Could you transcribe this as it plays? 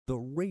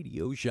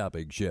Radio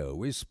Shopping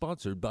Show is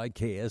sponsored by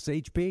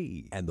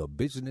KSHP and the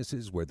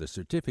businesses where the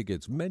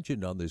certificates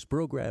mentioned on this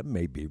program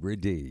may be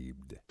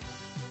redeemed.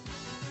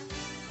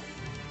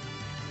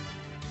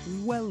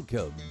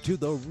 Welcome to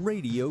the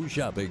Radio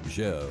Shopping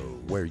Show,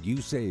 where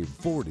you save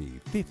 40,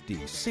 50,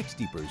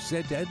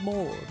 60% and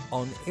more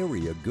on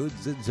area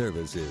goods and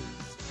services.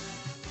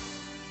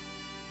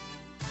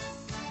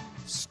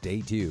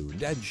 Stay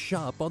tuned and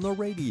shop on the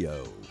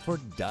radio for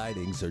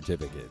dining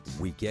certificates,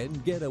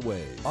 weekend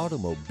getaway,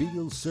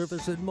 automobile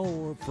service, and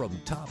more from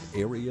top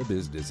area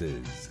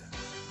businesses.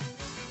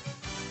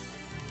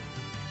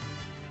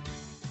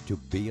 To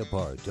be a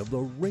part of the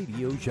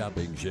Radio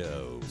Shopping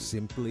Show,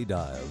 simply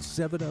dial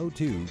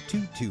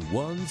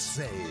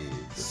 702-221-SAVE,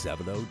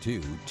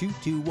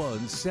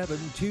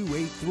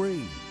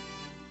 702-221-7283.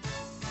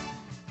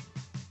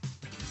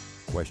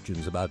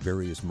 Questions about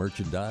various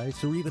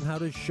merchandise or even how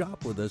to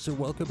shop with us are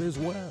welcome as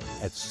well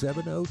at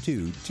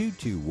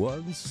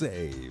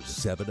 702-221-SAVE,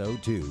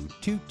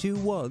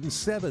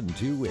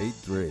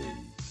 702-221-7283.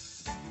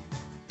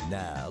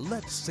 Now,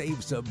 let's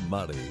save some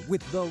money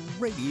with the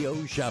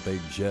Radio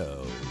Shopping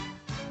Show.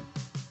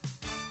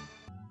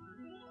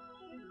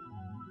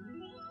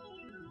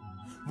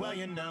 Well,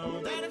 you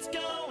know that it's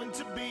going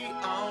to be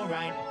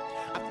alright.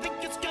 I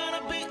think it's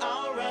gonna be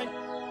alright.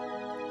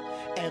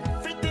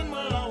 Everything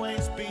will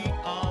always be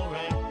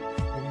alright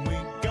when we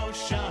go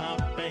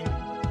shopping.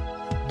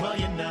 Well,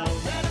 you know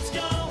that it's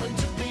going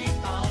to be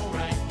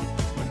alright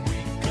when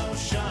we go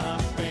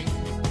shopping.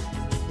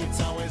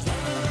 It's always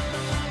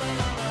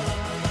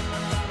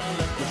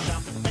let the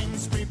shopping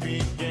spree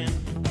begin.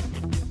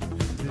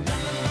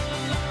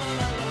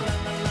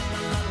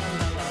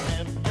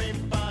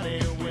 Everybody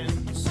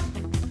wins,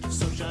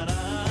 so shut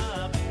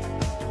up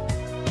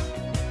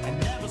and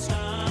never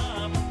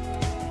stop.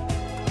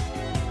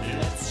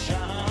 Let's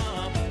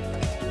shop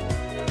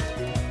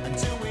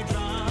until we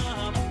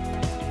drop.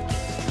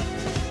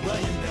 Well,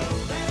 you know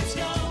that it's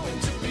going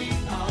to be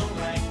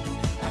alright.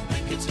 I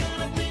think it's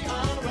gonna be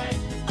alright,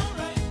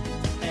 alright.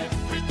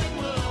 Everything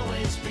will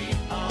always be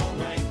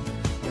alright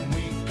when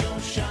we go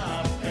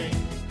shopping.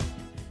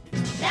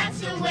 That's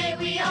the way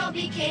we all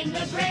became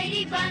the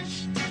Brady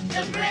Bunch.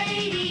 The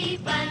Brady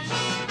Bunch.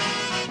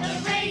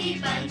 The Brady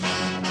Bunch.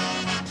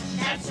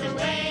 That's the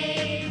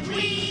way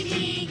we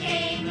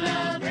became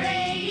the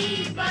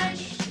Brady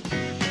Bunch.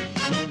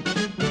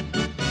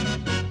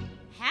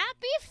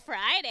 Happy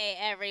Friday,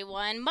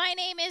 everyone. My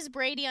name is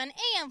Brady on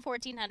AM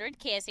 1400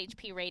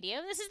 KSHP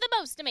Radio. This is the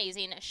most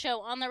amazing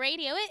show on the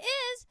radio. It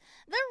is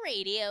the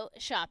Radio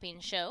Shopping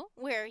Show,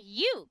 where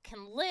you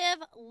can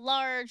live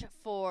large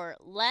for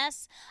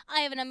less.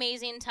 I have an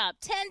amazing top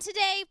 10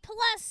 today,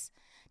 plus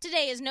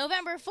today is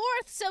November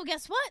 4th, so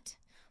guess what?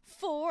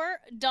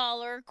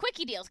 $4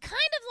 quickie deals, kind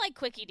of like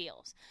quickie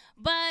deals,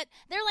 but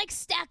they're like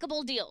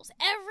stackable deals.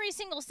 Every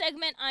single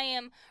segment I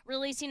am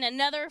releasing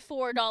another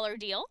 $4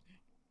 deal.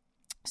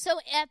 So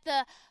at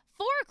the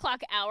 4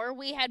 o'clock hour,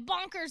 we had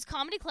Bonkers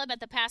Comedy Club at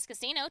the Pass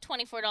Casino,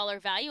 $24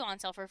 value on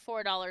sale for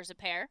 $4 a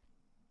pair.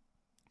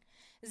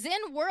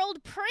 Zen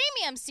World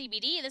Premium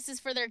CBD, this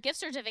is for their gift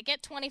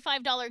certificate,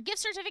 $25 gift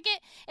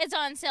certificate. It's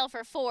on sale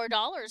for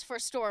 $4 for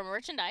store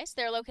merchandise.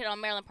 They're located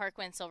on Maryland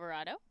Parkway in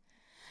Silverado. And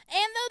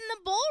then the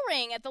Bull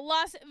Ring at the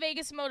Las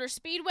Vegas Motor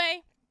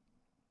Speedway,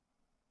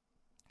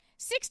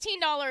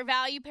 $16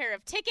 value pair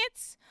of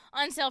tickets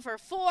on sale for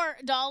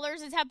 $4.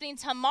 It's happening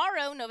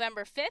tomorrow,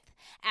 November 5th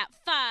at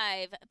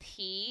 5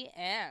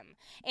 p.m.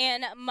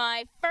 And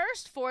my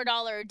first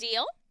 $4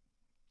 deal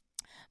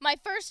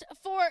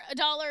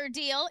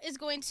is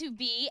going to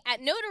be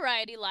at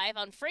Notoriety Live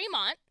on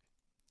Fremont.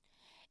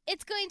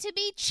 It's going to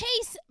be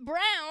Chase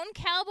Brown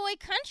Cowboy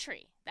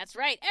Country. That's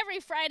right, every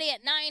Friday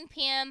at 9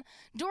 p.m.,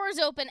 doors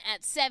open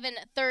at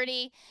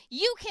 7:30.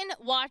 You can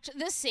watch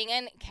the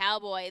Singin'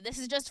 Cowboy. This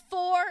is just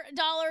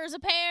 $4 a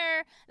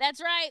pair.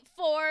 That's right,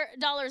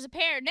 $4 a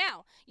pair.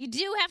 Now, you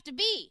do have to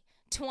be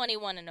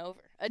 21 and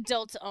over,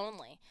 adults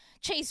only.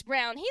 Chase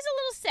Brown, he's a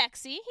little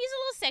sexy.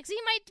 He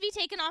might be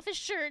taking off his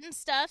shirt and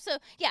stuff. So,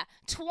 yeah,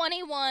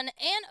 21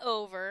 and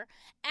over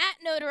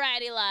at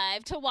Notoriety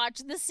Live to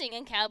watch the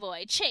Singin'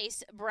 Cowboy,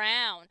 Chase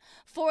Brown.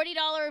 $40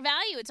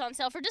 value. It's on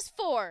sale for just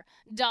 $4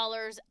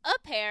 a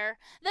pair.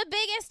 The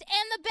biggest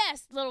and the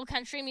best little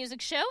country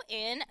music show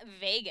in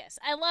Vegas.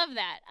 I love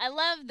that. I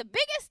love the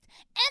biggest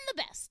and the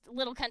best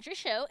little country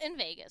show in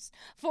Vegas.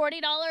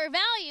 $40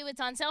 value.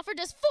 It's on sale for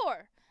just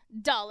 $4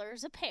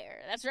 a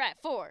pair. That's right,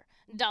 $4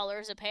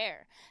 a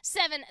pair.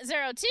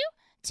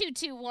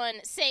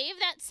 702-221-SAVE.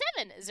 That's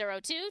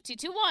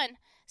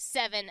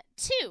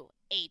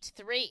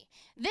 702-221-7283.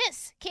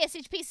 This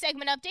KSHP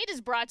segment update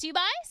is brought to you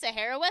by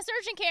Sahara West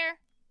Urgent Care.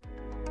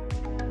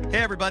 Hey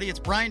everybody, it's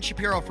Brian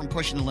Shapiro from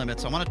Pushing the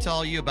Limits. I want to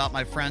tell you about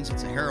my friends at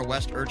Sahara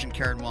West Urgent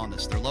Care and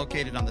Wellness. They're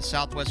located on the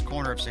southwest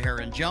corner of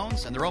Sahara and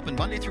Jones, and they're open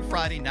Monday through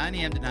Friday, 9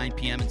 a.m. to 9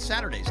 p.m., and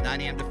Saturdays, 9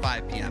 a.m. to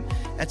 5 p.m.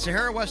 At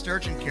Sahara West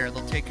Urgent Care,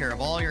 they'll take care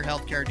of all your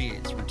healthcare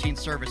needs, routine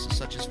services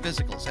such as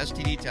physicals,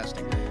 STD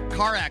testing,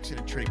 car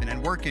accident treatment,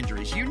 and work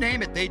injuries. You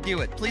name it, they do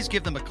it. Please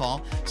give them a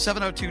call,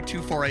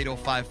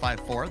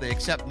 702-248-0554. They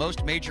accept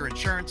most major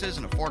insurances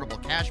and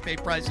affordable cash pay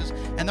prices,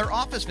 and their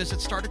office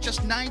visits start at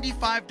just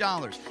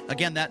 $95.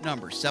 Again, that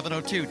number,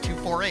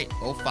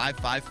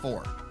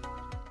 702-248-0554. If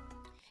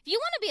you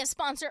want to be a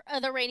sponsor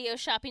of the Radio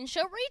Shopping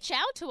Show, reach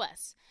out to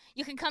us.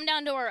 You can come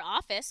down to our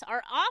office.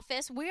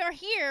 We are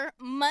here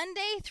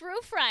Monday through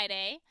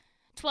Friday,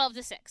 12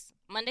 to 6.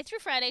 Monday through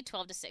Friday,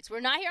 12 to 6. We're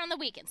not here on the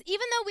weekends.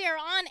 Even though we are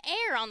on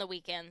air on the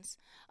weekends,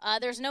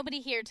 there's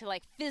nobody here to,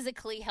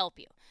 physically help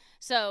you.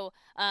 So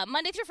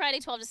Monday through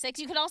Friday, 12 to 6.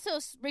 You could also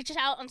reach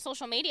out on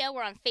social media.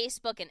 We're on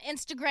Facebook and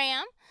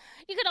Instagram.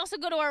 You could also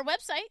go to our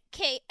website,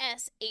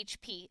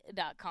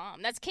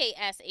 kshp.com. That's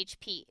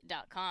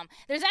kshp.com.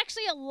 There's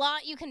actually a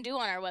lot you can do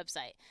on our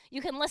website.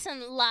 You can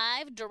listen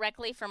live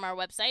directly from our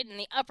website in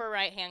the upper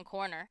right-hand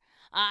corner.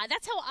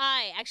 That's how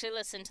I actually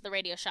listen to the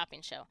Radio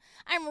Shopping Show.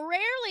 I'm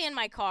rarely in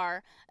my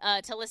car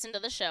to listen to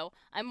the show.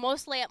 I'm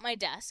mostly at my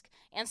desk.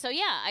 And so,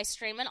 I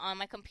stream it on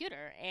my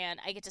computer, and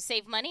I get to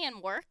save money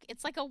and work.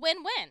 It's like a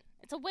win-win.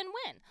 It's a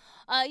win-win.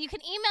 You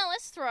can email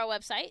us through our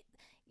website.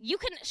 You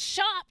can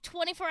shop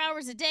 24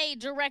 hours a day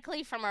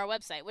directly from our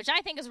website, which I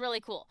think is really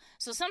cool.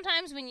 So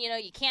sometimes when, you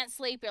can't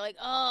sleep, you're like,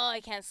 oh,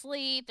 I can't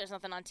sleep, there's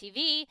nothing on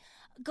TV.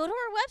 Go to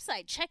our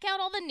website. Check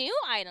out all the new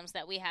items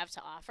that we have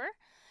to offer.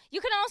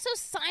 You can also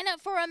sign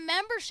up for a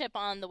membership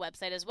on the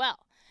website as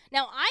well.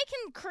 Now, I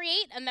can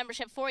create a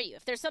membership for you.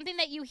 If there's something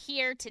that you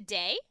hear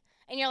today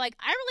and you're like,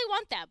 I really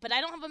want that, but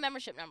I don't have a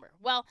membership number.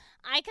 Well,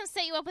 I can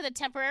set you up with a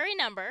temporary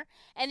number,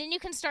 and then you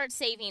can start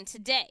saving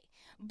today.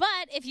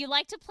 But if you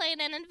like to play it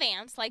in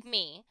advance, like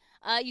me,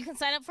 you can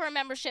sign up for a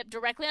membership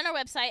directly on our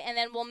website, and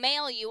then we'll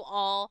mail you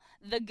all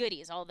the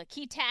goodies, all the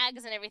key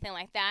tags and everything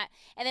like that.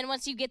 And then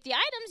once you get the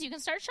items, you can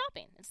start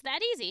shopping. It's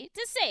that easy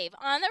to save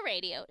on the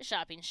Radio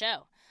Shopping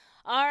Show.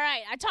 All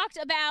right, I talked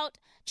about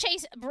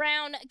Chase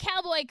Brown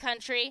Cowboy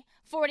Country,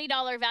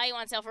 $40 value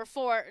on sale for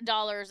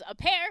 $4 a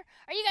pair.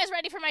 Are you guys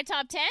ready for my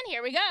top 10?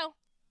 Here we go.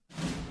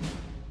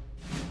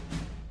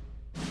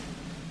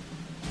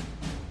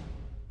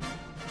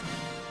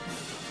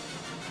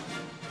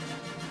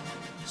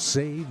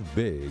 Save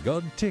big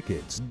on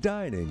tickets,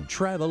 dining,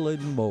 travel,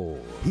 and more.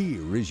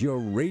 Here is your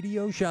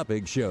Radio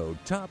Shopping Show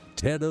Top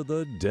 10 of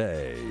the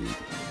day.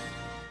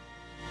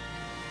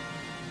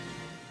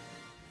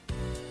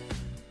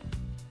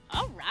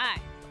 All right.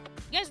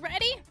 You guys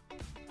ready?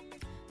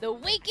 The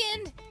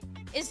weekend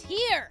is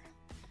here.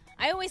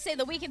 I always say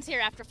the weekend's here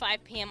after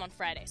 5 p.m. on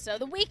Friday. So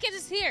the weekend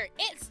is here.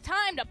 It's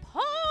time to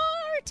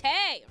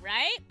party,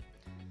 right?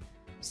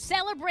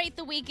 Celebrate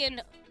the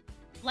weekend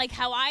like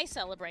how I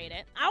celebrate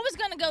it. I was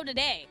going to go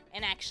today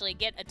and actually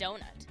get a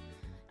donut.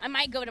 I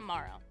might go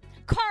tomorrow.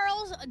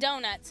 Carl's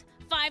Donuts,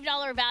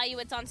 $5 value.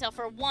 It's on sale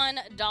for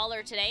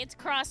 $1 today. It's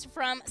across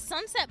from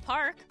Sunset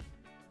Park.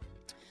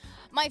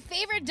 My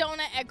favorite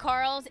donut at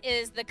Carl's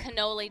is the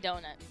cannoli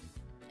donut.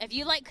 If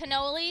you like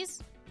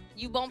cannolis,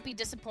 you won't be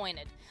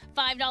disappointed.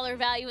 $5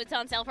 value. It's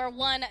on sale for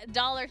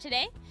 $1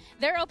 today.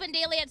 They're open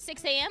daily at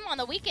 6 a.m. On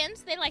the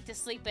weekends, they like to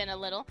sleep in a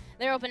little.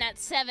 They're open at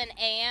 7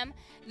 a.m.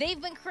 They've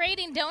been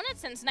creating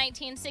donuts since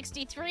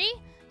 1963.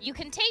 You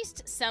can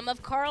taste some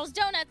of Carl's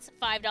Donuts.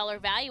 $5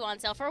 value on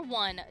sale for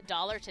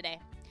 $1 today.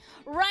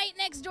 Right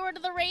next door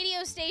to the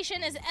radio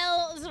station is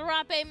El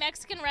Zarape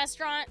Mexican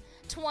Restaurant.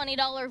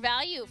 $20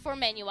 value for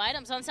menu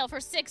items on sale for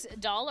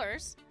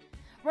 $6.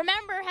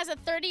 Remember, has a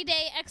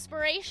 30-day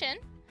expiration.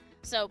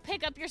 So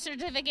pick up your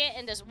certificate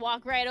and just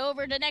walk right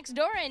over to next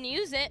door and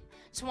use it.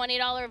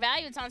 $20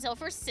 value. It's on sale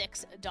for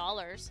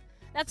 $6.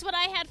 That's what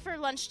I had for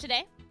lunch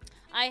today.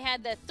 I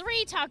had the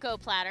 3 taco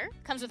platter.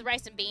 Comes with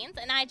rice and beans.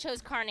 And I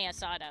chose carne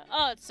asada.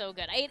 Oh, it's so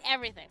good. I ate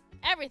everything.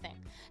 Everything.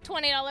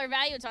 $20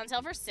 value. It's on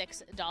sale for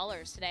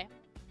 $6 today.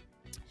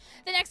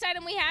 The next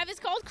item we have is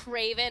called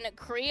Craven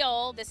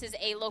Creole. This is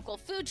a local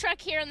food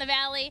truck here in the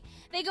Valley.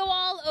 They go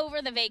all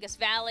over the Vegas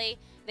Valley.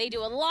 They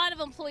do a lot of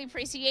employee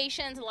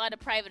appreciations, a lot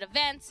of private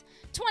events.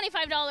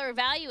 $25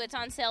 value. It's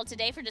on sale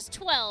today for just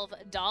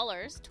 $12.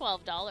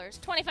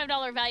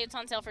 $25 value. It's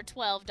on sale for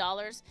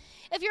 $12.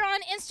 If you're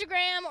on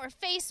Instagram or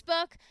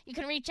Facebook, you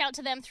can reach out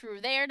to them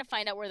through there to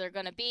find out where they're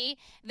going to be.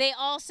 They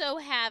also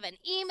have an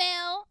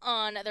email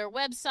on their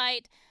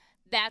website.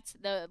 That's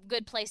the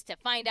good place to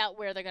find out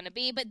where they're going to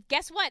be. But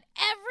guess what?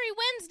 Every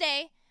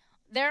Wednesday,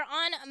 they're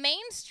on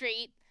Main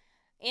Street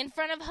in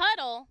front of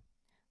Huddle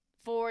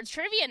for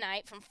trivia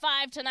night from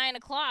 5 to 9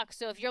 o'clock.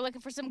 So if you're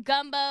looking for some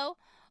gumbo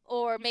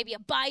or maybe a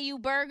Bayou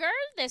Burger,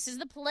 this is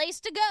the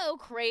place to go,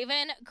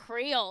 Craven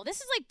Creole.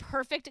 This is like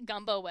perfect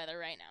gumbo weather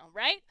right now,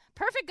 right?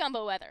 Perfect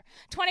gumbo weather.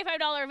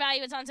 $25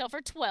 value. It's on sale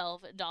for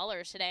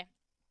 $12 today.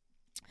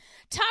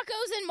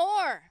 Tacos and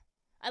more.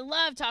 I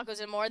love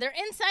Tacos and More. They're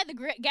inside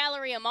the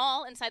Galleria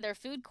Mall, inside their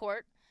food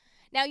court.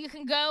 Now, you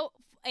can go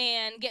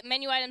and get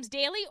menu items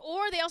daily,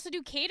 or they also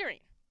do catering.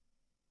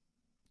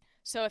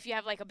 So if you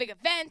have like a big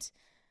event,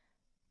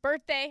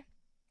 birthday,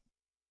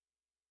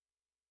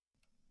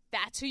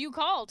 that's who you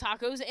call.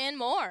 Tacos and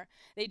more.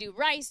 They do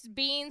rice,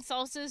 beans,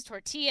 salsas,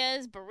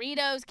 tortillas,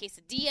 burritos,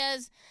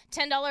 quesadillas.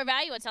 $10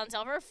 value. It's on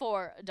sale for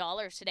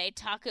 $4 today.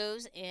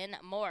 Tacos and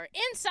more.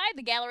 Inside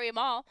the Galleria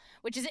Mall,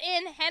 which is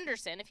in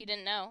Henderson, if you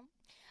didn't know.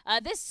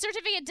 This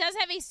certificate does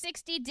have a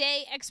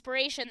 60-day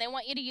expiration. They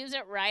want you to use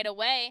it right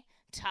away.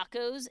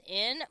 Tacos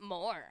and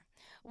more.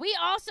 We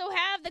also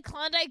have the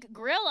Klondike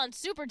Grill on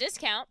super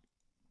discount,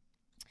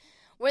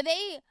 where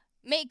they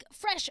make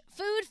fresh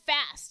food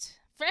fast.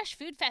 Fresh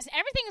food fast.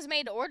 Everything is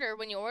made to order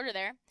when you order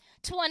there.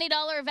 $20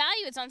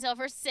 value. It's on sale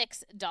for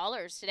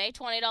 $6 today.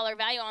 $20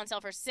 value on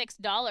sale for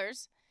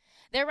 $6.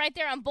 They're right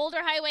there on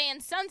Boulder Highway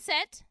and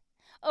Sunset.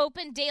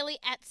 Open daily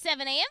at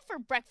 7 a.m. for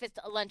breakfast,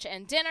 lunch,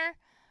 and dinner.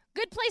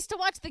 Good place to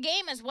watch the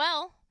game as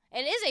well.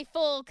 It is a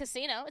full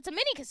casino. It's a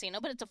mini casino,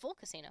 but it's a full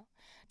casino.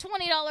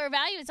 $20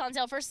 value. It's on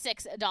sale for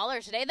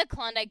 $6 today. The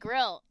Klondike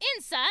Grill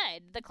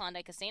inside the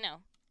Klondike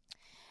Casino.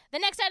 The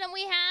next item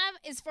we have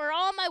is for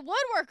all my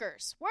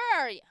woodworkers. Where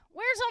are you?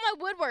 Where's all my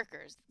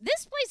woodworkers?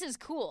 This place is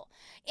cool.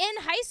 In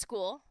high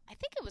school, I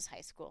think it was high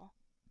school.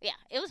 Yeah,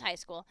 it was high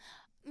school.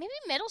 Maybe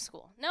middle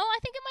school. No, I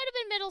think it might have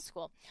been middle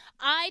school.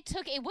 I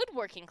took a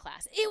woodworking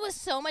class. It was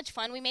so much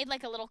fun. We made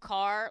like a little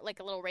car,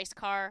 like a little race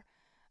car.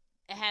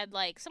 It had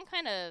like some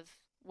kind of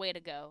way to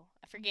go.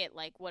 I forget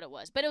like what it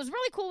was. But it was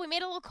really cool. We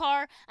made a little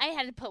car. I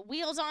had to put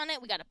wheels on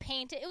it. We got to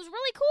paint it. It was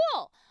really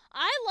cool.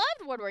 I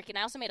loved woodworking.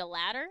 I also made a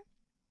ladder.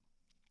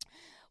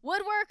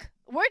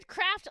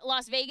 Woodcraft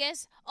Las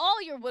Vegas,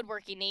 all your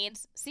woodworking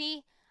needs.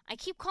 See, I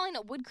keep calling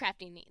it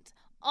woodcrafting needs.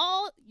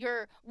 All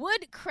your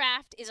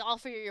woodcraft is all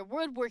for your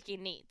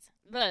woodworking needs.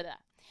 Blah,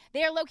 blah.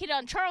 They are located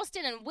on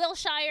Charleston and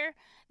Wilshire.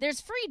 There's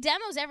free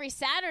demos every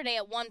Saturday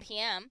at 1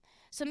 p.m.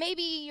 So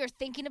maybe you're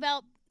thinking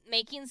about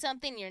making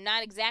something, you're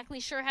not exactly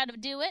sure how to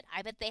do it.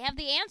 I bet they have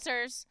the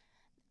answers.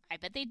 I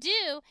bet they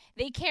do.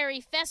 They carry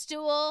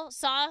Festool,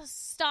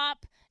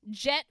 SawStop,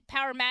 Jet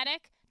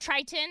Powermatic,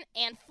 Triton,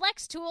 and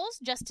Flex tools,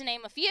 just to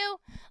name a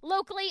few.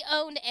 Locally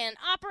owned and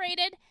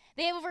operated.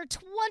 They have over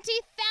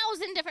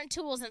 20,000 different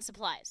tools and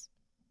supplies.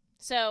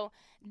 So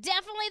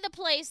definitely the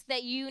place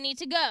that you need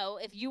to go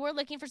if you are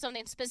looking for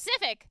something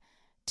specific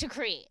to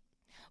create.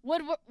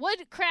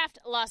 Woodcraft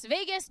Las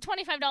Vegas,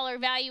 $25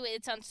 value.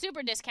 It's on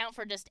super discount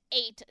for just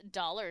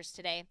 $8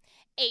 today.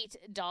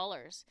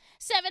 $8.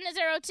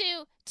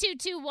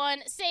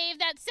 702-221-SAVE.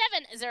 That's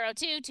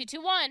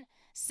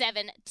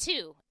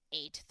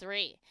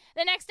 702-221-7283.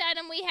 The next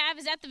item we have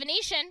is at the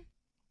Venetian.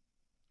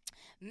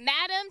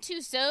 Madame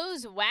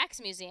Tussauds Wax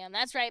Museum.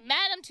 That's right,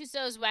 Madame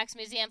Tussauds Wax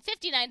Museum,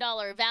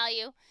 $59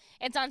 value.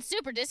 It's on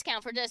super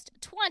discount for just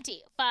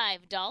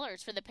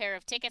 $25 for the pair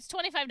of tickets.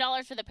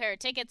 $25 for the pair of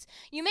tickets.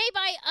 You may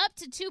buy up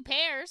to 2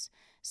 pairs.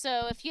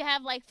 So if you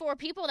have like 4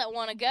 people that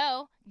want to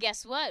go,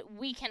 guess what?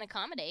 We can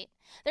accommodate.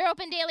 They're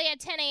open daily at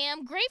 10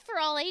 a.m. Great for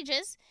all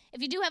ages.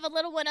 If you do have a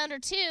little one under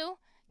 2,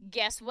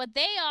 guess what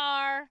they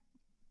are?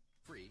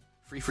 Free.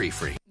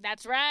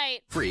 That's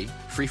right. Free.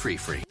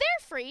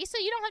 They're free, so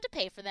you don't have to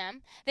pay for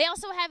them. They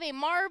also have a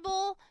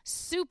Marvel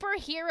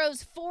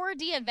Superheroes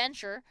 4D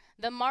Adventure.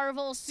 The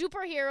Marvel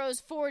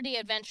Superheroes 4D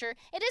Adventure.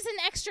 It is an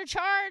extra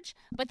charge,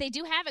 but they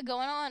do have it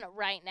going on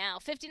right now.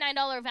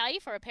 $59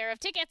 value for a pair of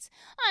tickets.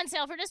 On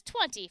sale for just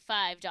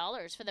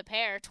 $25 for the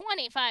pair.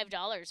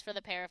 $25 for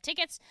the pair of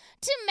tickets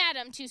to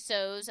Madame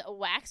Tussauds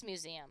Wax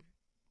Museum.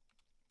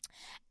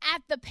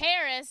 At the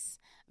Paris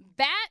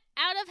Bat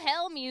Out of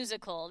Hell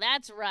musical.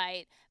 That's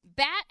right.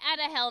 Bat Out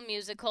of Hell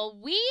musical.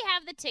 We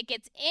have the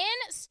tickets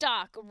in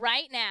stock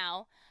right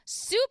now.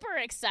 Super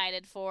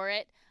excited for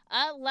it.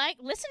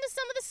 Listen to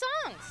some of the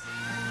songs.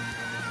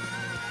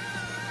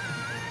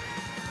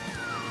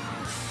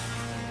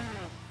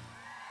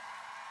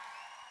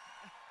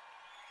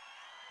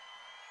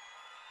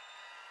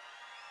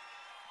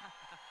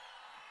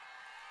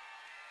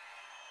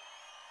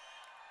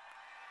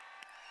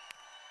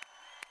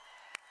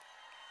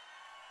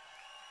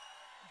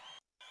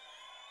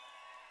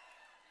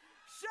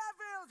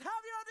 Sheffield,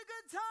 have you had a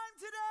good time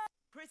today?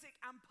 Critic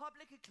and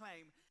public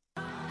acclaim.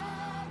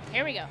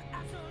 Here we go. As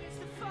long as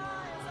the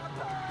fires are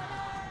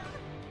burning,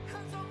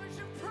 as long as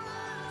your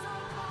prayers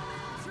are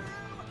coming true,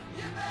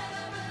 you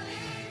better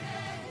believe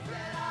it,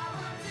 that I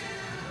would do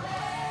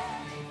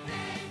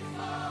anything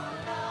for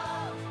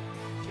love.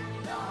 You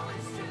know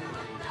it's true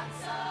and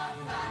that's a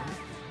fact.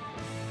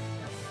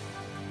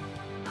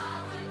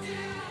 I would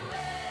do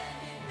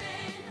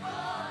anything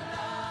for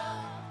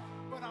love,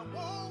 but I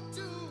won't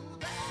do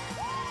that.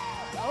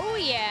 Oh,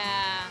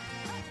 yeah.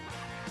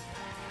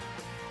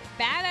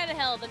 Bat Out of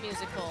Hell, the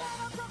musical.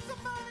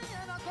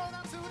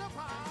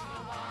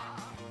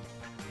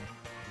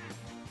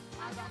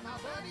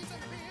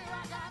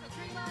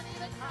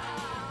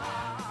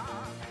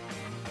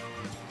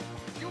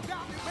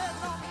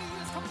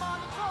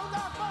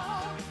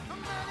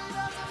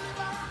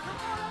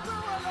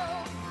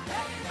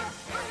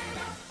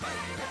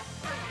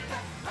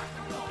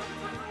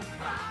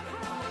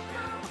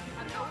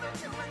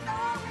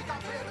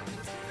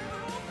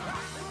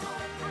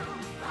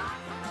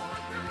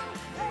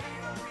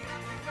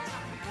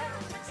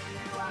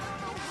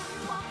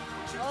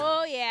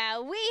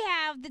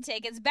 have the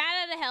tickets. Bat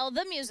Out of Hell,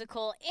 the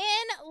musical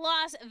in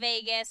Las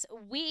Vegas.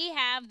 We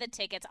have the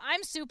tickets.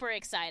 I'm super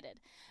excited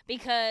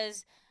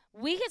because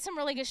we get some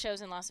really good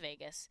shows in Las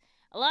Vegas.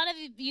 A lot of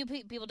you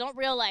people don't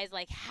realize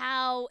like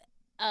how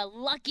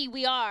lucky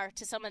we are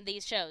to some of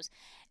these shows.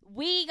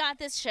 We got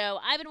this show.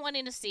 I've been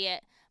wanting to see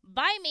it.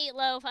 By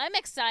Meatloaf. I'm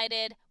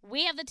excited.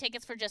 We have the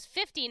tickets for just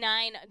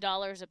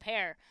 $59 a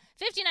pair.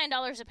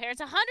 $59 a pair. It's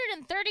a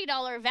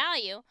 $130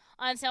 value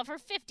on sale for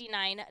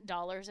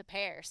 $59 a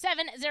pair.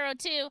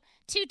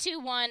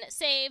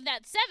 702-221-SAVE.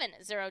 That's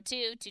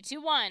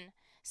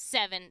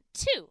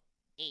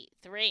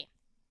 702-221-7283.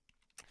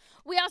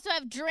 We also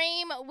have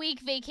Dream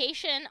Week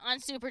Vacation on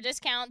super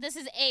discount. This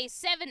is a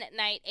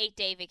 7-night,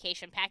 8-day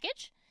vacation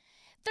package.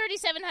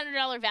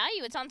 $3,700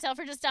 value. It's on sale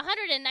for just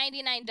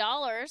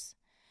 $199.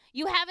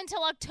 You have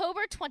until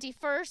October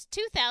 21st,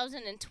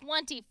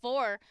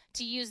 2024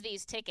 to use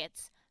these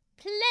tickets.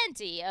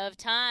 Plenty of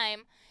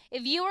time.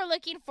 If you are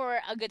looking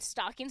for a good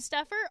stocking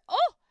stuffer,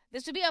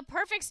 this would be a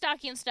perfect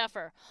stocking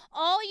stuffer.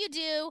 All you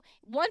do,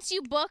 once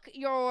you book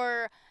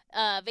your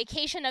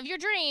vacation of your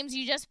dreams,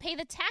 you just pay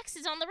the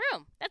taxes on the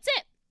room. That's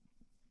it.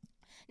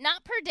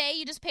 Not per day.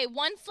 You just pay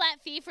one flat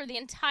fee for the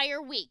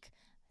entire week.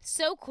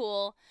 So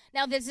cool.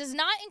 Now, this does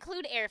not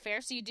include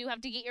airfare, so you do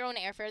have to get your own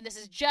airfare. This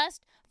is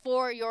just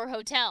for your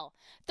hotel.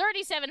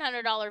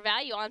 $3,700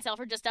 value on sale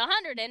for just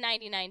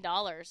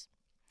 $199.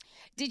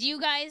 Did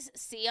you guys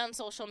see on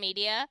social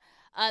media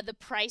the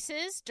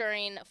prices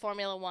during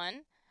Formula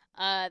One?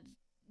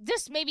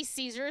 This maybe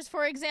Caesars,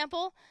 for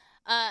example.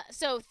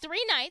 So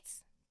 3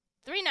 nights,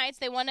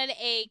 they wanted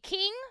a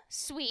king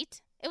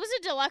suite. It was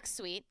a deluxe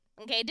suite.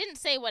 Okay, it didn't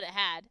say what it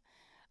had.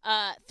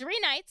 3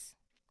 nights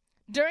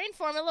during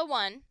Formula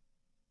One.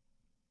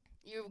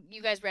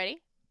 You guys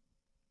ready?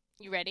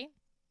 You ready?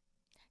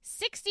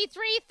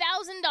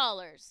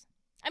 $63,000.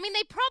 I mean,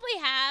 they probably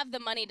have the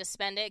money to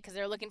spend it because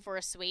they're looking for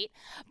a suite.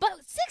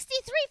 But $63,000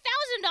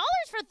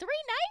 for 3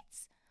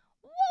 nights?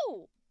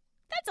 Whoa,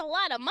 that's a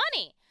lot of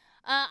money.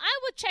 I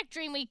would check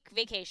Dream Week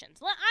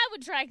Vacations. I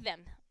would track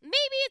them.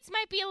 Maybe it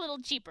might be a little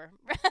cheaper.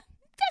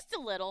 Just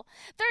a little.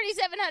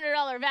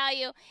 $3,700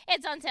 value.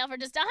 It's on sale for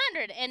just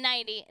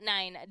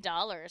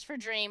 $199 for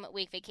Dream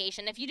Week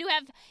Vacation. If you do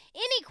have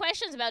any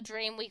questions about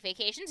Dream Week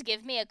Vacations,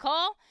 give me a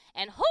call,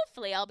 and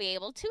hopefully I'll be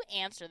able to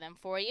answer them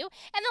for you.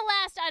 And the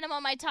last item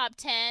on my top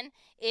 10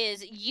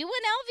 is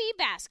UNLV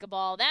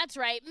basketball. That's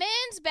right,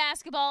 men's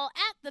basketball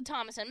at the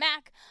Thomas &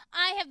 Mack.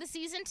 I have the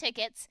season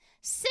tickets,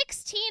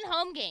 16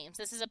 home games.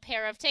 This is a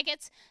pair of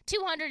tickets,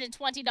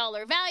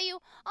 $220 value,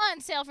 on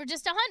sale for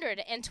just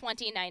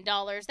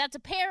 $129. That's a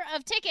pair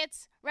of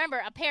tickets. Remember,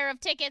 a pair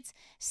of tickets,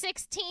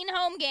 16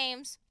 home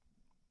games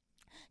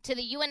to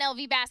the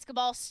UNLV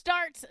basketball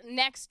starts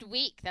next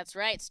week. That's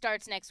right,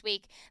 starts next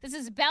week. This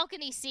is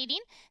balcony seating,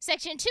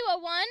 section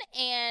 201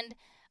 and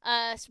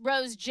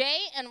rows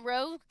J and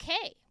row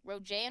K.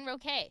 Row J and row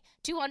K.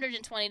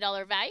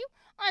 $220 value.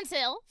 On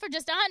sale for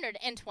just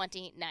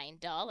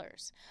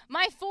 $129.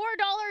 My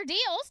 $4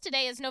 deals.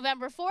 Today is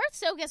November 4th,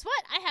 so guess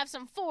what? I have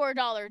some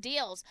 $4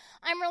 deals.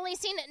 I'm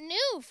releasing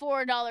new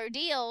 $4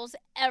 deals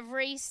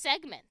every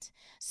segment.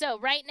 So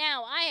right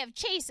now, I have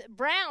Chase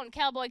Brown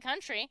Cowboy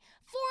Country,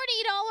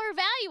 $40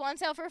 value on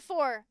sale for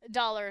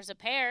 $4 a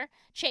pair.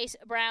 Chase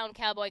Brown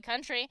Cowboy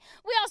Country.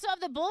 We also have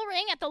the Bull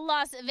Ring at the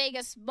Las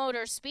Vegas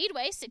Motor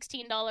Speedway,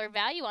 $16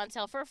 value on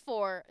sale for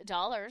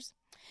 $4.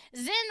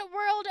 Zen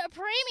World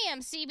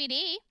Premium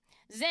CBD.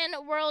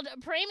 Zen World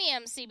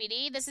Premium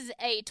CBD. This is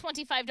a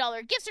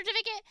 $25 gift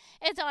certificate.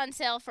 It's on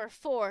sale for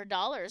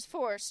 $4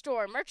 for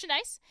store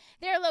merchandise.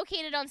 They're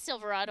located on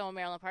Silverado and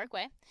Maryland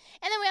Parkway. And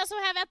then we also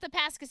have at the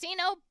Pass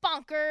Casino,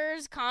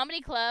 Bonkers Comedy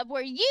Club,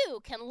 where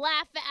you can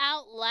laugh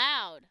out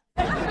loud.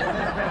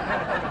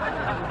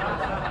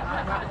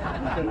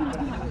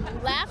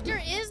 Laughter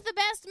is the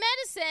best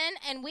medicine,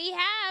 and we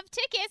have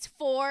tickets,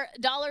 $4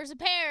 a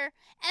pair,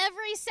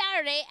 every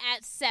Saturday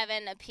at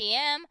 7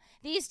 p.m.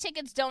 These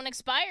tickets don't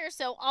expire,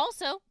 so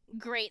also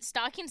great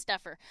stocking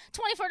stuffer.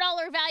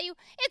 $24 value.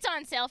 It's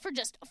on sale for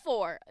just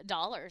 $4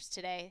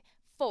 today.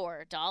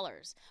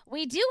 $4.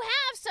 We do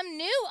have some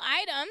new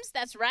items.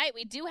 That's right,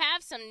 we do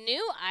have some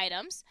new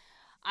items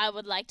I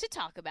would like to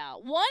talk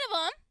about. One of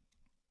them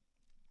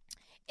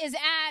is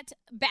at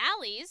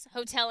Bally's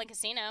Hotel and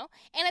Casino,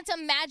 and it's a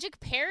magic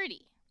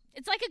parody.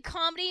 It's like a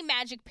comedy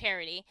magic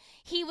parody.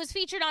 He was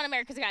featured on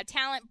America's Got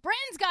Talent,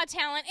 Britain's Got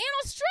Talent, and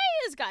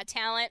Australia's Got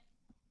Talent.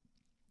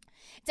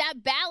 It's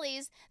at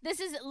Bally's. This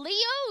is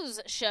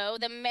Leo's show,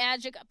 the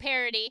magic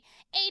parody.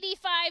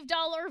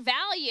 $85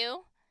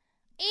 value.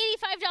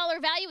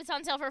 $85 value. It's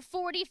on sale for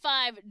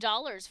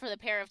 $45 for the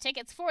pair of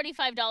tickets.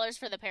 $45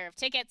 for the pair of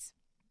tickets.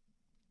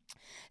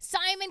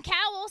 Simon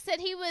Cowell said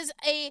he was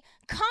a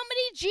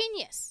comedy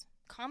genius.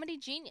 Comedy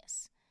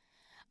genius.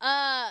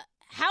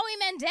 Howie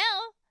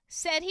Mandel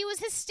said he was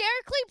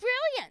hysterically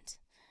brilliant.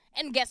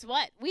 And guess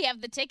what? We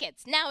have the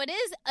tickets. Now it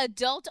is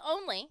adult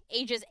only,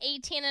 ages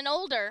 18 and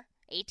older.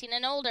 18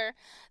 and older.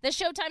 The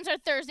show times are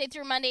Thursday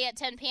through Monday at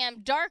 10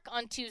 p.m., dark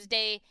on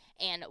Tuesday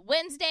and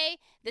Wednesday.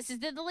 This is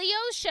the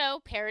Leo's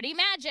show, Parody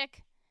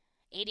Magic.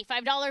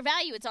 $85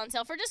 value. It's on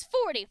sale for just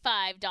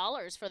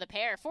 $45 for the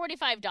pair.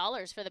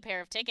 $45 for the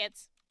pair of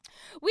tickets.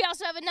 We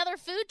also have another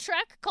food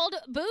truck called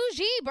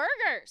Bougie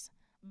Burgers.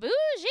 Bougie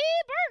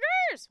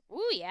Burgers!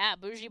 Ooh, yeah,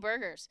 Bougie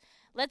Burgers.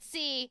 Let's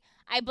see.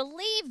 I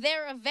believe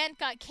their event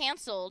got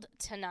canceled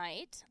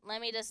tonight.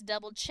 Let me just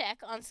double check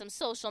on some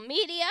social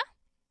media.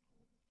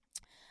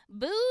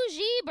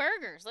 Bougie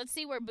Burgers. Let's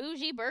see where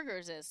Bougie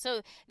Burgers is.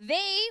 So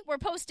they were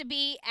supposed to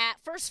be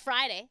at First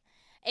Friday.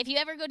 If you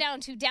ever go down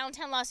to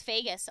downtown Las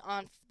Vegas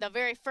on the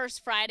very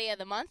first Friday of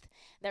the month,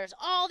 there's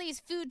all these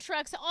food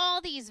trucks,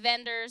 all these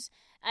vendors.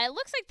 It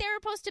looks like they were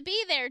supposed to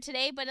be there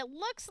today, but it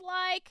looks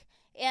like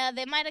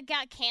they might have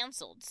got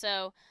canceled.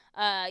 So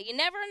you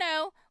never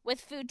know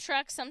with food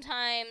trucks.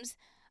 Sometimes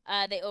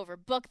they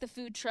overbook the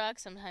food truck.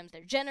 Sometimes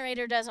their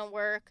generator doesn't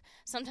work.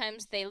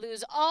 Sometimes they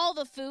lose all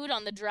the food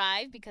on the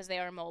drive because they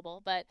are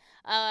mobile. But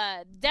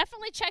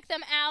definitely check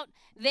them out.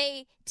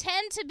 They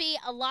tend to be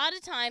a lot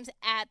of times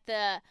at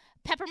the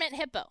Peppermint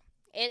Hippo.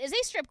 It is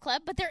a strip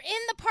club, but they're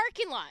in the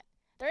parking lot.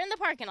 They're in the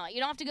parking lot. You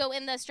don't have to go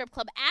in the strip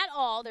club at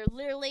all. They're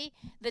literally,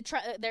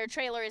 their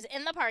trailer is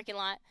in the parking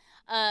lot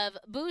of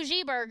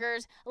Bougie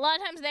Burgers. A lot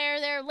of times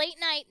they're late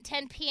night,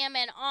 10 p.m.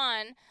 and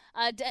on.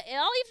 All you have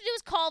to do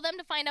is call them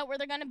to find out where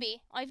they're going to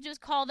be. All you have to do is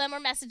call them or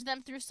message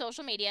them through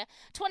social media.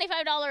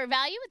 $25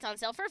 value. It's on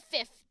sale for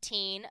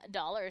 $15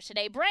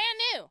 today. Brand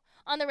new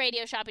on the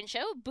radio shopping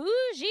show,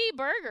 Bougie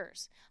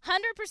Burgers.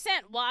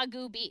 100%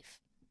 Wagyu beef.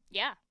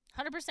 Yeah,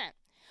 100%.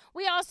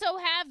 We also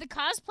have the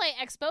Cosplay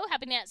Expo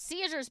happening at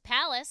Caesars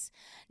Palace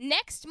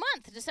next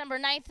month, December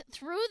 9th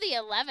through the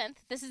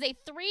 11th. This is a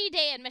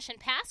 3-day admission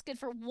pass, good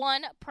for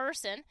one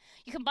person.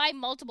 You can buy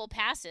multiple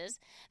passes.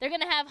 They're going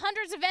to have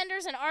hundreds of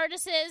vendors and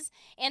artists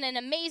and an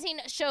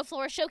amazing show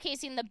floor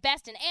showcasing the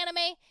best in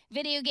anime,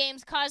 video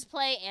games,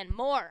 cosplay, and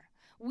more.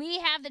 We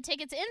have the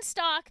tickets in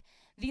stock.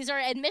 These are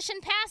admission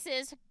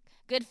passes,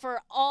 good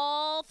for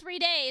all 3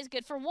 days,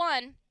 good for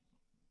one.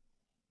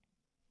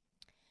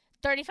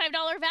 $35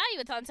 value.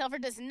 It's on sale for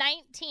just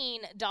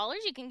 $19.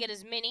 You can get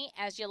as many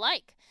as you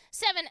like.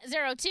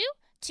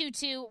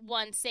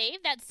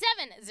 702-221-SAVE. That's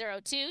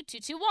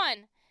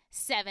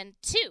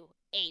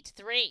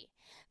 702-221-7283.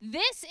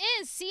 This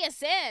is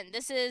CSN.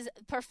 This is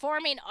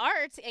Performing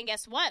Arts. And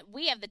guess what?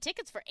 We have the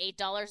tickets for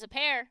 $8 a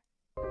pair.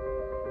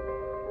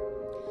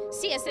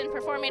 CSN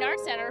Performing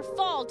Arts Center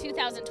Fall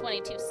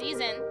 2022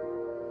 season.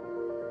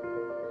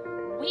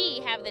 We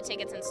have the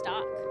tickets in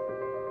stock.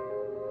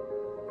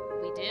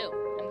 We do.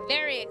 I'm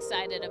very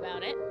excited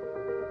about it.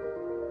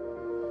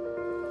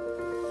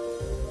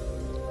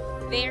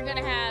 They are going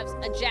to have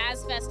a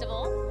jazz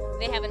festival.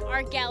 They have an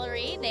art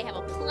gallery. They have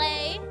a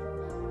play.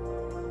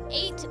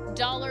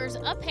 $8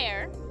 a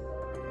pair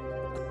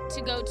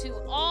to go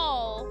to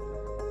all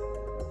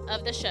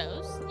of the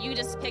shows. You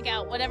just pick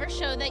out whatever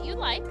show that you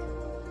like.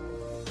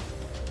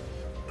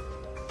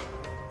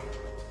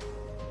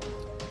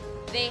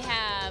 They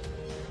have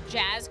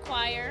jazz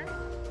choir.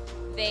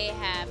 They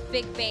have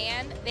big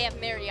band. They have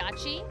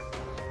mariachi.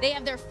 They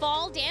have their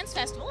fall dance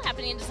festival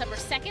happening December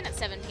 2nd at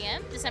 7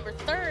 p.m., December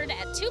 3rd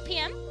at 2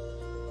 p.m.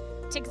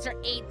 Tickets are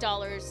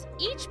 $8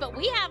 each, but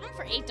we have them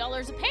for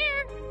 $8 a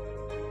pair.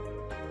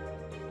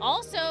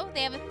 Also,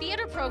 they have a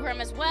theater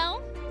program as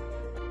well.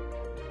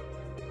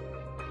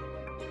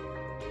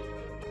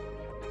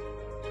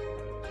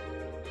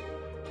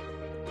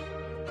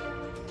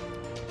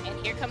 And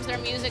here comes their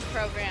music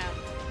program.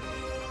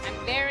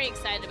 I'm very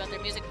excited about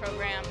their music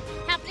program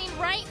happening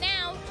right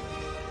now,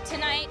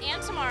 tonight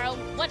and tomorrow.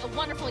 What a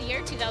wonderful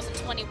year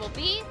 2020 will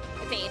be.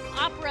 It's an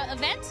opera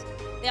event.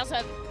 They also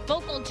have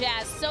vocal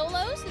jazz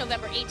solos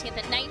November 18th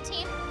and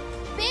 19th.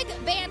 Big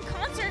band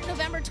concert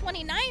November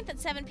 29th at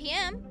 7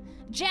 p.m.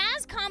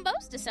 Jazz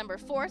combos December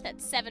 4th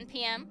at 7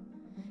 p.m.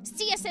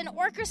 CSN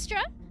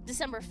Orchestra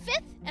December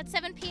 5th at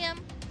 7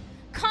 p.m.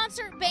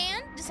 Concert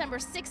band December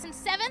 6th and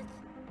 7th.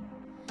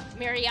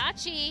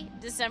 Mariachi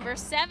December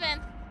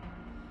 7th.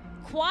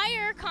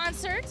 Choir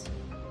concert,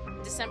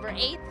 December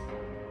 8th.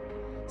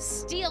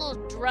 Steel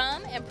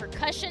drum and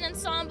percussion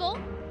ensemble,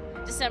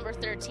 December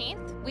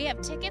 13th. We have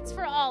tickets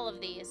for all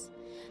of these.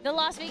 The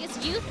Las Vegas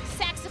Youth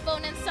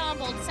Saxophone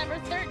Ensemble, December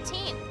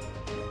 13th.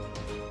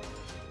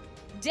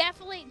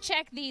 Definitely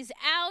check these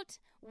out.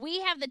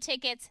 We have the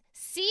tickets,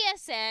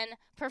 CSN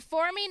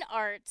Performing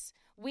Arts.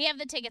 We have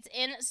the tickets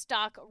in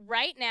stock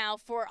right now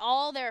for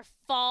all their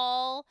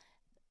fall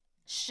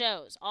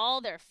shows.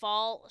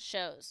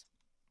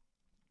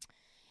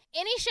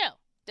 Any show,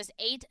 just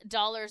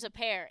 $8 a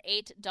pair.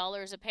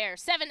 $8 a pair.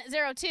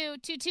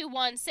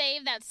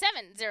 702-221-SAVE. That's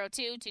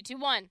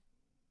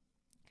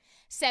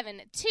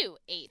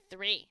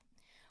 702-221-7283.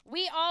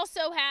 We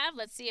also have,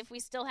 let's see if we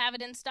still have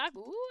it in stock.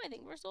 Ooh, I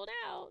think we're sold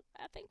out.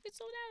 I think we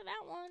sold out of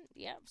that one.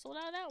 Yep, sold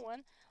out of that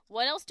one.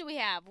 What else do we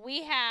have?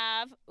 We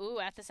have,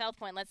 at the South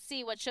Point. Let's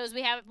see what shows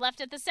we have left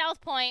at the South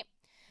Point.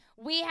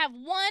 We have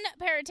one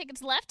pair of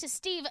tickets left to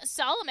Steve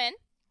Solomon.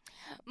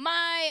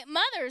 My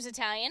mother's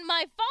Italian,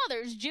 my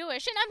father's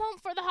Jewish, and I'm home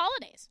for the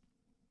holidays.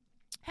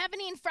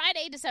 happening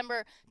Friday,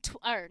 November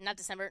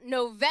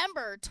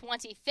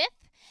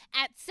 25th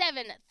at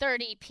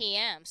 7:30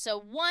 p.m. So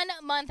 1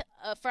 month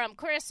from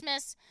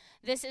Christmas.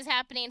 This is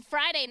happening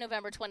Friday,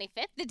 November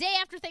 25th, the day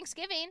after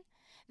Thanksgiving.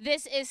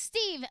 This is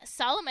Steve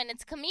Solomon.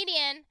 It's a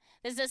comedian.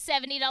 This is a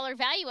 $70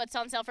 value. It's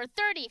on sale for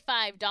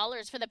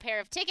 $35 for the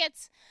pair of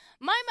tickets.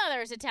 My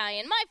mother's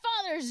Italian, my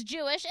father's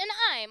Jewish, and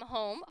I'm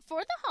home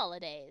for the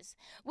holidays.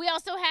 We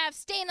also have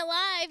Staying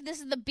Alive. This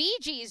is the Bee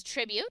Gees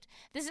tribute.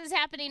 This is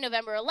happening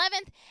November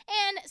 11th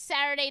and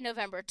Saturday,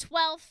 November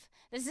 12th.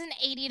 This is an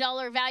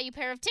 $80 value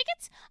pair of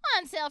tickets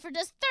on sale for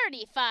just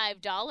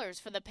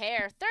 $35 for the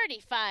pair.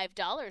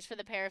 $35 for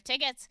the pair of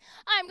tickets.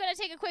 I'm going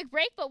to take a quick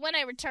break, but when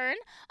I return,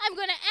 I'm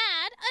going to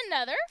add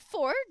another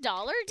 $4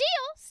 deal.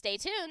 Stay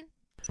tuned.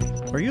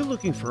 Are you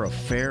looking for a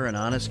fair and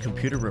honest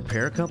computer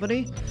repair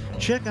company?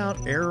 Check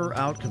out Error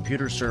Out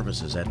Computer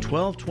Services at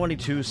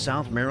 1222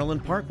 South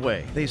Maryland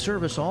Parkway. They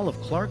service all of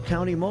Clark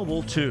County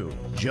Mobile, too.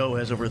 Joe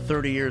has over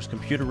 30 years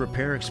computer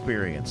repair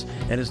experience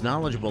and is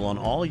knowledgeable on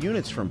all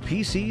units from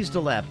PCs to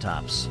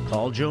laptops.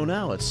 Call Joe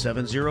now at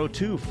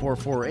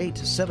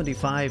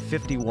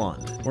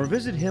 702-448-7551 or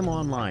visit him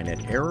online at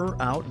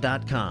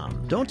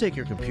errorout.com. Don't take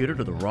your computer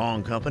to the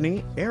wrong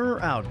company.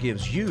 Error Out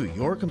gives you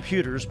your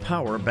computer's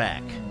power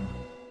back.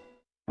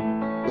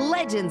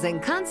 Legends in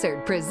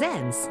Concert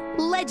presents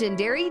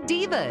Legendary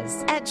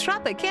Divas at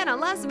Tropicana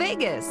Las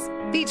Vegas,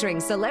 featuring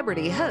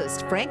celebrity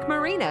host Frank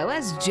Marino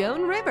as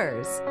Joan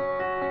Rivers,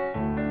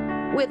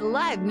 with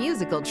live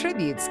musical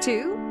tributes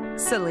to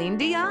Celine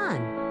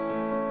Dion,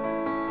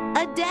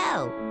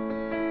 Adele,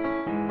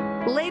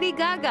 Lady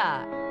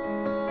Gaga,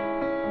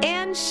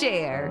 and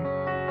Cher.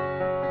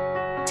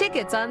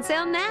 Tickets on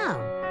sale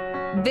now.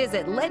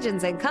 Visit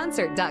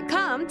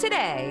legendsandconcert.com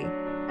today.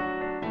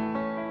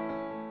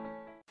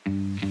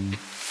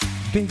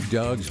 Big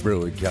Dogs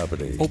Brewing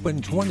Company,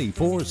 open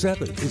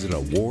 24/7, is an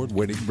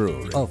award-winning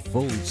brewery, a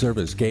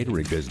full-service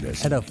catering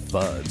business, and a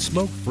fun,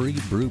 smoke-free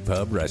brew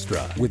pub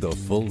restaurant with a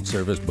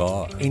full-service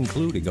bar,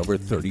 including over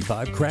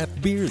 35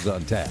 craft beers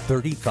on tap,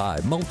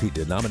 35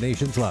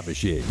 multi-denomination slot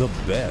machines, the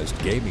best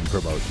gaming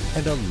promotion,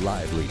 and a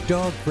lively,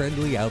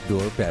 dog-friendly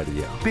outdoor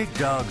patio. Big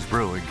Dogs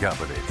Brewing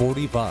Company,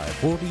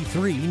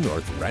 4543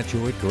 North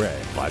Rancho at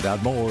Gray. Find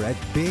out more at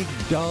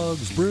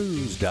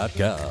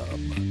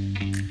BigDogsBrews.com.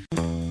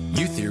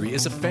 U-Theory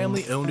is a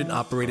family-owned and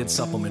operated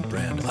supplement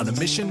brand on a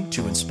mission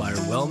to inspire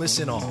wellness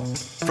in all.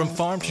 From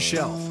farm to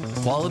shelf,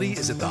 quality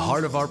is at the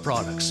heart of our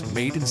products,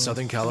 made in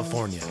Southern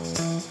California.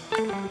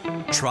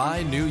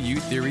 Try new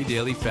U-Theory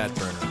Daily Fat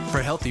Burner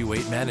for healthy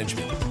weight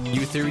management.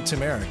 U-Theory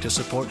Turmeric to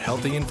support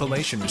healthy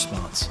inflammation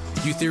response.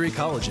 U-Theory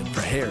Collagen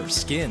for hair,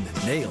 skin,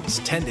 nails,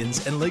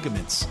 tendons, and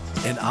ligaments.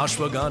 And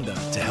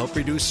Ashwagandha to help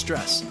reduce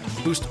stress,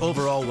 boost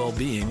overall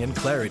well-being and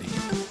clarity.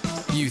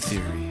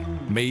 U-Theory,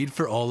 made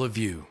for all of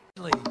you.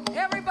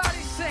 Everybody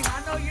sing.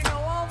 I know you know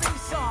all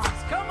these songs.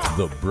 Come on.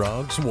 The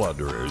Bronx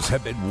Wanderers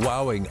have been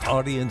wowing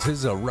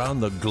audiences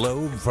around the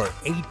globe for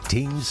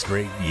 18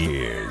 straight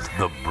years.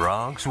 The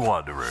Bronx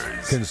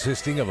Wanderers,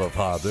 consisting of a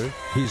father,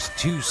 his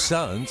 2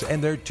 sons,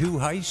 and their 2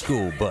 high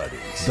school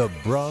buddies. The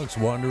Bronx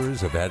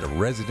Wanderers have had a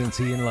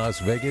residency in Las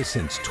Vegas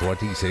since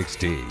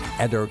 2016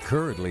 and are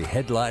currently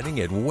headlining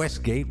at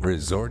Westgate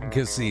Resort and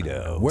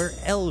Casino, where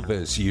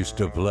Elvis used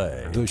to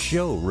play. The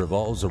show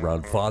revolves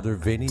around Father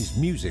Vinny's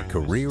music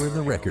career in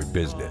the record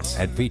business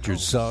and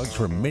features songs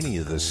from many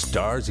of the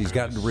stars he's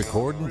gotten to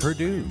record and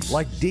produce,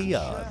 like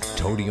Dion,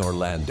 Tony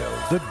Orlando,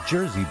 the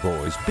Jersey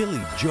Boys,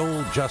 Billy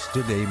Joel, just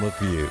to name a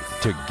few.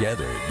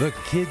 Together, the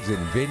kids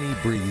and Vinny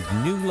breathe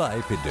new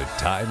life into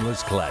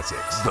timeless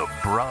classics. The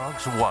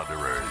Bronx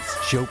Wanderers.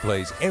 Show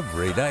plays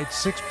every night,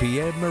 6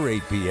 p.m. or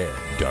 8 p.m.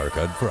 Dark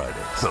on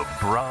Fridays. The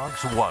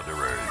Bronx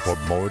Wanderers. For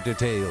more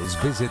details,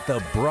 visit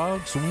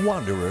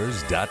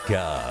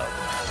thebronxwanderers.com.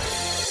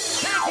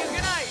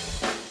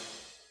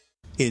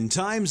 In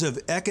times of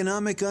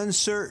economic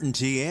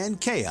uncertainty and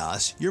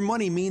chaos, your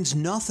money means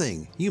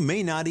nothing. You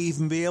may not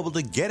even be able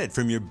to get it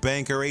from your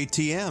bank or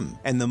ATM.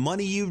 And the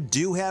money you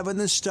do have in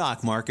the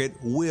stock market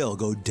will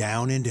go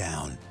down and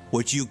down.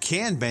 What you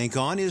can bank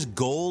on is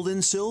gold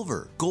and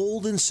silver.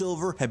 Gold and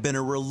silver have been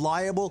a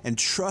reliable and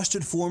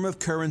trusted form of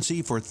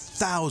currency for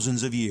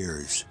thousands of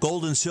years.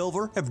 Gold and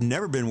silver have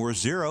never been worth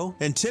zero,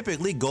 and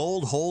typically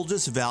gold holds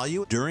its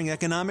value during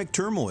economic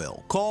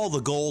turmoil. Call the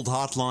Gold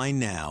Hotline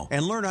now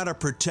and learn how to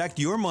protect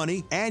your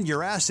money and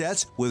your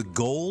assets with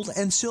gold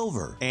and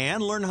silver.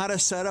 And learn how to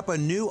set up a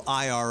new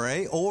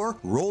IRA or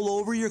roll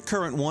over your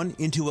current one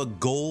into a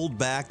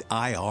gold-backed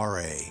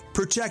IRA.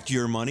 Protect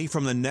your money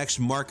from the next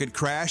market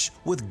crash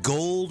with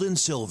gold and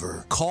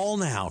silver. Call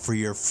now for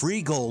your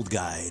free gold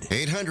guide.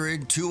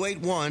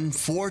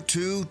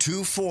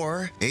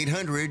 800-281-4224.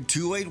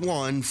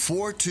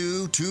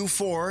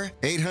 800-281-4224.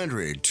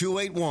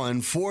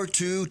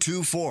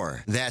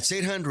 800-281-4224. That's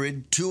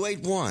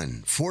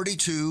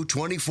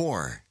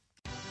 800-281-4224.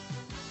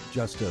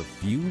 Just a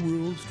few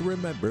rules to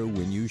remember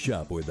when you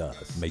shop with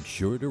us. Make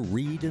sure to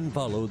read and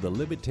follow the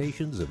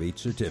limitations of each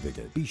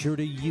certificate. Be sure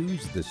to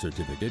use the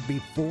certificate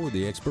before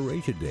the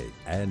expiration date.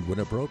 And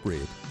when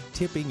appropriate,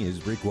 tipping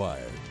is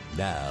required.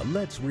 Now,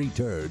 let's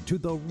return to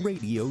the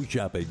Radio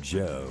Shopping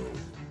Show.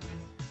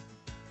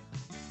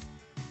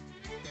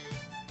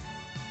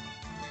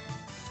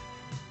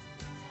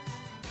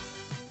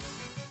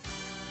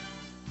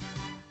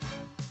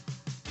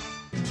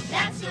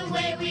 That's the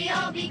way we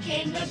all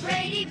became the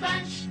Brady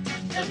Bunch.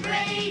 The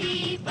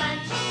Brady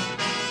Bunch.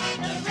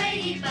 The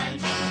Brady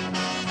Bunch.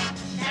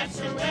 That's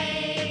the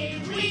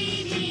way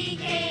we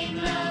became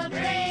the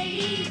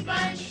Brady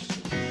Bunch.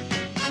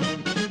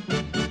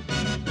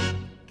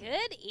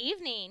 Good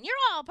evening. You're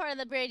all part of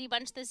the Brady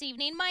Bunch this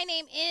evening. My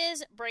name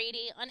is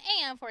Brady on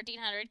AM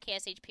 1400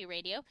 KSHP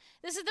Radio.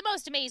 This is the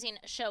most amazing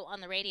show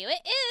on the radio.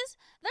 It is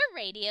the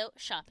Radio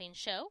Shopping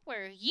Show,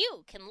 where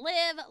you can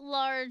live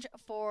large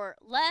for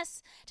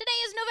less. Today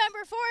is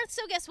November 4th,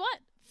 so guess what?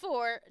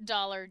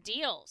 $4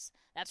 deals.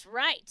 That's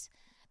right.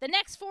 The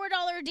next $4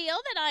 deal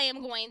that I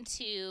am going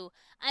to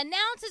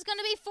announce is going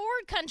to be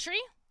Ford Country.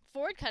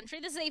 Ford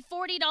Country. This is a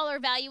 $40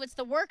 value. It's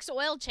the Works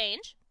oil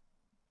change.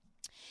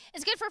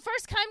 It's good for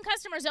first-time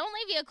customers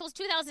only, vehicles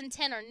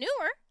 2010 or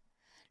newer.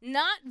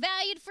 Not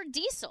valued for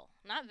diesel.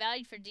 Not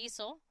valued for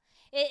diesel.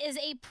 It is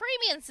a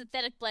premium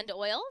synthetic blend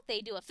oil.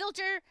 They do a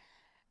filter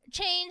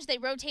change. They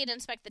rotate and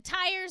inspect the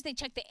tires. They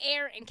check the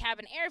air and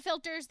cabin air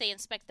filters. They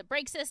inspect the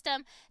brake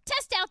system,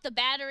 test out the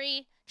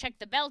battery, check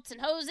the belts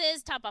and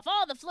hoses, top off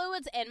all the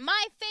fluids, and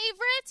my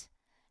favorite,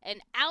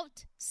 an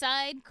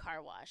outside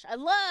car wash. I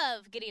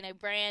love getting a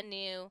brand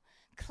new,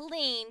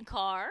 clean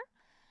car.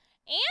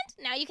 And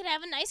now you can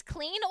have a nice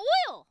clean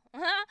oil.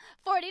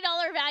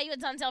 $40 value.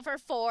 It's on sale for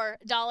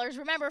 $4.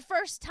 Remember,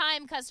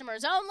 first-time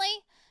customers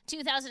only,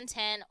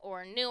 2010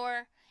 or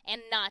newer,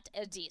 and not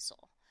a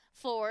diesel.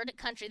 Ford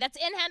Country. That's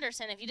in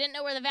Henderson. If you didn't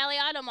know where the Valley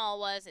Auto Mall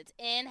was, it's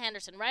in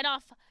Henderson, right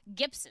off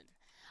Gibson.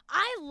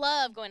 I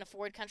love going to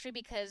Ford Country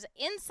because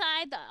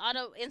inside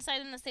in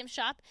the same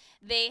shop,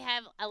 they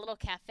have a little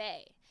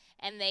cafe.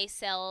 And they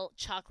sell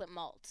chocolate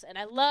malts. And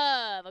I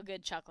love a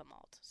good chocolate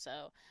malt.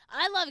 So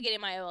I love getting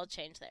my oil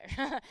change there.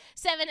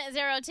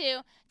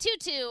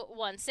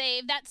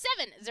 702-221-SAVE. That's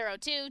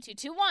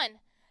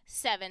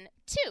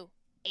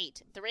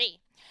 702-221-7283.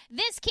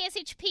 This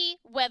KSHP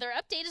weather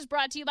update is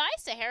brought to you by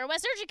Sahara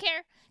West Urgent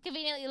Care,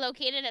 conveniently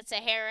located at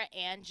Sahara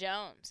and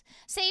Jones.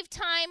 Save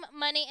time,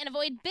 money, and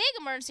avoid big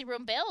emergency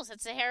room bills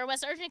at Sahara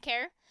West Urgent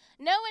Care.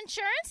 No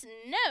insurance?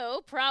 No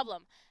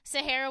problem.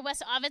 Sahara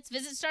West Ovitz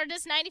visit started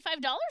as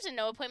 $95 and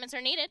no appointments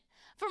are needed.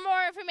 For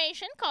more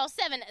information, call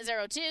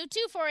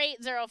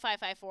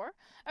 702-248-0554 or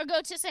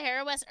go to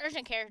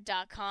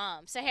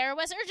SaharaWestUrgentCare.com. Sahara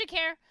West Urgent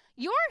Care,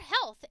 your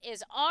health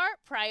is our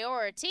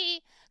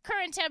priority.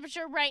 Current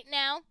temperature right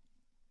now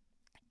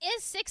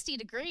is 60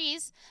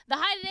 degrees. The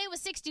high today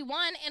was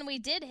 61, and we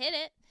did hit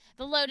it.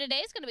 The low today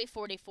is going to be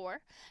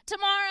 44.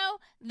 Tomorrow,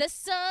 the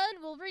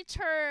sun will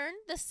return.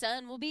 The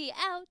sun will be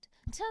out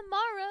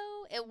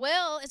tomorrow. It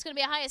will. It's going to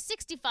be a high of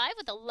 65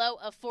 with a low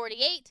of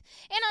 48.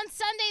 And on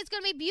Sunday, it's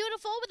going to be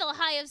beautiful with a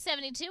high of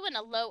 72 and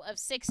a low of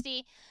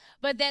 60.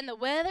 But then the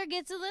weather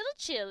gets a little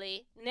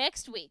chilly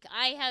next week.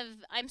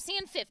 I'm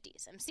seeing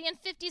 50s. I'm seeing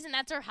 50s, and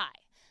that's our high.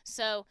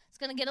 So it's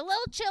going to get a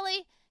little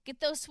chilly. Get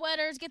those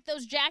sweaters, get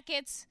those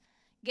jackets,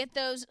 get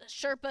those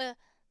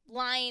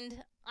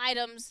Sherpa-lined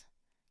items.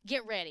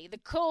 Get ready. The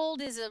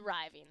cold is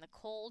arriving. The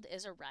cold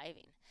is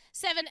arriving.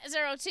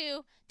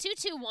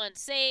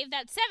 702-221-SAVE.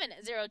 That's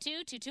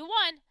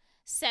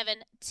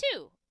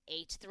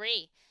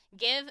 702-221-7283.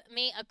 Give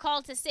me a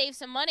call to save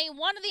some money.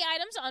 One of the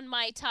items on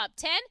my top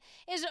 10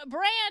 is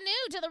brand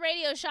new to the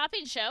Radio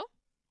Shopping Show.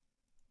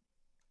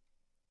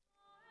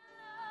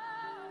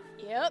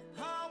 Yep.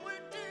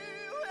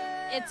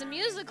 It's a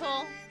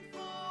musical,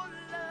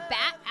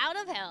 Bat Out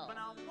of Hell,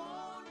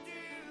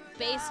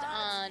 based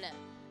on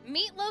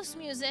Meatloaf's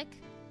music.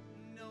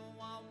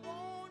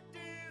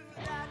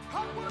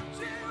 I would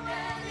do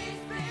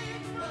anything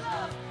for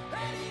love,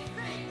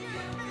 anything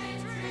you've been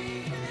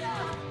dreaming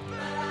of,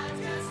 but I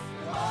just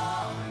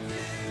won't do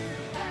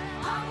that.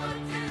 I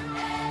would do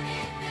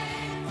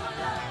anything for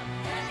love,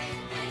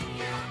 anything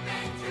you've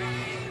been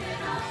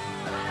dreaming of,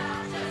 but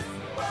I just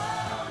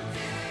won't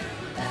do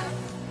that.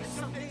 And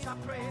some days I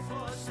pray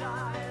for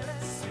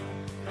silence,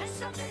 and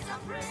some days I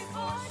pray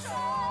for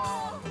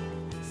show.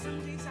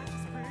 Some days I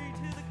just pray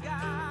to the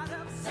God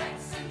of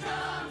sex and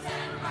drugs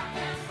and rock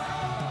and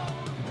roll.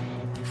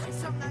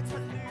 Some nights I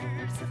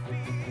lose the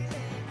feeling,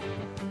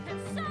 and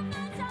some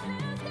nights I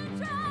lose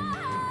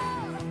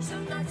control.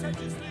 Some nights I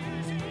just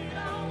lose it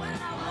all when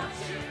I want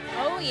you.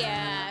 Oh,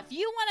 yeah. If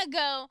you want to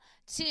go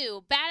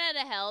to Bat Out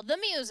of Hell, the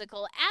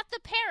musical, at the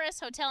Paris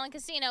Hotel and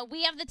Casino,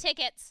 we have the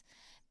tickets.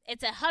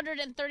 It's a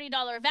 $130 value,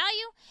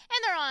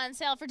 and they're on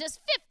sale for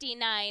just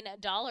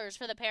 $59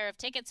 for the pair of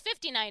tickets.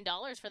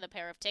 $59 for the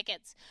pair of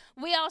tickets.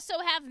 We also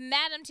have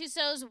Madame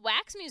Tussauds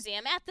Wax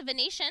Museum at the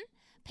Venetian.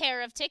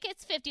 Pair of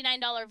tickets,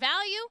 $59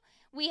 value.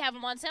 We have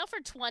them on sale for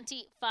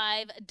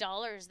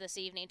 $25 this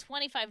evening.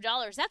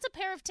 $25. That's a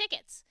pair of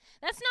tickets.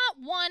 That's not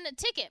one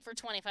ticket for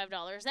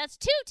 $25. That's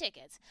 2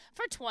 tickets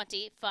for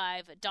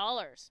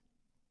 $25.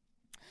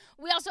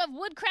 We also have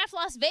Woodcraft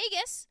Las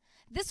Vegas.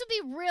 This would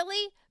be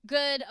really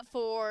good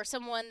for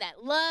someone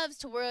that loves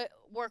to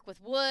work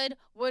with wood,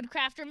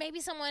 woodcraft, or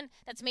maybe someone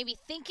that's maybe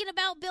thinking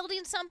about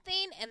building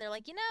something, and they're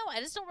like, I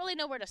just don't really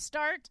know where to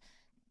start.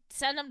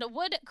 Send them to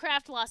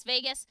Woodcraft Las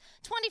Vegas.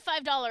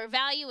 $25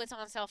 value. It's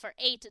on sale for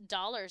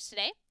 $8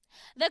 today.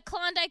 The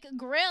Klondike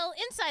Grill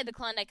inside the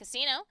Klondike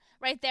Casino,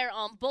 right there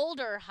on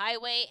Boulder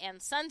Highway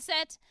and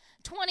Sunset.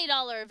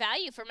 $20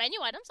 value for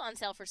menu items, on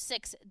sale for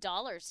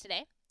 $6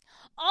 today.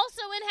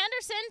 Also in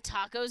Henderson,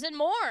 Tacos and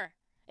More.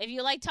 If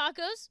you like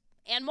tacos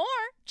and more,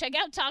 check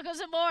out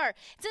Tacos and More.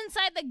 It's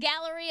inside the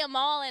Galleria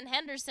Mall in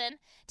Henderson.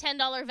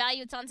 $10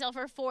 value. It's on sale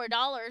for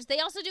 $4. They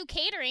also do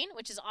catering,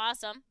 which is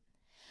awesome.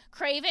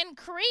 Craven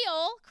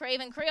Creole,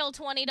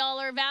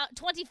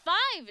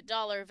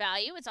 $25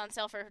 value. It's on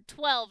sale for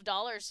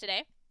 $12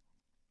 today.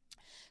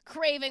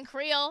 Craven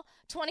Creole,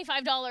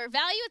 $25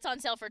 value. It's on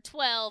sale for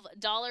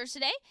 $12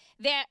 today.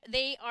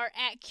 They are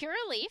at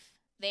Curaleaf.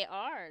 They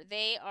are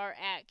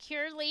at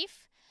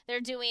Curaleaf.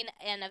 They're doing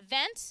an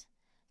event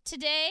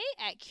today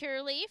at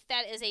Curaleaf.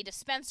 That is a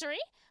dispensary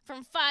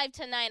from 5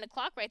 to 9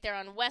 o'clock right there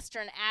on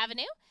Western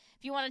Avenue.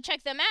 If you want to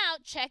check them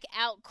out, check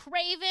out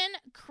Craven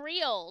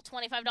Creole.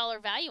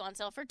 $25 value, on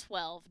sale for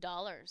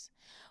 $12.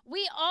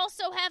 We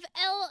also have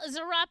El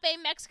Zarape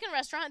Mexican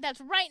restaurant.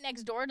 That's right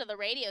next door to the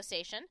radio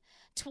station.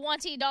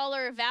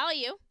 $20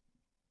 value.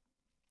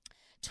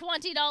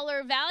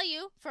 $20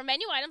 value for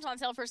menu items, on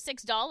sale for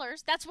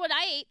 $6. That's what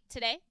I ate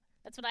today.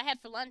 That's what I had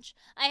for lunch.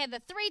 I had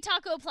the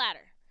 3-taco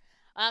platter.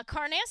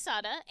 Carne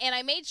asada, and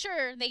I made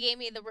sure they gave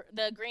me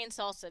the green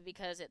salsa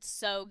because it's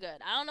so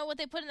good. I don't know what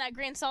they put in that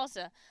green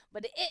salsa,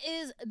 but it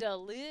is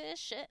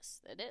delicious.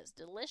 It is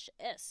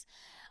delicious.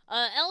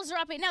 El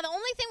Zarape. Now, the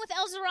only thing with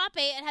El Zarape,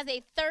 it has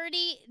a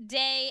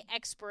 30-day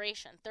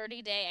expiration.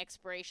 30-day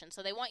expiration.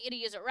 So they want you to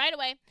use it right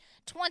away.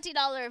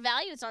 $20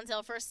 value. It's on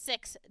sale for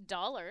 $6.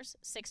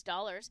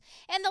 $6.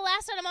 And the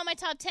last item on my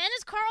top 10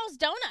 is Carl's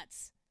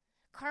Donuts.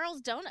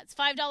 Carl's Donuts.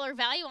 $5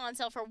 value, on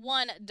sale for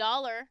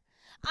 $1.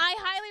 I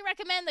highly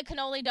recommend the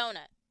cannoli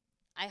donut.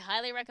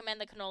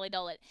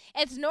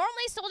 It's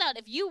normally sold out.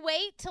 If you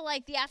wait till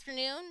like the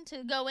afternoon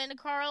to go into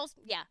Carl's,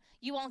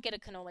 you won't get a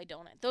cannoli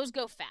donut. Those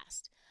go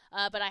fast.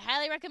 But I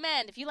highly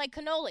recommend, if you like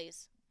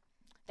cannolis,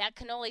 that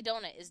cannoli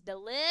donut is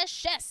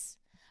delicious.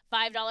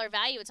 $5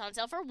 value. It's on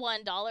sale for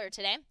 $1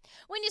 today.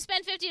 When you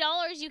spend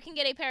 $50, you can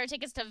get a pair of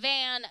tickets to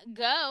Van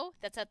Gogh.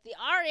 That's at the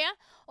Aria.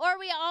 Or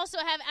we also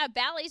have at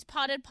Bally's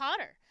Potted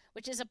Potter,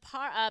 which is a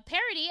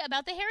parody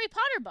about the Harry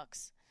Potter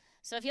books.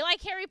 So if you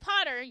like Harry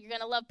Potter, you're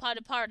going to love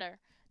Potted Potter.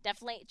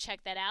 Definitely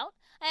check that out.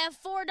 I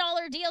have $4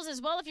 deals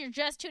as well if you're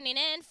just tuning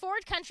in.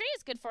 Ford Country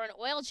is good for an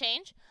oil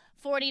change.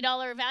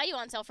 $40 value,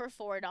 on sale for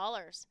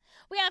 $4.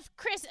 We have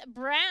Chris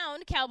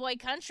Brown Cowboy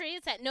Country.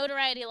 It's at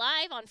Notoriety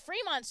Live on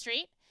Fremont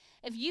Street.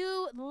 If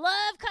you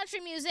love country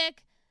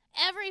music,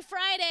 every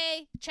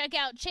Friday, check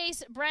out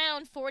Chase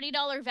Brown.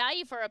 $40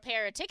 value for a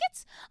pair of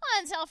tickets,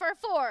 on sale for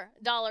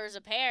 $4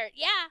 a pair.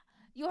 Yeah,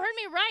 you heard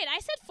me right. I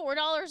said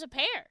 $4 a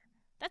pair.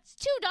 That's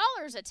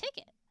 $2 a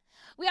ticket.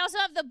 We also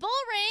have the Bull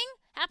Ring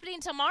happening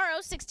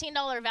tomorrow.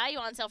 $16 value,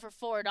 on sale for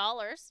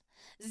 $4.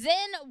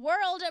 Zen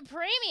World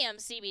Premium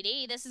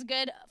CBD. This is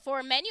good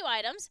for menu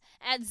items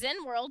at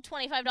Zen World.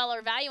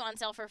 $25 value, on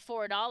sale for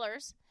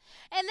 $4.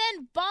 And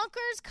then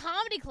Bonkers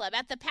Comedy Club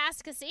at the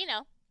Pass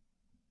Casino,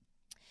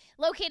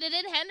 located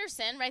in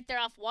Henderson, right there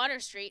off Water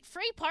Street.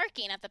 Free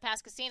parking at the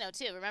Pass Casino,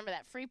 too. Remember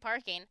that, free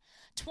parking.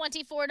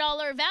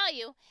 $24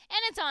 value,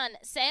 and it's on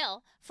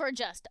sale for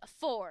just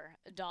 $4.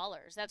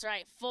 That's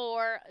right,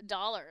 $4.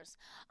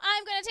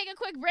 I'm going to take a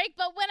quick break,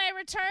 but when I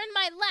return,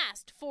 my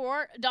last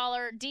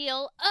 $4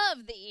 deal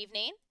of the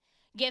evening.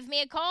 Give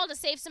me a call to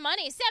save some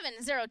money.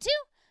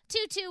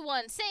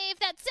 702-221-SAVE.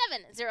 That's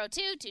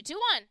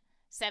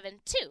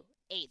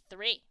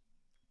 702-221-7283.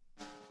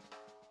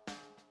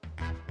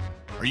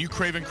 Are you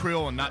Craven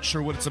Creole and not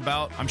sure what it's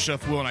about? I'm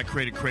Chef Will, and I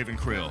created Craven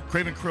Creole.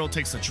 Craven Creole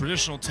takes the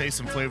traditional tastes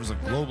and flavors of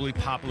globally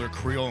popular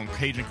Creole and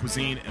Cajun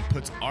cuisine and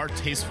puts our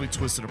tastefully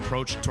twisted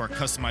approach to our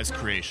customized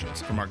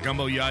creations. From our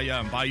gumbo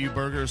yaya and bayou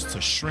burgers to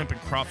shrimp and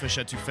crawfish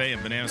etouffee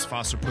and bananas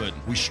foster pudding,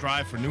 we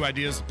strive for new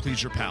ideas to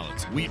please your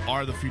palates. We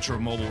are the future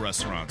of mobile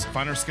restaurants.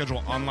 Find our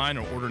schedule online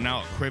or order now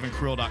at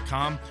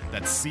cravencreole.com.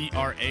 That's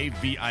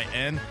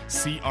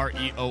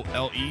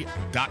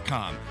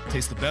CravinCreole.com.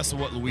 Taste the best of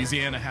what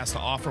Louisiana has to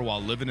offer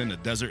while living in the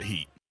desert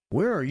heat.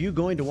 Where are you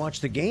going to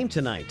watch the game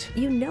tonight?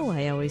 You know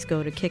I always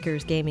go to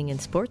Kickers Gaming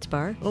and Sports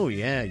Bar. Oh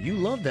yeah, you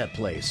love that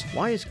place.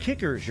 Why is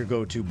Kickers your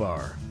go-to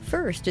bar?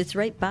 First, it's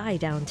right by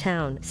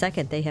downtown.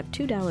 Second, they have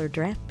 $2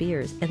 draft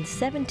beers and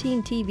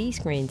 17 TV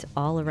screens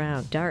all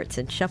around. Darts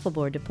and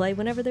shuffleboard to play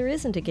whenever there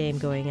isn't a game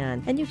going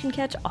on. And you can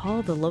catch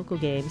all the local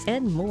games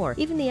and more,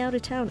 even the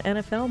out-of-town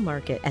NFL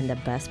market. And the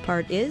best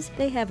part is,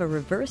 they have a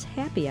reverse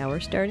happy hour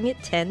starting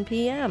at 10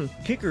 p.m.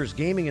 Kickers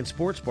Gaming and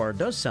Sports Bar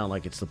does sound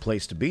like it's the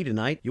place to be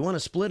tonight. You want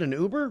to split an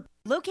Uber?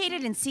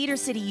 Located in Cedar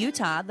City,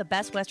 Utah, the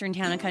Best Western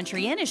Town and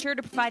Country Inn is sure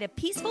to provide a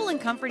peaceful and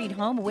comforting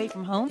home away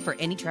from home for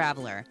any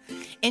traveler.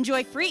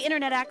 Enjoy free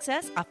internet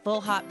access, a full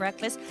hot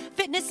breakfast,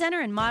 fitness center,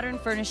 and modern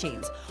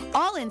furnishings.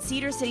 All in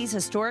Cedar City's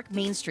historic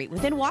Main Street,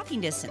 within walking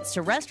distance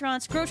to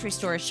restaurants, grocery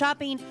stores,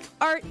 shopping,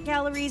 art,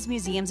 galleries,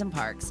 museums, and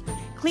parks.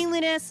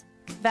 Cleanliness,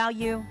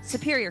 value,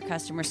 superior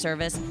customer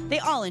service, they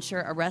all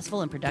ensure a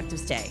restful and productive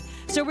stay.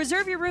 So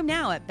reserve your room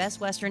now at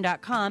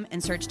bestwestern.com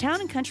and search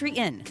Town and Country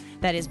Inn.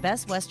 That is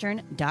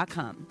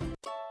bestwestern.com.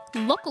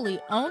 Locally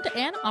owned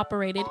and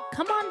operated,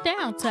 come on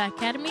down to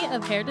Academy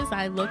of Hair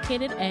Design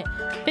located at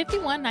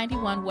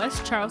 5191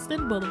 West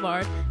Charleston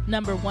Boulevard,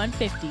 number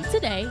 150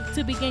 today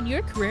to begin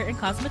your career in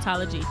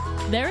cosmetology.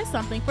 There is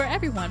something for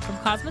everyone from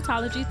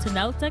cosmetology to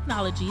nail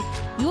technology.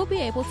 You will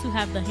be able to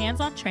have the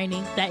hands-on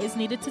training that is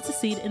needed to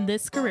succeed in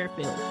this career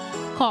field.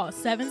 Call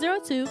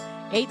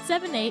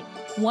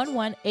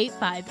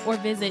 702-878-1185 or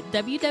visit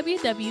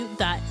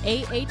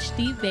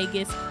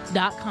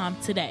www.ahdvegas.com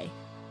today.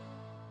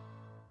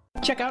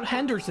 Check out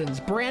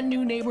Henderson's brand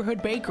new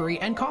neighborhood bakery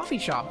and coffee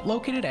shop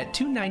located at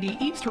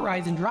 290 East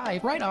Horizon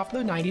Drive right off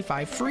the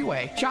 95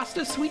 freeway.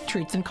 Shasta Sweet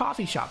Treats and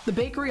Coffee Shop. The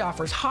bakery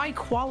offers high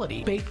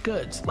quality baked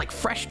goods like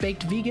fresh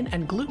baked vegan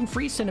and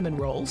gluten-free cinnamon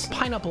rolls,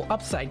 pineapple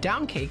upside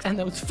down cakes, and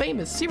those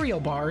famous cereal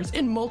bars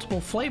in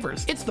multiple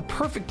flavors. It's the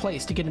perfect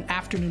place to get an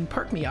afternoon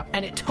perk-me-up,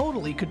 and it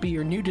totally could be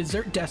your new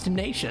dessert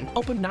destination.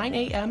 Open 9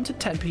 a.m. to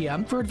 10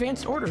 p.m. For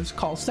advanced orders,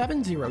 call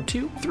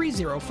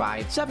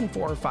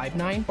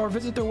 702-305-7459 or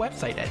visit their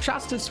website at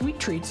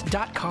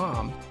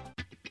ShastaSweetTreats.com.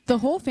 The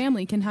whole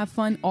family can have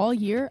fun all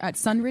year at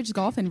Sunridge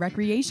Golf and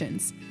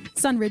Recreations.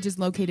 Sunridge is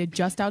located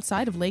just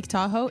outside of Lake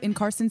Tahoe in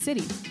Carson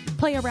City.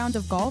 Play a round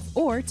of golf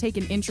or take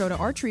an intro to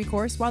archery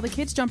course while the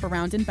kids jump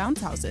around in bounce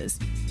houses.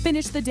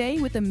 Finish the day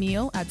with a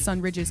meal at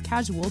Sunridge's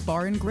Casual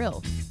Bar and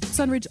Grill.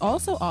 Sunridge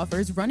also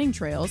offers running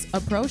trails,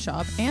 a pro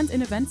shop, and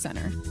an event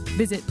center.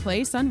 Visit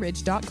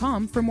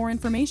PlaySunridge.com for more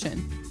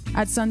information.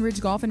 At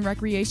Sunridge Golf and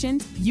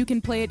Recreations, you can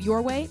play it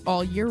your way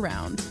all year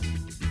round.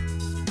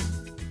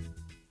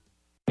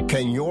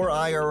 Can your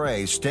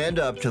IRA stand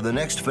up to the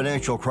next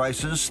financial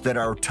crisis that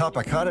our top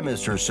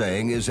economists are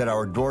saying is at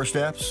our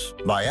doorsteps?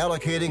 By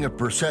allocating a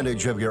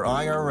percentage of your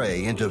IRA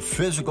into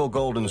physical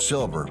gold and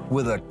silver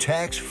with a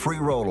tax-free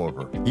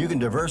rollover, you can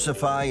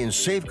diversify and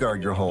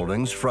safeguard your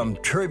holdings from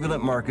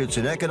turbulent markets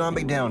and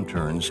economic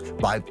downturns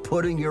by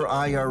putting your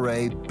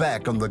IRA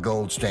back on the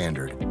gold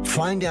standard.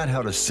 Find out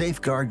how to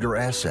safeguard your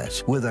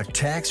assets with a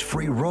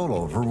tax-free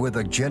rollover with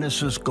a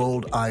Genesis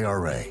Gold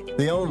IRA,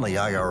 the only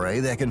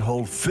IRA that can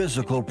hold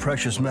physical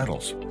precious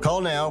metals.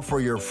 Call now for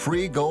your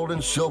free gold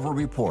and silver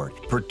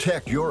report.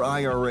 Protect your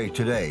IRA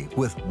today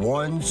with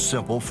one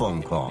simple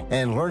phone call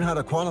and learn how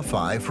to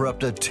qualify for up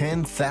to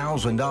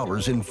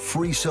 $10,000 in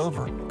free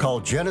silver. Call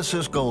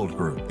Genesis Gold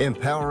Group,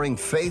 empowering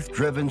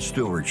faith-driven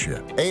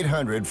stewardship.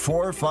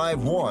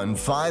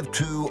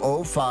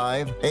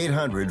 800-451-5205.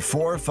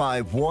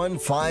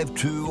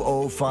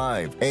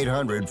 800-451-5205.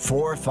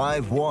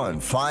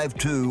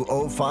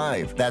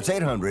 800-451-5205. That's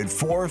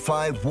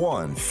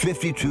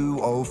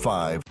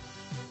 800-451-5205.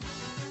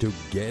 To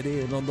get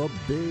in on the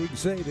big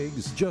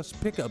savings, just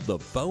pick up the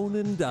phone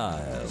and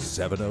dial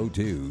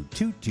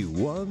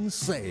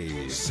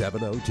 702-221-SAVE.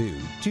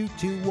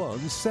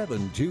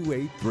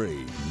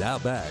 702-221-7283. Now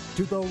back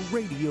to the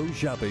Radio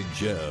Shopping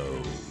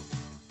Show.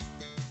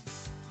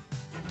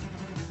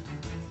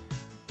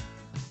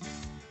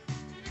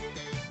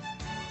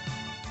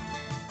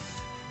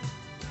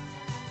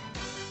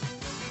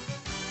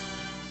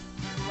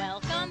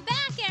 Welcome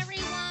back,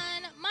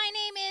 everyone. My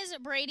name is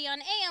Brady on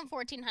AM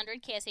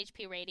 1400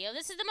 KSHP Radio.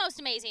 This is the most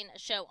amazing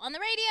show on the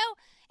radio.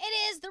 It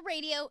is the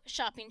Radio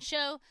Shopping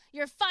Show.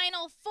 Your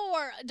final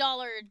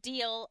 $4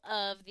 deal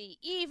of the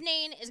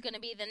evening is going to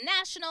be the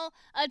National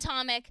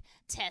Atomic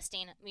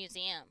Testing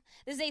Museum.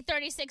 This is a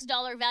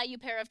 $36 value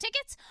pair of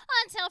tickets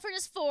on sale for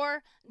just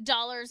 $4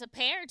 a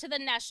pair to the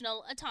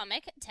National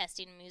Atomic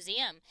Testing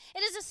Museum. It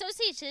is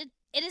associated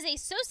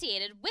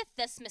with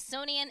the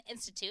Smithsonian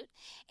Institute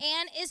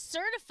and is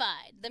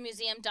certified. The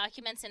museum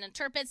documents and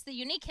interprets the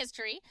unique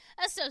history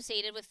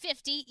associated with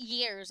 50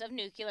 years of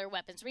nuclear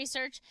weapons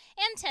research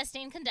and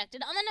testing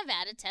conducted on the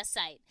Nevada test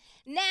site.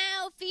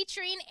 Now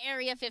featuring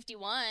Area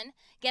 51.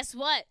 Guess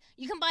what?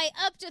 You can buy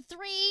up to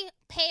 3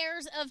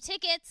 pairs of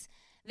tickets.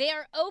 They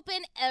are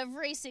open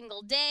every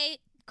single day.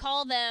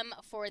 Call them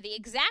for the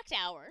exact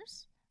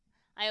hours.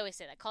 I always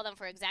say that. Call them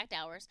for exact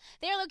hours.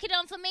 They are located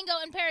on Flamingo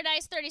and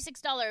Paradise,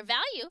 $36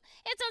 value.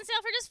 It's on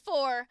sale for just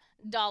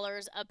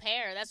 $4 a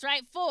pair. That's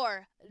right,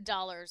 $4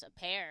 a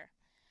pair.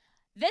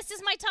 This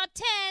is my top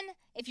 10.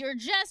 If you're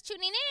just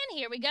tuning in,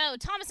 here we go.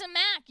 Thomas and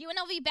Mack,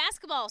 UNLV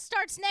basketball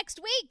starts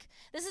next week.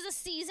 This is a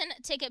season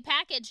ticket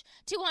package,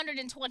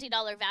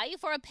 $220 value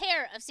for a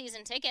pair of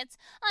season tickets,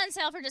 on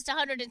sale for just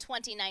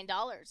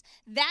 $129.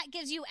 That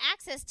gives you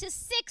access to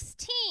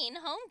 16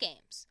 home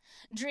games.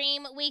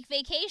 Dream Week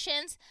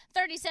Vacations,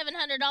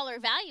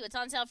 $3,700 value. It's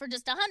on sale for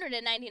just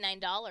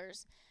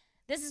 $199.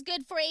 This is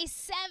good for a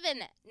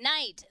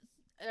 7-night,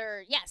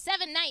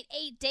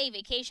 8-day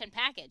vacation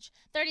package.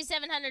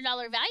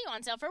 $3,700 value,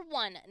 on sale for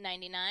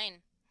 $199.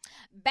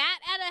 Bat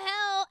Out of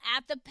Hell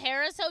at the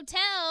Paris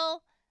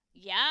Hotel.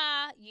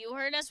 Yeah, you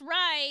heard us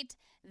right.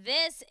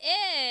 This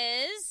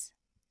is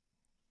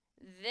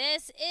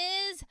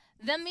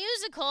the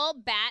musical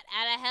Bat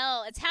Out of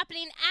Hell. It's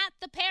happening at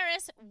the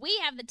Paris. We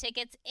have the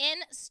tickets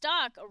in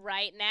stock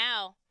right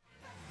now.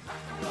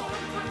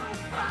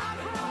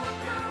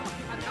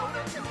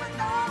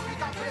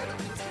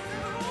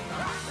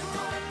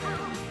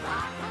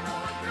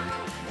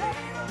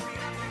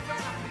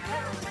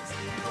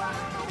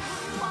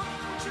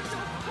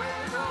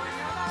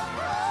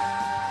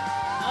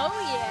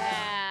 Oh,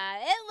 yeah.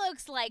 It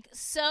looks like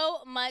so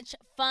much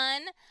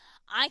fun.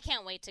 I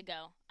can't wait to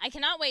go. I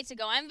cannot wait to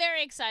go. I'm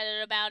very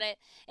excited about it.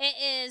 It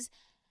is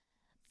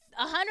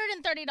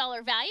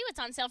 $130 value. It's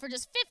on sale for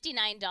just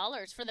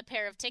 $59 for the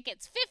pair of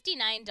tickets.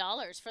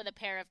 $59 for the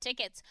pair of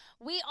tickets.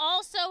 We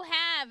also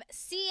have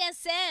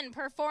CSN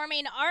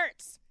Performing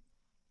Arts.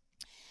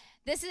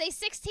 This is a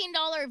 $16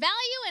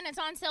 value, and it's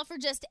on sale for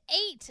just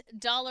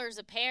 $8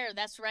 a pair.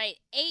 That's right,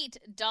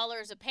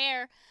 $8 a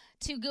pair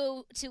to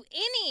go to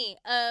any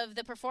of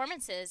the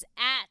performances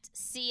at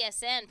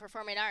CSN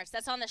Performing Arts.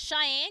 That's on the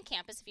Cheyenne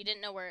campus, if you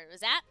didn't know where it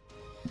was at.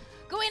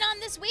 Going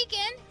on this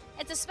weekend,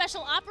 it's a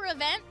special opera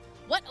event.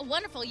 What a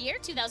wonderful year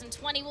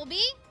 2020 will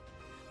be.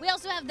 We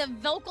also have the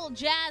Vocal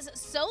Jazz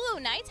Solo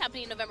Nights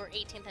happening November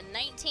 18th and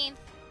 19th.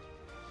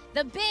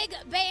 The Big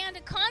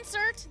Band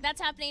Concert,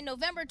 that's happening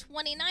November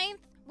 29th.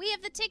 We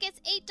have the tickets,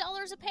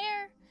 $8 a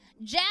pair.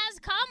 Jazz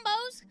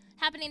Combos,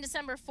 happening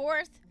December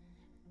 4th.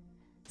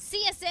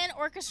 CSN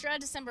Orchestra,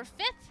 December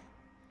 5th.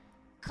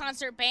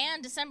 Concert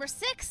Band, December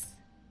 6th.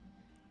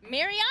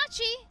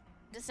 Mariachi,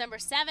 December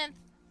 7th.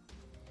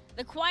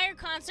 The Choir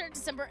Concert,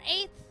 December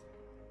 8th.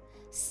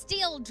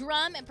 Steel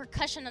Drum and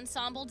Percussion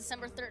Ensemble,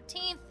 December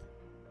 13th.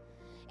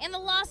 And the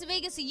Las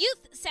Vegas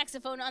Youth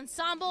Saxophone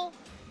Ensemble,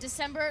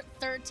 December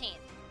 13th.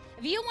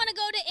 If you want to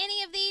go to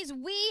any of these,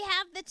 we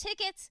have the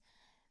tickets.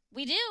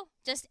 We do.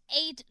 Just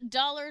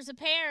 $8 a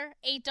pair.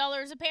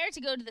 $8 a pair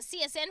to go to the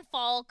CSN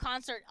Fall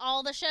Concert.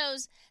 All the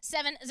shows.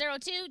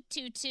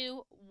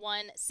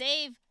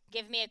 702-221-SAVE.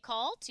 Give me a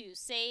call to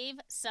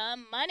save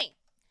some money.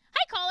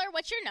 Hi, caller.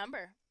 What's your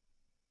number?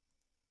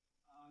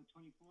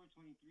 24,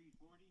 23,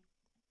 40.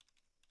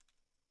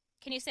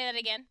 Can you say that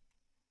again?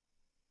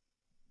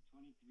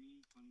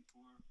 23,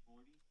 24,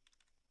 40.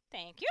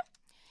 Thank you.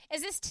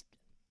 Is this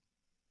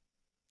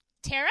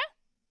Tara?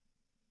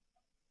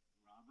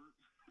 Robert?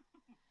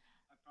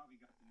 I probably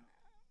got the number.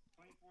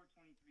 24,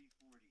 23,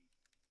 40.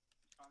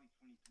 It's probably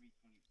 23,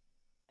 24.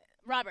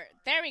 Robert.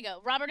 There we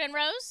go. Robert and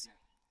Rose?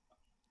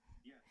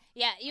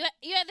 Yeah, you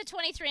had the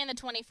 23 and the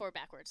 24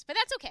 backwards, but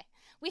that's okay.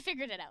 We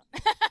figured it out.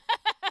 That's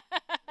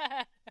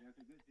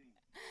a good thing.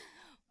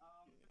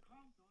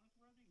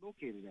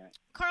 Located at?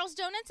 Carl's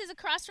Donuts is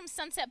across from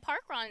Sunset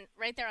Park,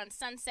 right there on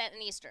Sunset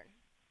and Eastern.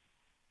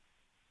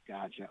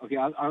 Gotcha. Okay,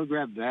 I'll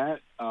grab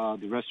that.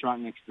 The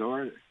restaurant next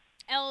door.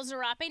 El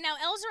Zarape. Now,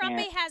 El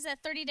Zarape has a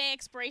 30-day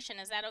expiration.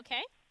 Is that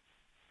okay?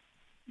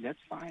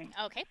 That's fine.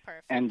 Okay,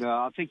 perfect. And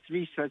I'll take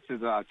 3 sets of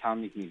the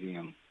Atomic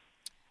Museum.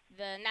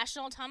 The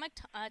National Atomic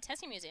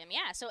Testing Museum,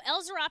 yeah. So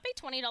El Zarape,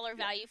 $20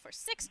 value for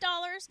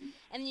 $6.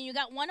 And then you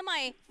got one of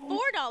my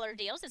 $4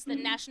 deals. It's the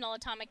National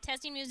Atomic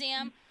Testing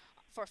Museum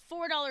for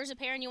 $4 a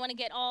pair, and you want to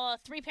get all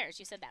 3 pairs.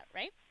 You said that,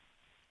 right?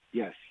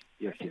 Yes.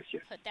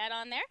 Put that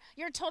on there.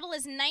 Your total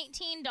is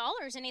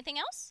 $19. Anything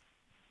else?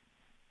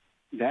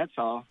 That's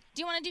all.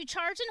 Do you want to do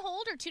charge and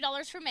hold or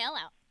 $2 for mail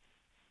out?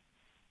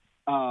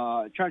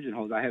 Charge and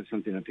hold. I have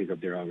something to pick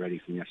up there already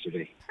from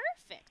yesterday.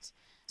 Perfect.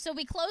 So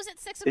we close at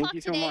 6 Thank o'clock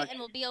you so today, much. and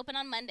we'll be open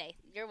on Monday.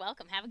 You're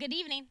welcome. Have a good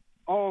evening.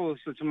 Oh,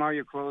 so tomorrow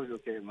you're closed?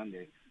 Okay,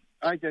 Monday.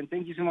 All right, then.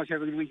 Thank you so much.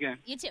 Have a good weekend.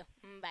 You too.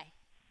 Bye.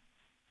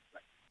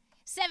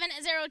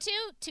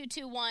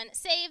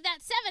 702-221-SAVE.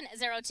 That's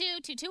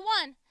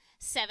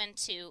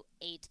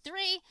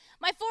 702-221-7283.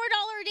 My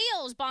 $4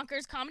 deals.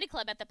 Bonkers Comedy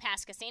Club at the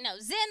Pass Casino.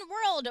 Zen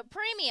World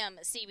Premium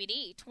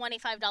CBD.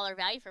 $25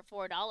 value for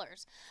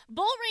 $4.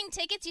 Bull Ring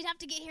tickets. You'd have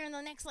to get here in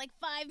the next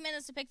 5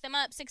 minutes to pick them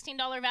up.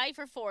 $16 value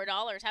for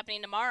 $4.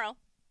 Happening tomorrow.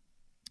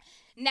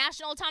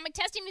 National Atomic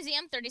Testing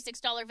Museum,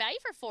 $36 value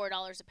for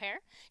 $4 a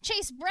pair.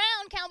 Chase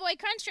Brown Cowboy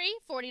Country,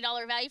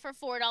 $40 value for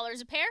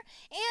 $4 a pair.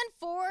 And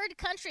Ford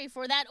Country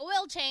for that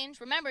oil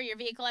change. Remember, your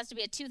vehicle has to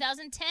be a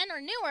 2010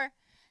 or newer.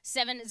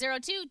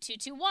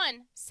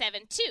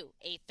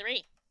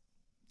 702-221-7283.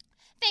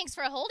 Thanks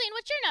for holding.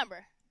 What's your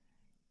number?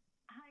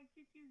 Hi,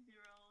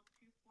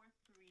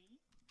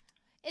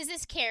 220-243. Is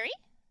this Carrie?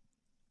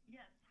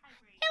 Yes. Hi,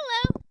 Brady.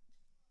 Hello.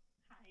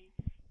 Hi.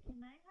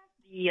 Can I have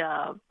the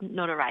the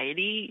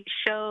notoriety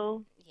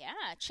show.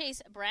 Yeah,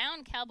 Chase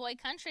Brown, Cowboy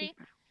Country,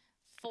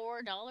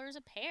 $4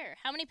 a pair.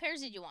 How many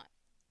pairs did you want?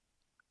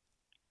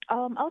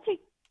 I'll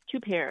take 2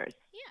 pairs.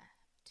 Yeah,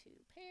 2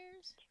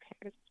 pairs. 2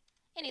 pairs.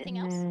 Anything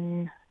And else?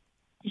 then,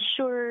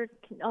 sure.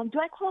 Do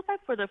I qualify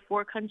for the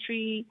Ford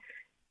Country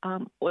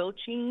oil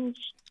change?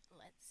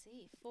 Let's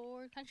see.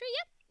 Ford Country.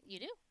 Yep, you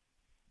do.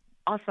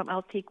 Awesome.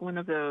 I'll take one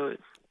of those.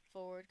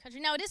 Ford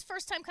Country. Now, it is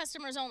first-time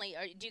customers only.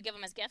 Do you give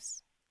them as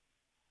gifts?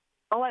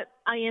 Oh,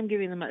 I am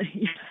giving them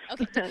money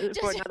Okay,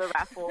 for another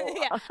raffle.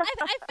 Yeah, I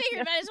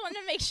figured, but I just wanted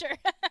to make sure.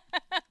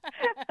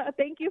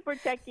 Thank you for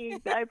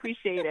checking. I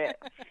appreciate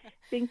it.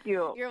 Thank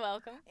you. You're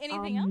welcome.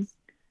 Anything else?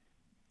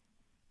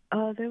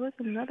 There was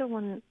another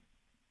one.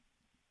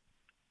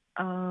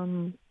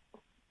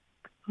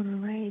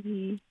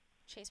 Alrighty.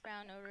 Chase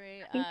Brown,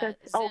 Notary. I think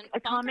that's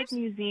Atomic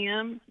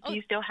Museum. Do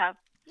you still have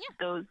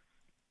those?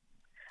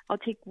 I'll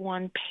take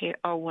one pair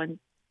or one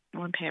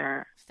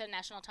pair. The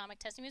National Atomic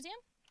Testing Museum?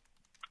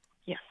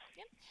 Yes.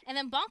 Yep. And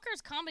then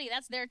Bonkers Comedy,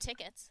 that's their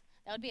tickets.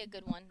 That would be a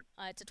good one.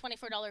 It's a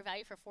 $24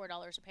 value for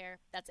 $4 a pair.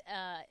 That's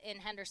in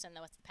Henderson,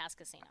 though. It's the Pass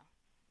Casino.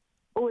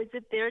 Oh, is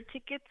it their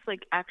tickets?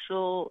 Like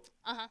actual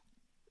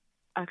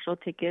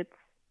tickets?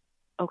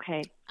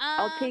 Okay.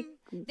 I'll take.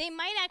 They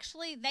might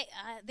actually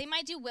they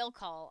might do will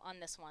call on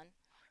this one,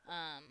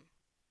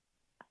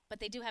 but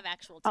they do have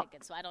actual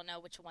tickets, so I don't know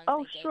which ones.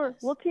 Oh, they gave sure.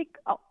 us. We'll take.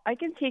 I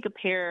can take a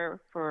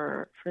pair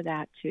for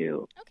that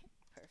too. Okay,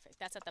 perfect.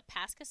 That's at the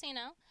Pass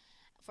Casino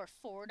for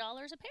 $4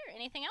 a pair.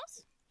 Anything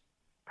else?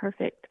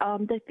 Perfect. I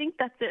think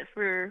that's it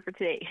for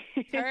today.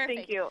 Perfect.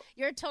 Thank you.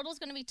 Your total is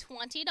going to be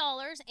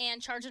 $20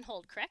 and charge and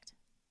hold, correct?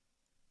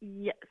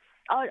 Yes.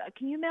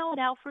 Can you mail it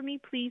out for me,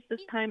 please,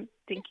 this time?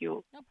 Thank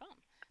you. No problem.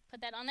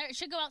 Put that on there. It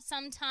should go out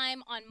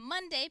sometime on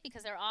Monday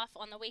because they're off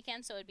on the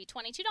weekend, so it would be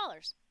 $22.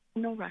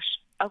 No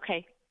rush.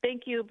 Okay.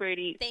 Thank you,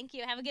 Brady. Thank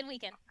you. Have a good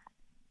weekend.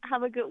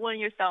 Have a good one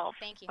yourself.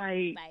 Thank you.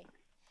 Bye. Bye.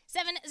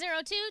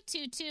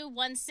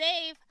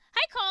 702-221-SAVE.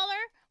 Hi,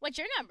 caller. What's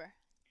your number?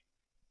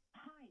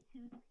 Hi,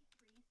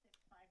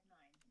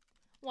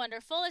 23659.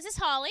 Wonderful. Is this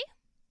Holly?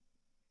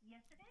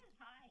 Yes, it is.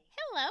 Hi.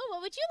 Hello.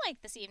 What would you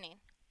like this evening?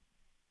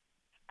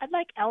 I'd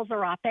like El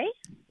Zarape.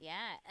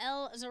 Yeah,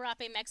 El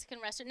Zarape Mexican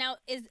restaurant. Now,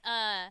 it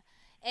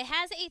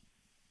has a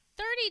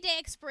 30-day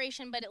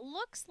expiration, but it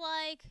looks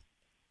like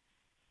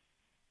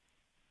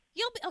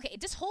you'll be okay.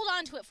 Just hold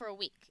on to it for a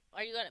week.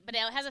 Are you? But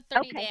it has a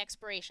 30-day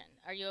expiration.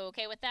 Are you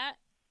okay with that?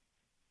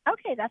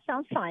 Okay, that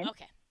sounds fine.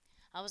 Okay.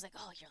 I was like,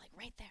 oh, you're like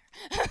right there.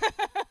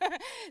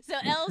 So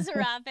El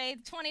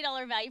Zarape,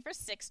 $20 value for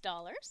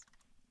 $6.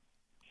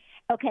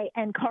 Okay,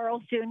 and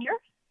Carl's Jr.?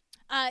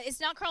 It's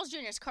not Carl's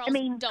Jr., it's Carl's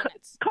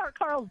Donuts.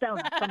 Carl's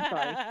Donuts, I'm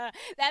sorry.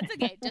 That's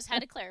okay, just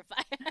had to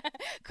clarify.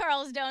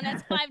 Carl's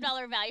Donuts,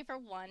 $5 value for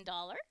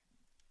 $1.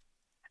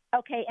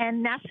 Okay,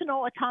 and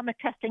National Atomic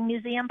Testing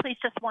Museum, please,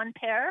 just one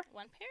pair?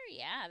 One pair,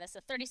 yeah. That's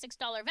a $36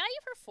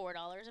 value for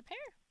 $4 a pair.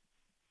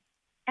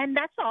 And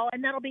that's all,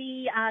 and that'll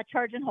be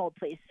charge and hold,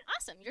 please.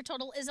 Awesome. Your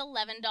total is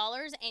 $11,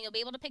 and you'll be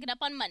able to pick it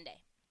up on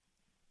Monday.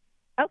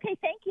 Okay,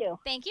 thank you.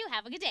 Thank you.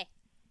 Have a good day.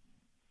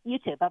 You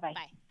too. Bye-bye.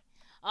 Bye.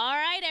 All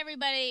right,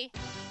 everybody.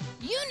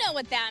 You know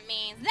what that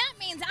means. That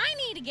means I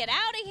need to get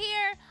out of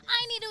here.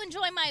 I need to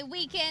enjoy my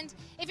weekend.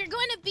 If you're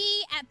going to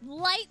be at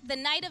Light, the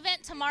night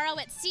event tomorrow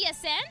at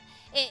CSN,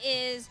 it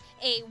is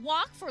a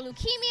walk for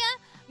leukemia.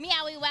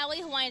 Meowie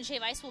Wowie Hawaiian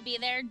Shave Ice will be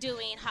there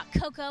doing hot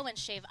cocoa and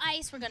shave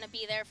ice. We're going to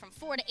be there from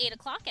 4 to 8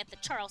 o'clock at the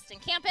Charleston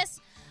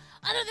campus.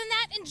 Other than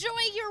that, enjoy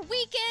your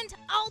weekend.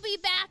 I'll be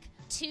back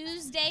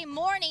Tuesday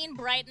morning,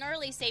 bright and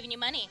early, saving you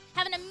money.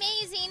 Have an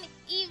amazing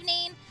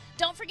evening.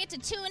 Don't forget to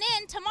tune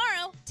in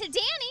tomorrow to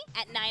Danny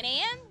at 9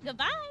 a.m.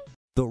 Goodbye.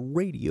 The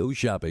Radio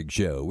Shopping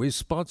Show is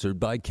sponsored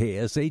by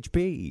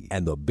KSHP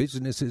and the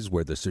businesses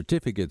where the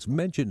certificates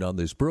mentioned on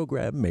this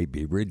program may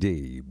be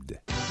redeemed.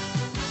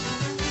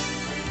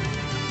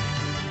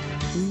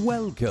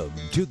 Welcome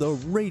to the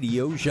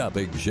Radio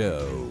Shopping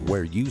Show,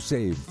 where you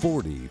save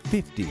 40,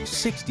 50,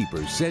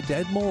 60%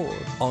 and more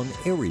on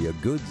area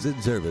goods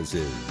and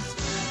services.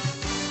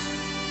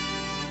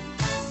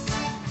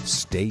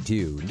 Stay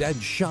tuned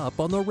and shop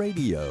on the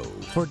radio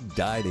for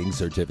dining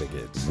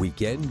certificates,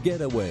 weekend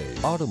getaway,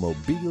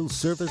 automobile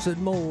service,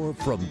 and more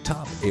from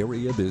top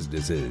area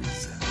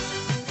businesses.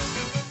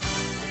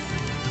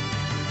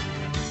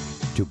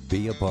 To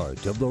be a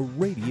part of the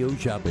Radio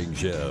Shopping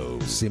Show,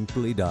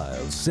 simply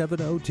dial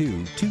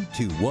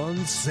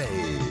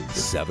 702-221-SAVE,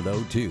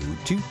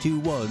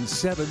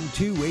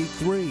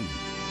 702-221-7283.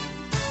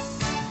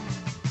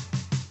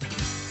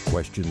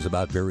 Questions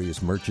about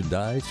various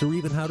merchandise or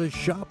even how to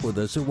shop with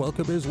us are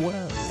welcome as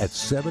well at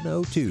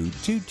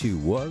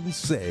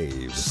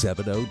 702-221-SAVE,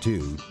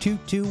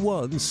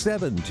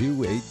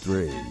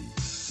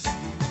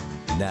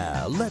 702-221-7283.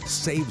 Now, let's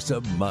save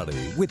some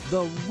money with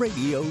the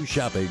Radio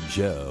Shopping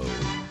Show.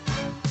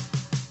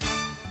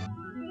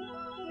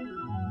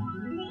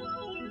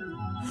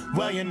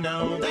 Well, you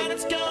know that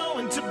it's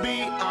going to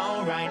be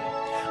alright.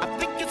 I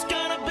think it's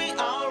gonna be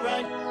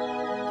alright.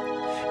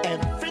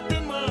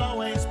 Everything will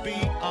always be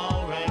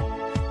alright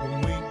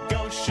when we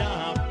go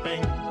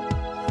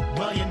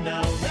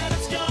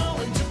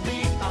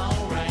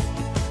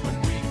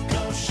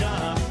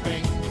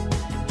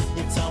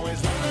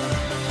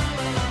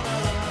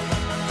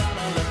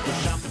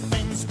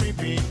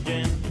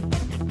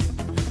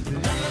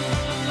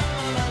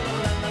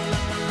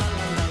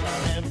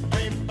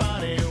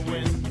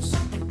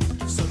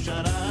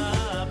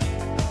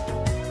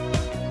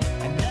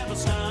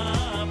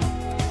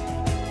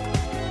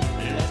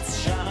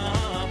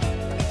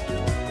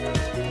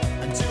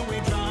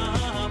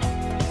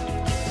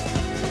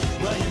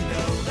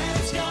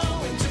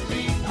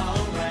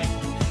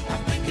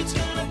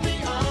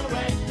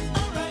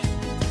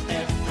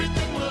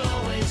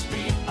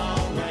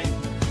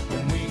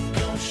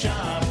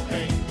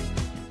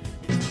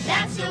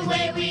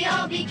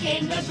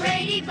became the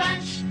Brady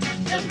Bunch.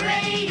 The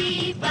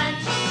Brady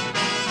Bunch.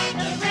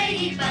 The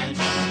Brady Bunch.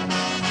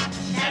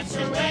 That's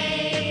the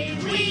way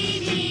we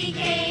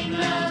became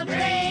the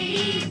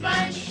Brady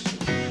Bunch.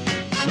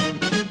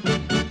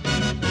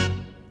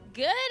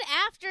 Good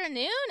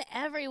afternoon,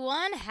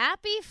 everyone.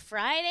 Happy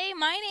Friday.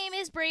 My name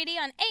is Brady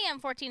on AM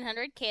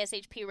 1400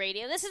 KSHP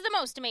Radio. This is the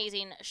most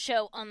amazing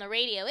show on the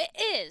radio. It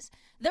is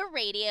the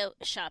Radio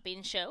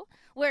Shopping Show,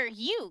 where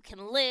you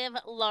can live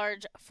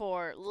large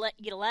for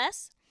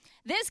less.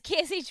 This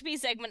KSHP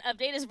segment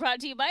update is brought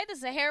to you by the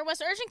Sahara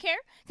West Urgent Care,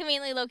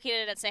 conveniently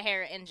located at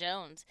Sahara and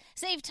Jones.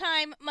 Save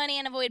time, money,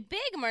 and avoid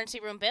big emergency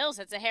room bills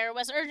at Sahara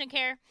West Urgent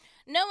Care.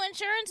 No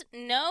insurance,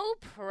 no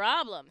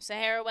problem.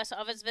 Sahara West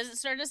office visit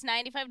starts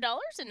 $95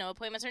 and no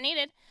appointments are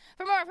needed.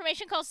 For more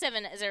information, call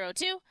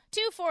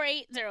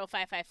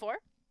 702-248-0554 or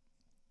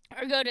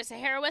go to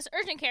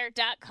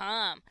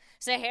SaharaWestUrgentCare.com.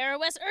 Sahara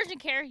West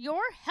Urgent Care,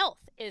 your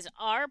health is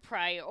our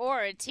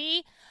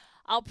priority.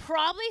 I'll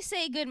probably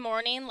say good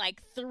morning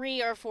like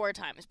 3 or 4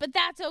 times, but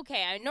that's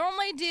okay. I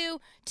normally do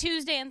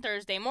Tuesday and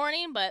Thursday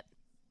morning, but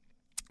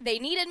they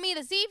needed me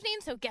this evening,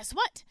 so guess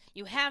what?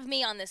 You have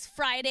me on this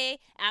Friday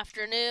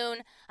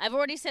afternoon. I've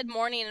already said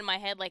morning in my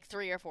head like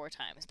 3 or 4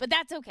 times, but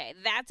that's okay.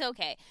 That's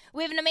okay.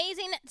 We have an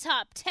amazing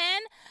top 10.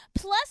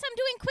 Plus, I'm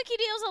doing quickie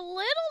deals a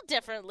little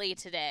differently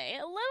today.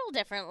 I'm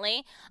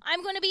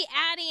going to be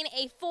adding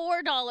a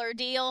 $4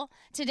 deal.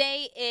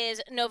 Today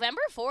is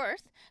November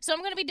 4th, so I'm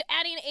going to be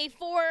adding a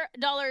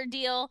 $4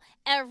 deal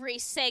every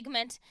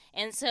segment.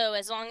 And so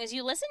as long as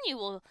you listen, you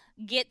will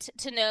get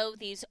to know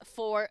these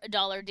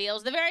 $4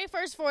 deals. The very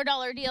first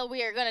 $4 deal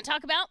we are going to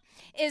talk about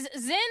is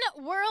Zen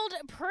World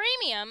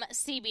Premium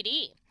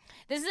CBD.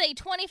 This is a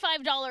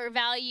 $25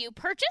 value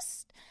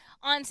purchase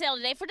on sale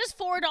today for just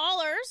 $4.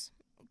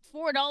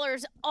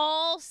 $4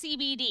 all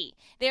CBD.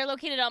 They are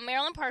located on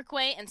Maryland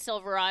Parkway in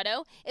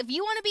Silverado. If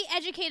you want to be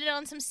educated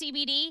on some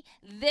CBD,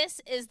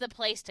 this is the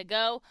place to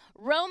go.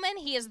 Roman,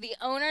 he is the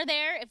owner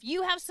there. If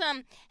you have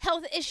some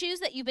health issues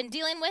that you've been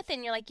dealing with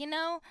and you're like,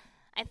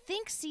 I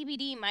think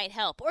CBD might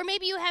help. Or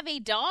maybe you have a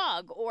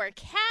dog or a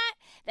cat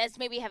that's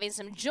maybe having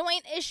some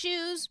joint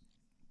issues.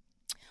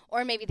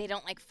 Or maybe they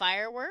don't like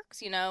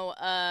fireworks.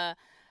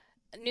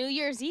 New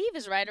Year's Eve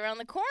is right around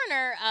the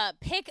corner.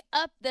 Pick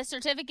up the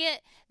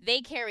certificate.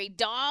 They carry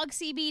dog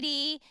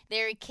CBD.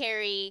 They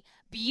carry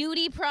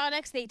beauty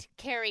products. They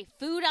carry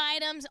food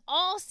items,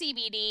 all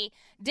CBD.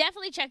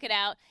 Definitely check it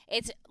out.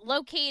 It's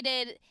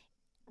located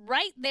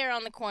right there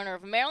on the corner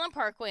of Maryland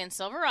Parkway and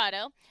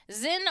Silverado.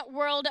 Zen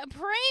World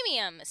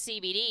Premium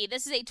CBD.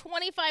 This is a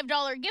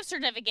 $25 gift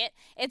certificate.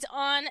 It's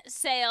on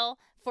sale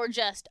for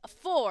just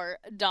 $4.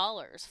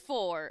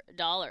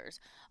 $4.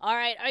 All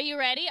right, are you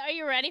ready? Are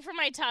you ready for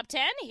my top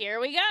 10? Here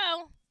we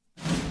go.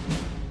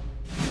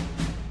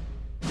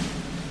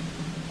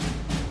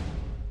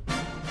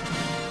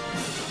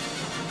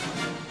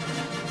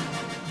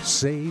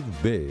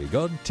 Save big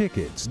on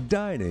tickets,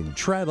 dining,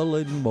 travel,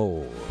 and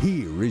more.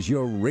 Here is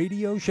your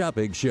Radio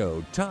Shopping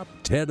Show Top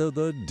 10 of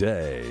the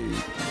day.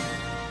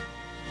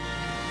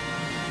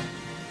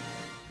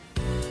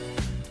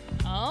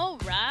 All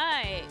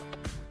right,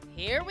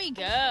 here we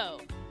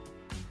go.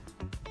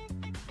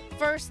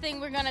 First thing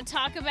we're going to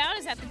talk about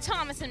is at the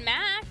Thomas &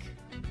 Mack.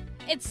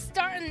 It's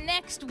starting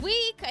next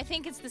week. I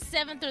think it's the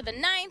 7th or the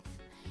 9th.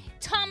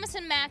 Thomas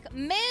 & Mack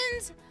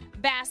men's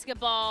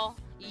basketball,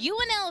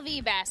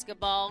 UNLV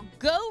basketball,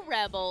 go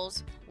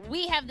Rebels.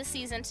 We have the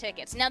season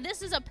tickets. Now,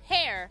 this is a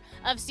pair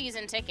of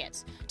season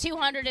tickets.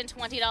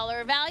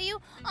 $220 value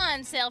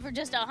on sale for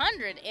just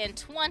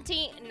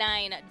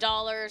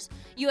 $129.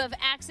 You have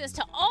access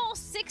to all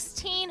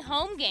 16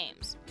 home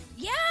games.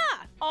 Yeah,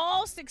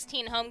 all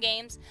 16 home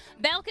games.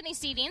 Balcony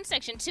seating,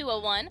 section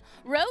 201.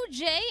 Row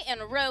J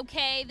and Row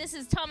K. This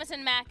is Thomas &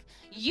 Mack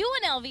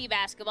UNLV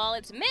basketball.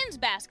 It's men's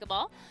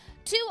basketball.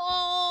 To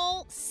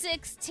all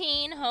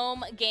 16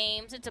 home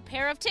games. It's a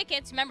pair of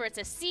tickets. Remember, it's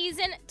a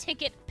season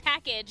ticket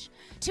package.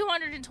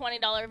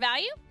 $220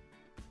 value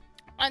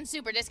on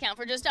super discount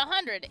for just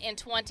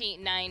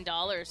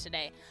 $129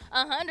 today.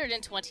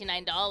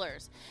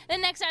 $129. The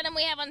next item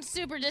we have on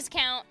super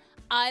discount,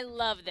 I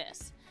love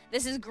this.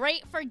 This is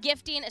great for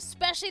gifting,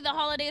 especially the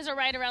holidays are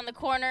right around the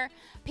corner.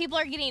 People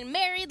are getting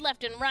married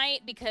left and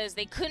right because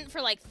they couldn't for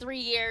like 3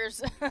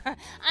 years.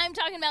 I'm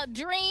talking about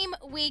Dream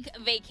Week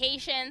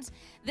Vacations.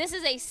 This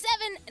is a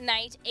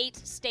 7-night,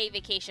 8-stay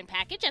vacation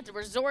package at the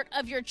resort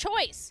of your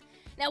choice.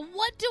 Now,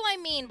 what do I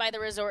mean by the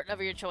resort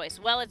of your choice?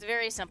 Well, it's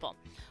very simple.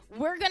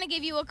 We're going to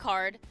give you a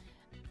card.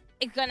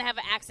 It's going to have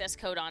an access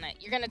code on it.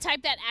 You're going to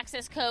type that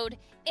access code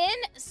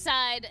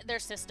inside their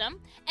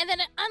system, and then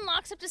it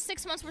unlocks up to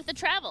 6 months worth of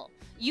travel.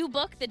 You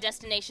book the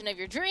destination of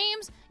your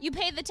dreams, you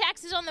pay the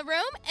taxes on the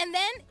room, and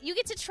then you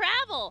get to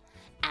travel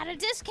at a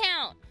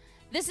discount.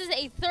 This is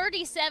a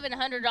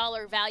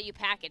 $3,700 value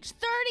package.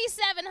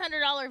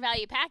 $3,700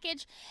 value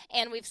package,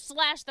 and we've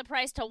slashed the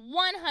price to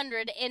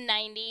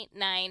 $199.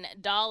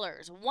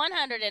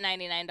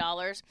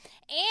 $199.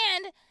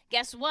 And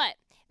guess what?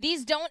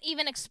 These don't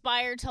even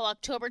expire till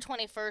October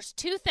 21st,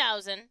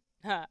 2000.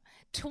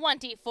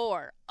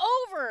 24.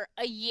 Over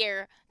a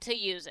year to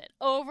use it.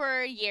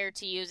 Over a year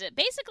to use it.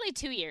 Basically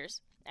 2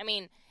 years. I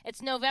mean,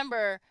 it's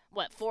November,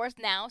 4th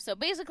now? So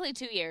basically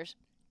 2 years.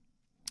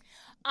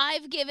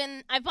 I've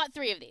bought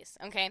 3 of these,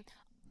 okay?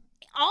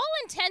 All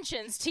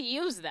intentions to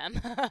use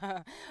them.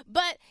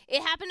 But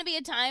it happened to be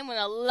a time when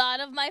a lot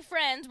of my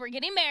friends were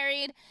getting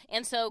married.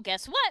 And so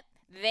guess what?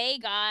 They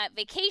got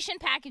vacation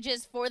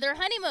packages for their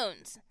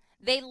honeymoons.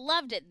 They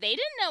loved it. They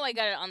didn't know I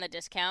got it on the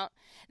discount.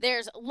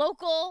 There's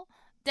local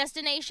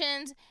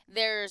destinations.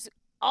 There's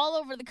all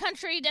over the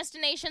country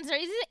destinations.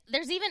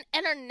 There's even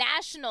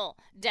international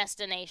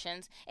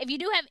destinations. If you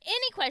do have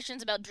any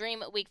questions about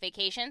Dream Week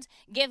vacations,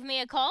 give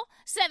me a call,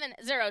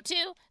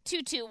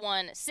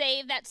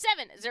 702-221-SAVE. That's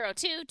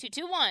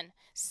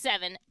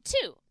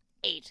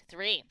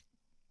 702-221-7283.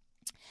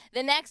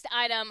 The next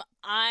item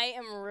I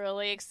am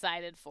really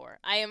excited for.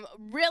 I am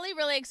really,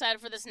 really excited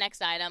for this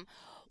next item.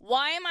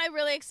 Why am I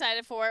really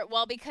excited for it?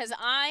 Well, because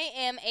I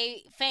am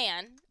a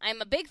fan.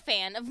 I'm a big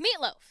fan of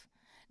meatloaf.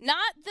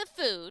 Not the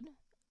food,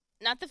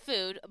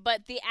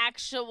 but the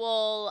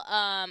actual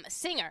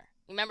singer.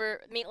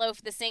 Remember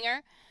Meatloaf, the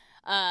singer?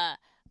 I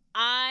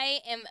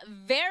am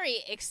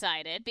very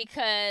excited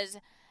because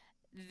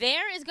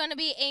there is going to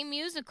be a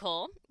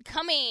musical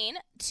coming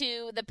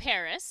to the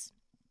Paris,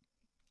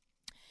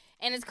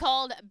 and it's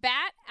called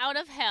Bat Out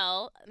of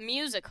Hell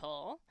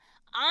Musical.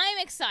 I'm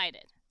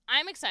excited.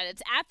 It's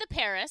at the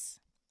Paris,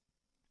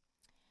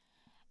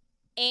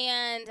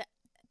 and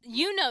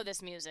you know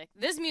this music.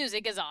 This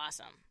music is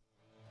awesome.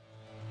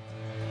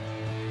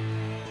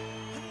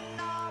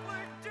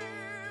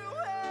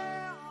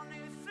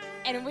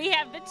 And we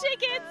have the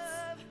tickets.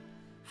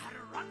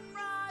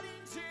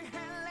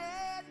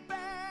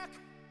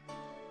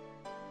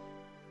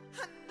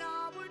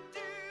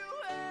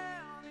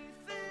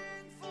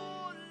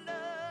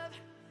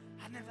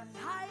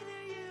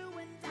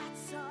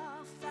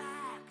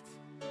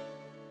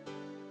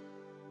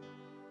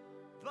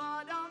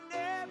 But I'll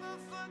never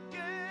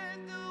forget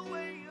the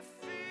way you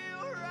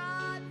feel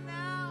right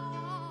now.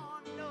 Oh,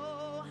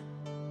 no,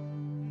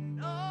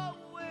 no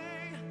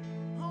way.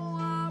 Oh,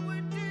 I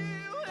would do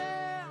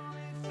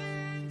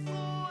anything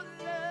for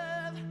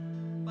love,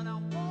 but I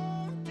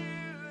won't do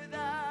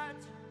that.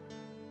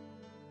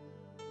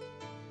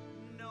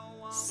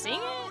 No, I Sing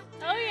it. won't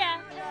Oh, yeah.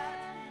 do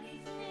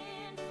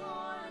anything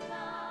for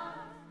love.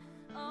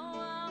 Oh,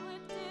 I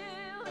would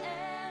do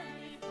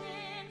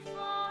anything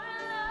for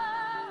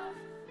love.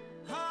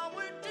 I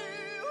would do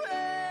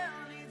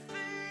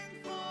anything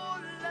for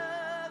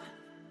love,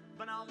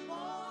 but I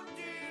won't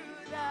do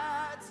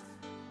that.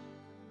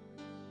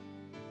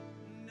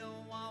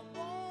 No, I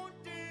won't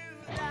do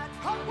that.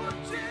 I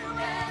would do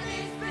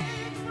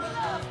anything for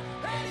love,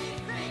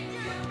 anything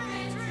you've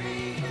been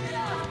dreaming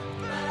of,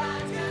 but I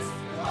just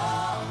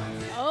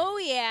won't. Oh,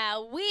 yeah.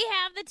 We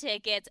have the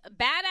tickets.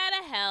 Bat Out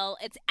of Hell.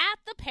 It's at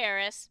the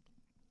Paris.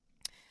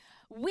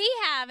 We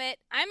have it.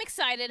 I'm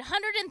excited.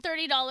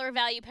 $130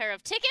 value pair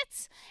of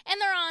tickets,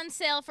 and they're on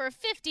sale for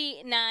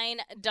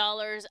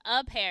 $59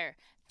 a pair.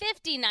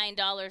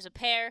 $59 a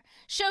pair.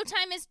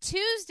 Showtime is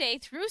Tuesday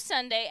through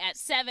Sunday at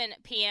 7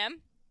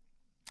 p.m.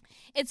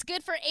 It's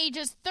good for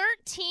ages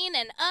 13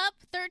 and up.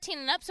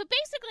 So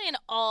basically an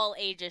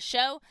all-ages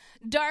show.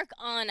 Dark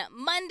on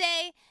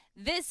Monday.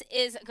 This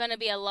is going to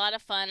be a lot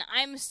of fun.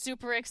 I'm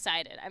super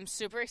excited.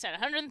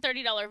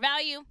 $130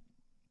 value.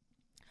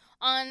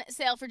 On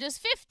sale for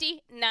just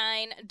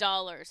 $59.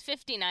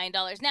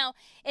 $59. Now,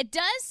 it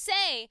does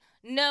say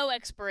no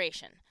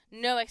expiration,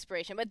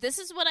 but this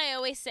is what I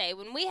always say.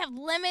 When we have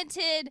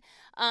limited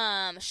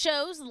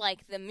shows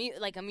like a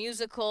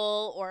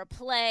musical or a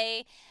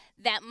play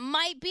that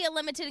might be a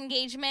limited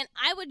engagement,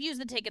 I would use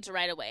the tickets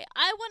right away.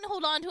 I wouldn't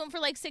hold on to them for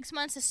like 6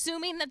 months,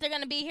 assuming that they're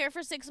going to be here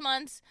for 6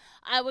 months.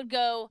 I would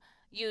go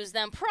use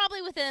them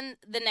probably within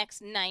the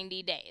next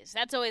 90 days.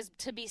 That's always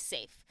to be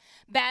safe.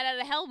 Bat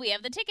Out of Hell, we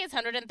have the tickets,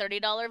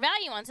 $130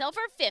 value on sale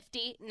for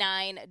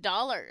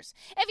 $59.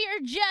 If you're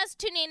just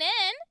tuning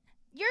in,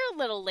 you're a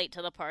little late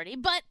to the party,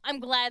 but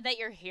I'm glad that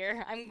you're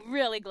here. I'm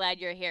really glad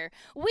you're here.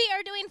 We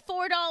are doing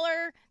 $4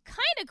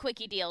 kind of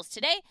quickie deals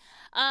today.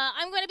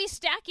 I'm going to be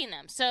stacking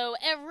them. So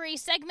every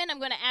segment, I'm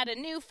going to add a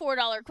new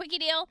 $4 quickie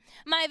deal.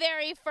 My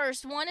very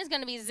first one is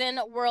going to be Zen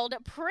World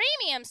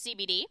Premium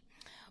CBD.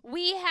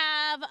 We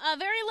have a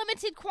very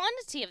limited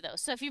quantity of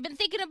those. So if you've been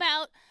thinking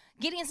about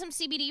getting some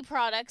CBD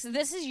products,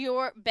 this is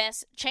your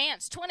best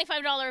chance.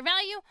 $25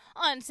 value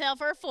on sale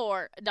for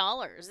 $4.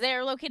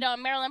 They're located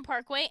on Maryland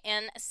Parkway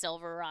in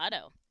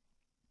Silverado.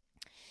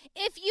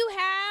 If you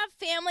have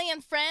family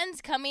and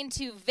friends coming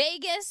to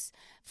Vegas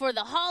for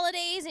the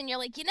holidays and you're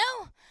like,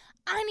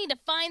 I need to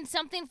find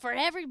something for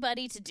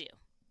everybody to do.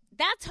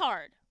 That's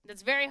hard.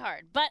 That's very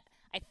hard. But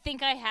I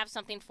think I have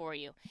something for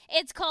you.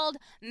 It's called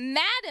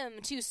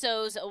Madame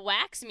Tussauds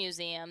Wax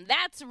Museum.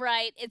 That's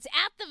right. It's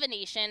at the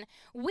Venetian.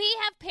 We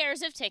have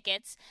pairs of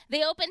tickets.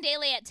 They open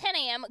daily at 10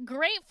 a.m.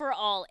 Great for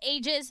all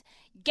ages.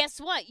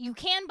 Guess what? You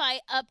can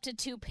buy up to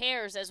 2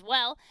 pairs as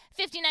well.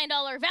 $59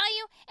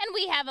 value, and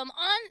we have them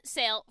on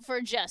sale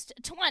for just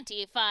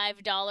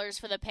 $25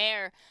 for the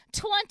pair.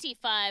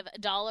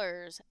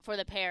 $25 for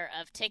the pair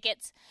of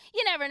tickets.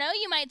 You never know.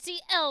 You might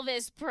see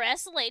Elvis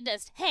Presley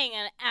just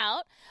hanging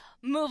out,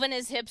 moving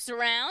his hips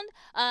around.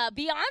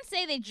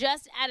 Beyonce, they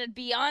just added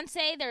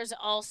Beyonce. There's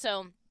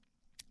also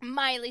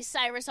Miley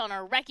Cyrus on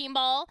a wrecking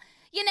ball.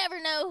 You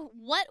never know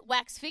what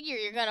wax figure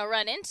you're going to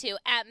run into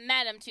at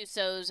Madame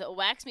Tussauds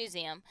Wax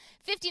Museum.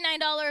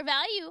 $59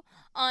 value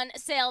on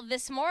sale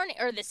this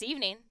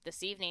evening.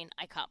 This evening,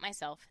 I caught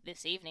myself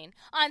this evening.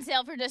 On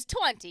sale for just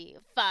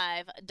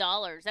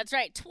 $25. That's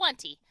right,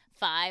 $25.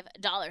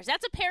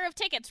 That's a pair of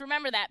tickets.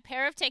 Remember that,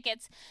 pair of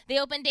tickets. They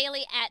open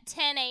daily at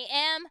 10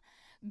 a.m.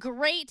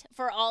 Great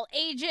for all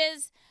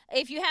ages.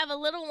 If you have a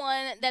little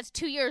one that's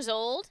 2 years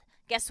old,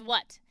 guess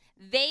what?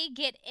 They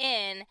get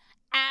in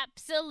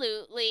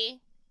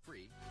absolutely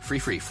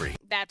Free.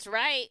 That's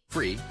right.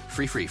 Free.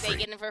 They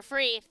get in for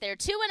free if they're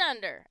 2 and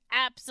under.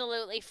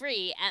 Absolutely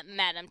free at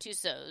Madame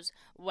Tussauds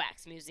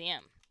Wax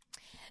Museum.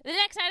 The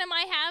next item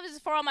I have is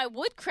for all my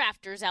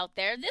woodcrafters out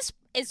there. This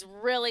is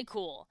really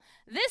cool.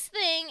 This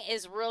thing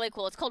is really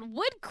cool. It's called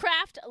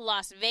Woodcraft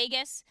Las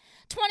Vegas.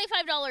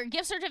 $25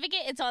 gift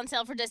certificate. It's on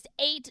sale for just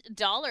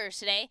 $8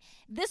 today.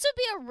 This would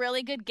be a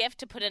really good gift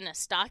to put in a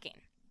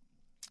stocking.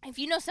 If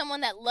you know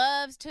someone that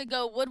loves to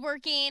go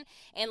woodworking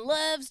and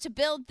loves to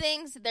build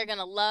things, they're going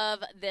to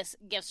love this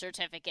gift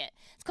certificate.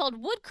 It's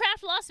called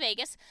Woodcraft Las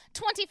Vegas,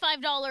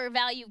 $25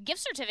 value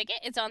gift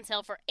certificate. It's on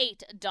sale for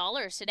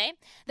 $8 today.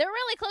 They're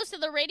really close to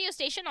the radio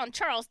station on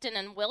Charleston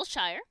and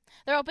Wilshire.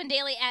 They're open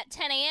daily at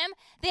 10 a.m.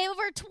 They have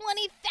over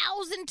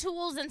 20,000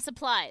 tools and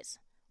supplies.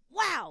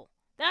 Wow!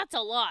 That's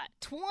a lot.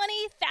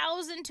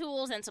 20,000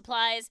 tools and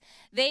supplies.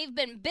 They've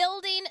been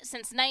building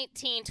since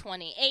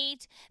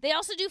 1928. They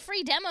also do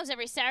free demos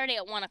every Saturday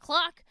at 1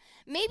 o'clock.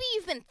 Maybe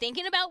you've been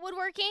thinking about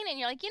woodworking and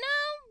you're like,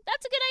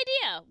 that's a good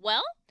idea.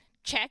 Well,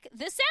 check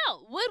this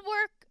out.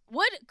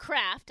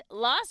 Woodcraft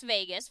Las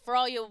Vegas for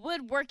all your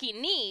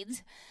woodworking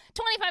needs.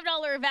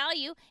 $25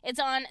 value. It's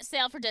on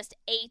sale for just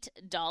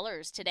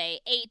 $8 today.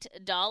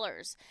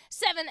 $8.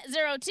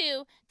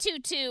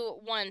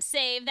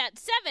 702-221-SAVE.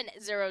 That's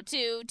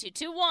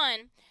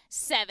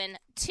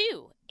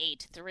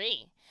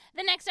 702-221-7283.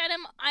 The next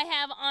item I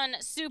have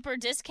on super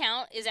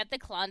discount is at the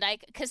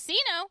Klondike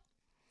Casino.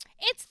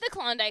 It's the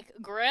Klondike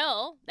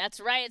Grill. That's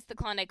right, it's the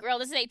Klondike Grill.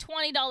 This is a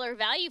 $20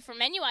 value for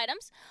menu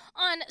items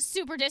on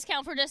super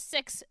discount for just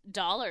 $6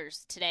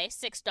 today.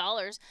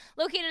 $6.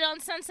 Located on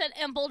Sunset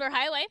and Boulder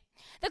Highway.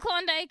 The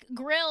Klondike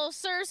Grill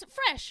serves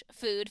fresh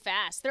food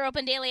fast. They're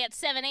open daily at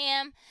 7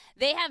 a.m.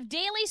 They have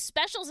daily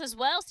specials as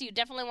well, so you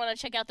definitely want to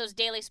check out those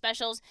daily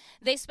specials.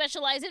 They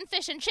specialize in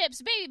fish and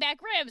chips, baby back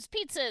ribs,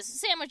 pizzas,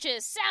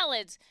 sandwiches,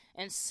 salads,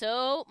 and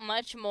so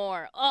much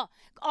more. Oh,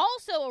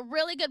 also a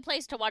really good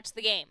place to watch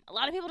the game. A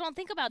lot of people don't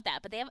think about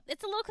that, but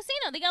it's a little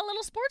casino. They got a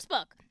little sports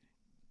book.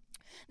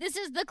 This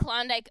is the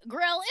Klondike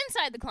Grill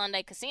inside the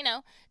Klondike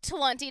Casino.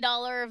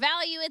 $20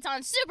 value. It's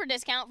on super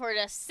discount for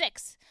just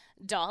 $6.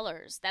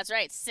 That's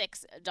right,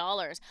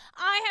 $6.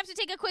 I have to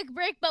take a quick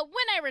break, but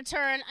when I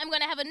return, I'm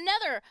going to have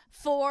another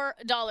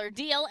 $4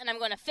 deal, and I'm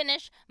going to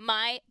finish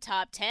my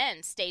top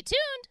 10. Stay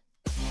tuned.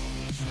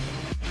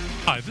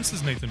 Hi, this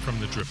is Nathan from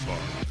the Drip Bar.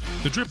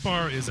 The Drip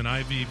Bar is an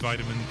IV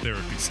vitamin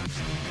therapy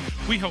center.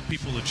 We help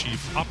people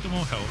achieve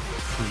optimal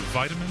health through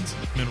vitamins,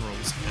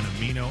 minerals, and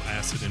amino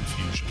acid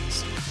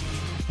infusions.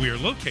 We are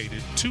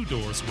located 2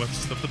 doors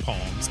west of the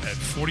Palms at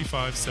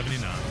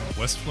 4579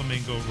 West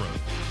Flamingo Road.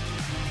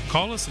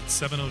 Call us at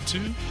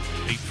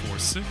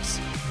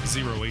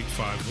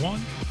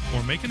 702-846-0851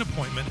 or make an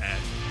appointment at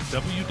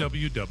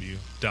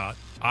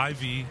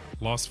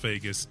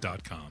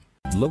www.ivlasvegas.com.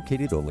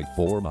 Located only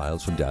 4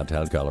 miles from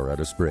downtown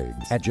Colorado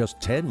Springs, at just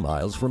 10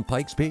 miles from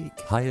Pikes Peak,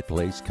 Hyatt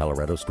Place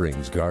Colorado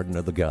Springs Garden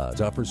of the Gods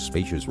offers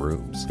spacious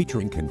rooms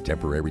featuring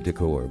contemporary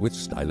decor with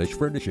stylish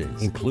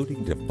furnishings,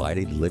 including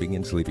divided living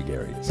and sleeping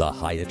areas, the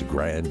Hyatt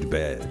Grand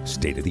Bed,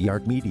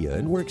 state-of-the-art media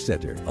and work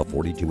center, a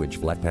 42-inch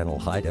flat-panel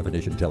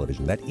high-definition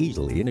television that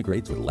easily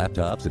integrates with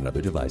laptops and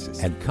other devices,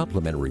 and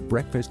complimentary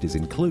breakfast is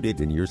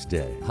included in your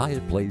stay.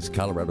 Hyatt Place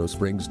Colorado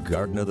Springs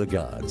Garden of the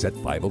Gods at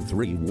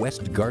 503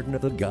 West Garden of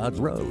the Gods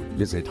Road.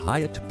 Visit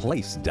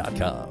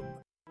HyattPlace.com.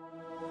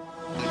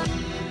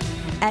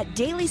 At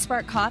Daily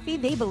Spark Coffee,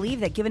 they believe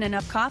that given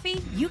enough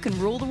coffee, you can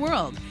rule the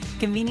world.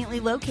 Conveniently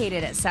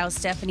located at South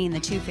Stephanie in the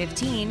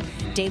 215,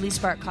 Daily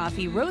Spark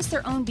Coffee roasts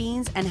their own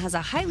beans and has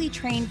a highly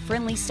trained,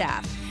 friendly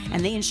staff.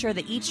 And they ensure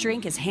that each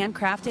drink is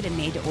handcrafted and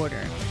made to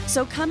order.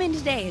 So come in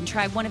today and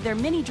try one of their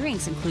many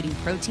drinks, including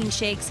protein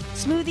shakes,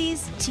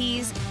 smoothies,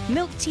 teas,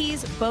 milk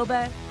teas,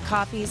 boba,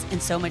 coffees,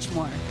 and so much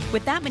more.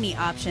 With that many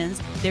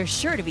options, there's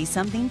sure to be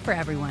something for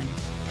everyone.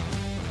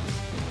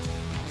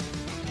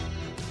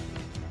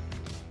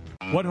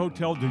 What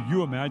hotel do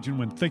you imagine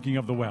when thinking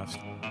of the West?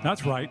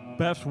 That's right,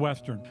 Best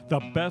Western. The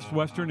Best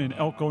Western in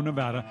Elko,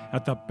 Nevada,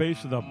 at the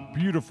base of the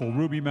beautiful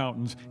Ruby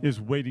Mountains, is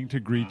waiting to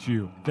greet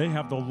you. They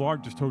have the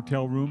largest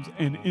hotel rooms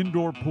and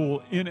indoor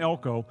pool in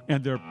Elko,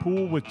 and their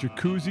pool with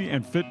jacuzzi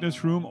and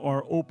fitness room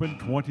are open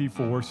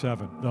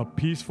 24/7. The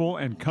peaceful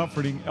and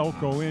comforting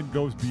Elko Inn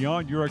goes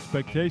beyond your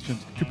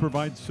expectations to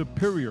provide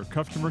superior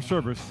customer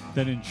service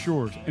that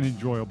ensures an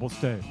enjoyable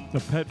stay. The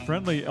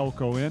pet-friendly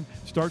Elko Inn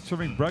starts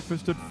serving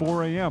breakfast at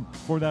 4 a.m.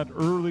 for that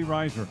early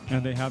riser,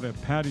 and they have a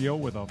patio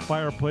with a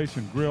fireplace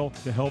and grill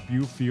to help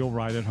you feel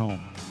right at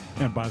home.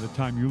 And by the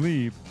time you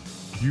leave,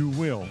 you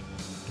will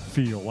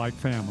feel like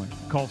family.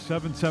 Call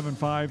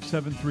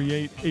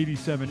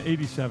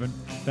 775-738-8787.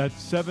 That's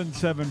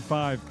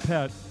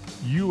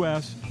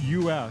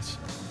 775-PET-US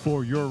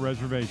for your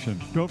reservation.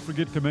 Don't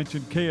forget to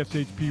mention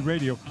KSHP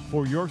Radio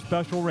for your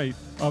special rate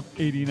of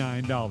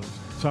 $89.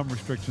 Some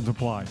restrictions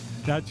apply.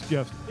 That's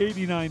just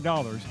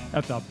 $89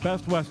 at the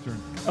Best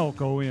Western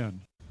Elko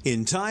Inn.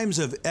 In times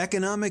of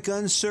economic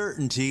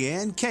uncertainty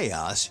and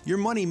chaos, your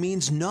money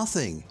means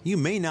nothing. You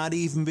may not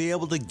even be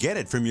able to get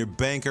it from your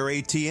bank or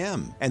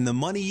ATM. And the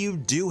money you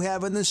do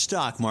have in the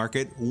stock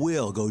market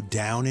will go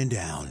down and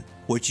down.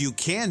 What you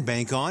can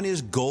bank on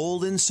is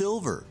gold and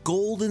silver.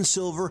 Gold and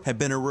silver have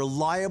been a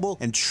reliable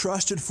and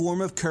trusted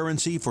form of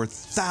currency for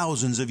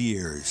thousands of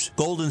years.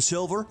 Gold and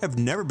silver have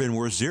never been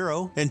worth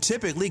zero, and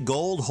typically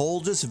gold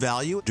holds its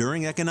value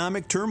during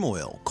economic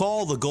turmoil.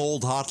 Call the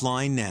Gold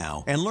Hotline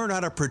now and learn how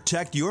to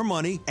protect your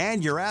money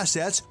and your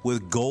assets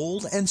with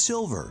gold and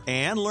silver.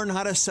 And learn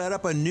how to set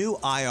up a new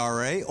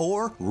IRA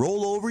or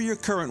roll over your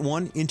current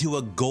one into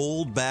a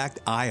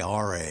gold-backed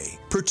IRA.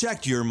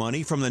 Protect your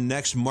money from the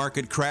next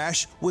market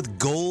crash with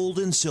gold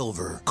and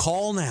silver.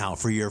 Call now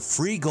for your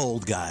free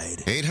gold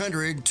guide.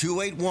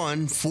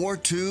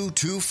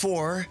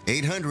 800-281-4224.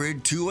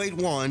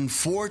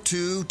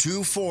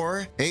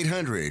 800-281-4224.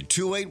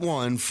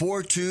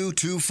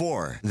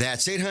 800-281-4224.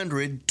 That's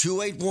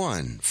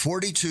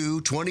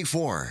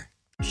 800-281-4224.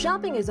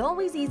 Shopping is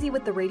always easy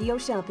with the Radio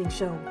Shopping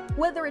Show.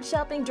 Whether it's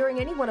shopping during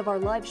any one of our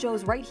live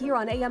shows right here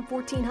on AM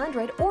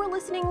 1400 or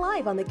listening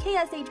live on the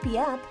KSHP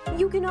app,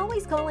 you can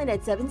always call in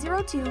at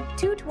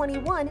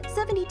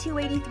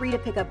 702-221-7283 to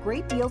pick up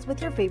great deals with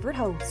your favorite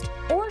host.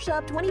 Or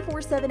shop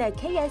 24/7 at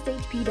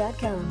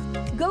KSHP.com.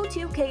 Go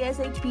to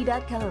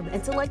KSHP.com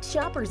and select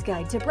Shopper's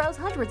Guide to browse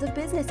hundreds of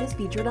businesses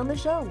featured on the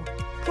show.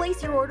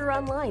 Place your order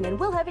online and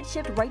we'll have it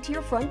shipped right to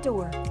your front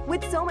door.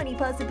 With so many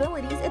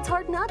possibilities, it's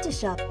hard not to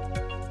shop.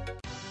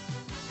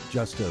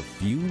 Just a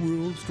few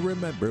rules to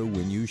remember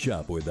when you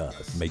shop with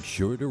us. Make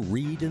sure to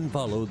read and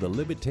follow the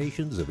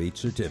limitations of each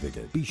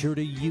certificate. Be sure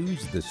to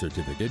use the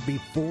certificate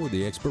before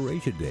the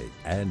expiration date.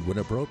 And when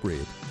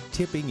appropriate,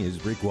 tipping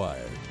is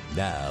required.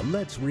 Now,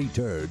 let's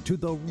return to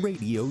the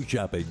Radio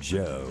Shopping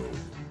Show.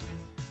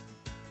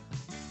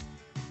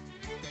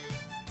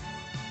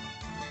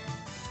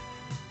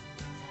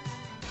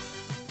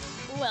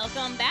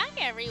 Welcome back,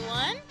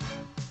 everyone.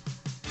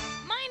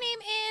 My name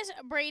is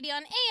Brady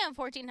on AM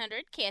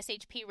 1400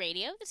 KSHP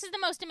Radio. This is the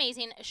most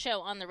amazing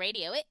show on the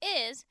radio. It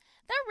is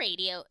the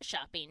Radio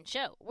Shopping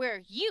Show,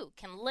 where you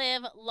can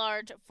live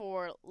large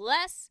for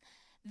less.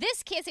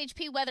 This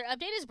KSHP weather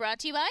update is brought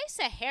to you by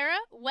Sahara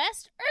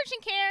West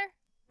Urgent Care.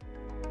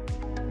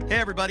 Hey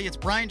everybody, it's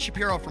Brian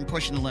Shapiro from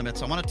Pushing the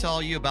Limits. I want to tell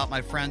you about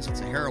my friends at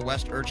Sahara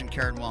West Urgent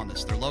Care and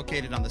Wellness. They're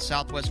located on the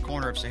southwest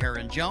corner of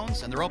Sahara and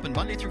Jones, and they're open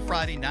Monday through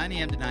Friday, 9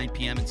 a.m. to 9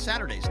 p.m., and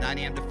Saturdays, 9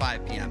 a.m. to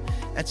 5 p.m.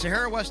 At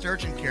Sahara West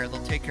Urgent Care,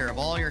 they'll take care of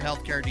all your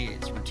healthcare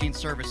needs, routine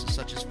services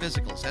such as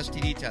physicals,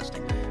 STD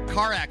testing,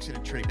 car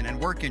accident treatment, and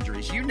work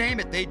injuries. You name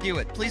it, they do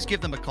it. Please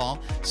give them a call,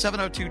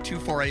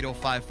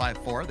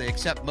 702-248-0554. They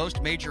accept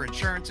most major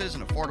insurances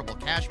and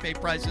affordable cash pay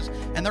prices,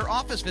 and their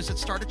office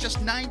visits start at just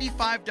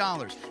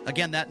 $95.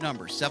 Again, that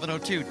number,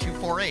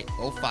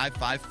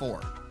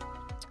 702-248-0554.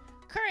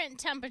 Current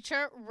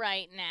temperature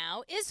right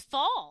now is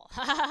fall.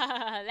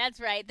 That's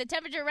right. The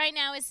temperature right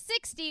now is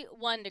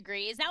 61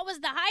 degrees. That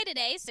was the high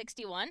today,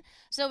 61.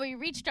 So we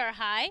reached our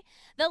high.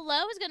 The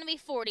low is going to be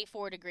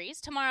 44 degrees.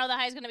 Tomorrow the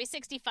high is going to be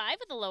 65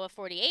 with a low of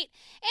 48.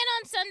 And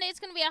on Sunday it's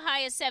going to be a high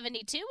of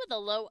 72 with a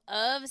low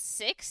of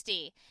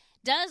 60.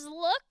 Does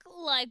look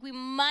like we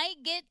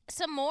might get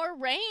some more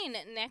rain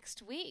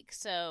next week.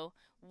 So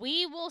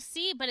we will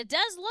see. But it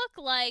does look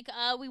like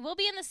we will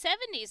be in the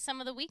 70s some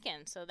of the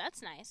weekend. So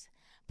that's nice.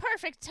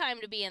 Perfect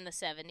time to be in the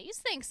 70s.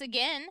 Thanks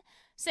again,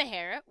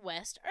 Sahara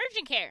West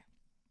Urgent Care.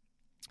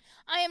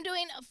 I am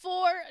doing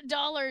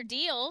 $4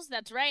 deals.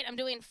 That's right, I'm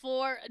doing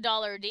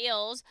 $4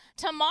 deals.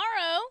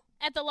 Tomorrow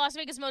at the Las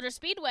Vegas Motor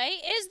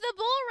Speedway is the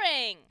Bull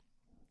Ring.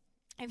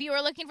 If you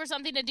are looking for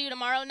something to do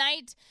tomorrow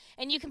night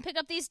and you can pick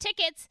up these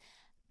tickets,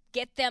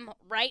 get them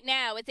right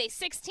now. It's a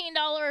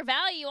 $16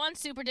 value on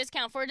super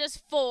discount for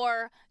just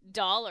 $4.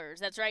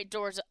 That's right,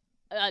 doors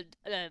on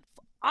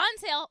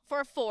sale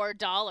for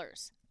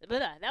 $4.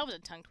 That was a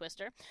tongue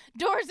twister.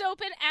 Doors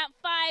open at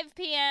 5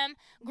 p.m.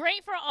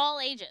 Great for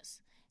all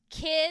ages.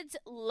 Kids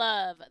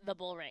love the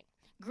Bull Ring.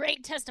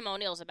 Great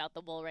testimonials about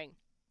the Bull Ring.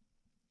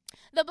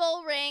 The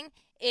Bull Ring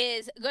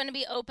is going to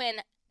be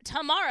open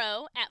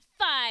tomorrow at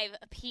 5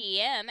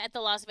 p.m. at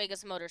the Las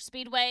Vegas Motor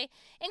Speedway,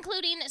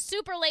 including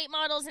super late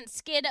models and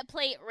skid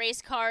plate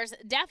race cars.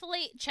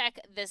 Definitely check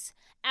this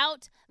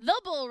out. The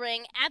Bull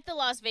Ring at the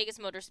Las Vegas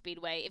Motor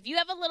Speedway. If you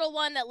have a little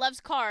one that loves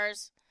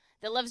cars,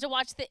 that loves to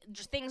watch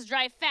things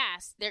drive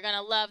fast, they're going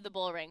to love the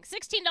Bull Ring.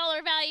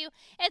 $16 value.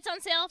 It's on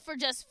sale for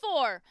just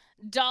 $4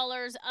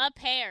 a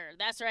pair.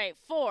 That's right,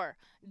 $4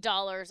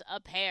 a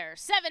pair.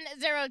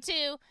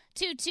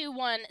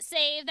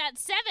 702-221-SAVE.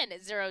 That's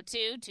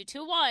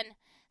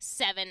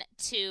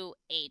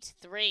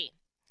 702-221-7283.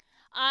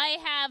 I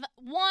have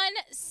one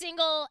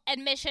single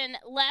admission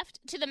left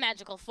to the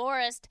Magical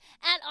Forest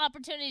at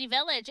Opportunity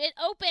Village. It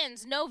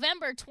opens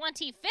November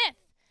 25th.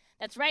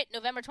 That's right,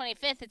 November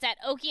 25th. It's at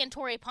Okie and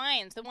Torrey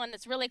Pines, the one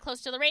that's really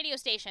close to the radio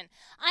station.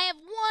 I have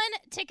one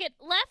ticket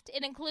left.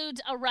 It includes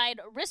a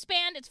ride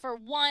wristband. It's for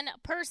one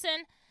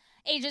person.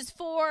 Ages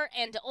 4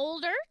 and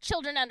older.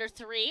 Children under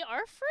 3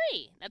 are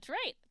free. That's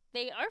right.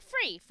 They are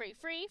free. Free.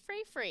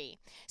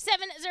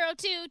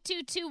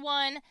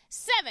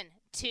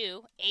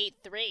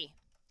 702-221-7283.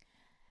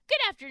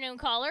 Good afternoon,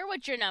 caller.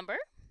 What's your number?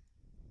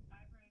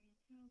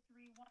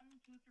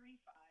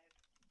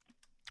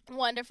 231-235.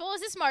 Wonderful. Is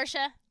this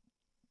Marcia?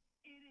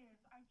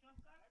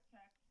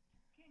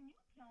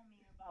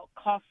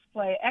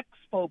 Cosplay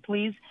Expo,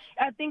 please.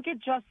 I think it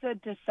just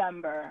said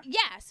December.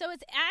 Yeah, so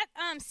it's at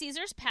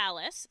Caesar's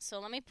Palace. So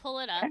let me pull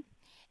it up. Okay.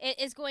 It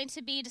is going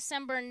to be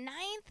December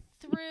 9th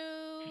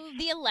through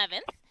the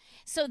 11th.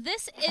 So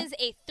this is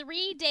a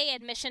 3-day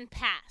admission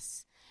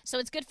pass. So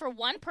it's good for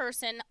one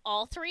person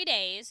all 3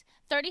 days.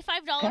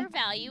 $35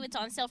 value. It's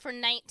on sale for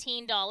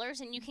 $19,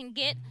 and you can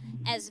get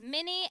as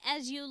many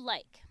as you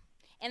like.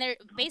 And they're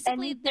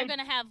going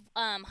to have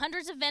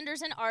hundreds of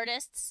vendors and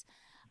artists.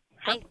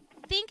 I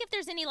think if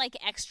there's any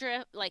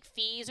extra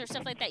fees or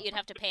stuff like that, you'd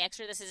have to pay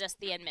extra. This is just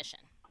the admission.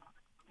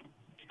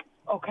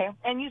 Okay.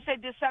 And you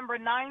said December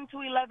 9 to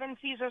 11,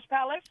 Caesar's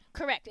Palace?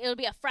 Correct. It'll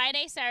be a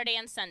Friday, Saturday,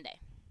 and Sunday.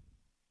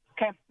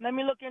 Okay. Let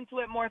me look into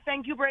it more.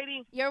 Thank you,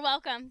 Brady. You're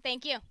welcome.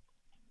 Thank you.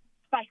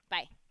 Bye.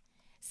 Bye.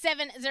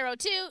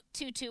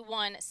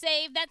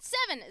 702-221-SAVE. That's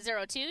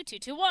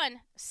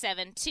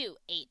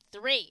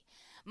 702-221-7283.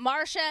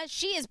 Marcia,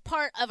 she is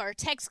part of our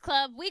text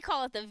club. We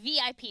call it the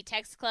VIP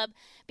text club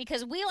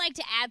because we like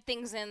to add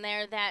things in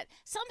there that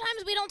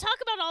sometimes we don't talk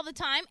about all the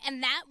time,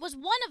 and that was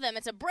one of them.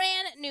 It's a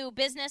brand new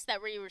business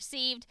that we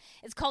received.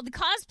 It's called the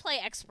Cosplay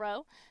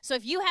Expo. So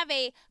if you have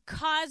a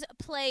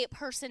cosplay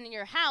person in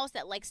your house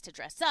that likes to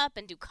dress up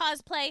and do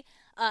cosplay,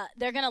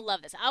 they're going to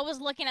love this. I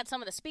was looking at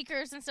some of the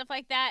speakers and stuff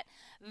like that.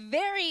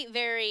 Very,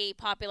 very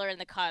popular in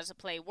the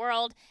cosplay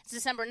world. It's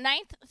December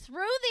 9th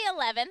through the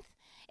 11th.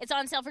 It's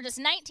on sale for just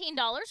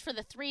 $19 for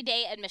the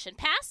 3-day admission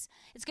pass.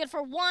 It's good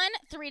for one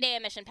 3-day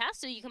admission pass,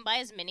 so you can buy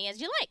as many as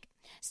you like.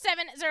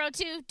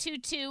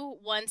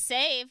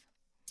 702-221-SAVE.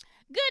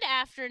 Good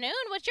afternoon.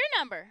 What's your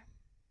number?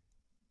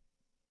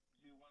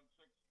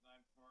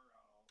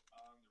 216-940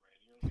 on the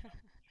radio.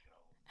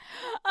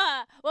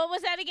 What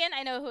was that again?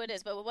 I know who it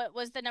is, but what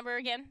was the number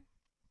again?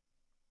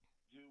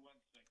 216-940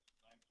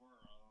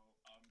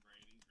 on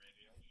Brady's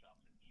radio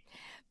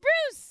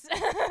Bruce!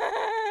 shopping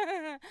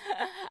show.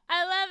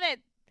 I love it.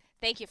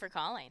 Thank you for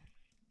calling.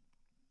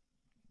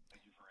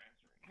 Thank you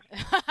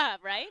for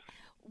answering. Right?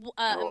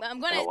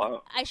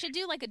 I should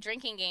do a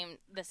drinking game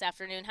this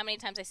afternoon. How many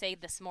times I say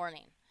this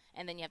morning,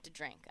 and then you have to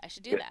drink. I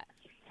should do that.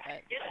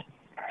 But,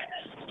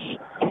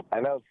 I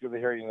know it's good to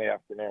hear you in the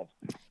afternoon.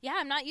 yeah,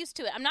 I'm not used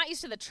to it. I'm not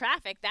used to the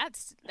traffic.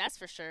 That's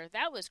for sure.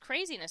 That was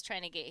craziness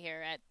trying to get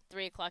here at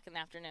 3 o'clock in the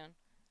afternoon.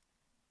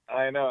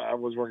 I know. I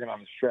was working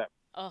on the strip.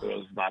 Oh. It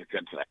was not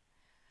good today.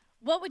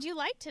 What would you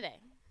like today?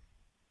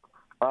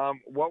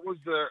 What was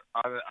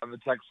on the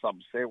text sub?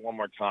 Say it one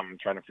more time. I'm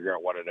trying to figure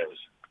out what it is.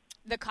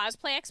 The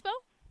Cosplay Expo?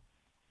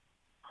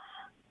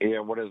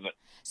 Yeah, what is it?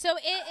 So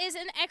it is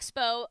an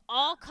expo,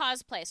 all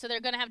cosplay. So they're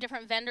going to have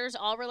different vendors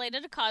all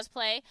related to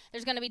cosplay.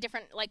 There's going to be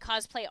different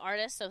cosplay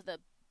artists, so the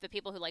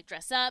people who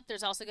dress up.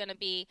 There's also going to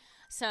be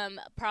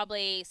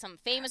probably some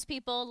famous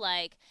people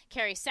like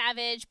Carrie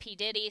Savage, P.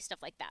 Diddy,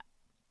 stuff like that.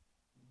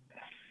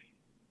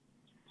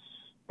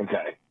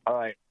 Okay. All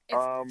right.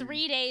 It's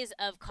 3 days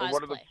of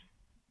cosplay.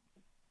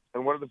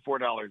 And what are the $4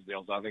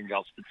 deals? I think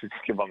I'll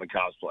skip on the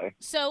cosplay.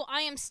 So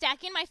I am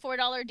stacking my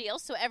 $4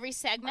 deals. So every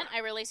segment, I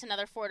release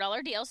another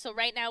 $4 deal. So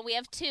right now we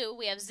have two.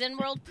 We have Zen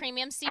World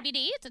Premium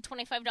CBD. It's a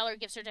 $25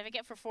 gift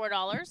certificate for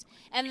 $4.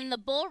 And then the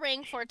Bull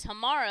Ring for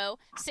tomorrow,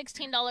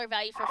 $16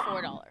 value for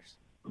 $4. All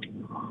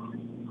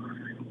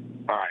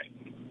right.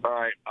 All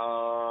right,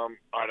 I'll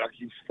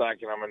keep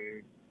stacking them.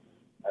 And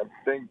I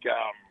think,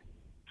 can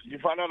you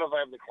find out if I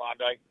have the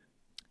Klondike?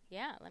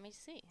 Yeah, let me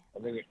see. I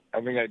think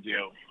I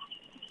do.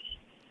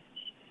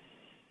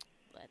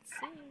 Let's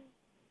see.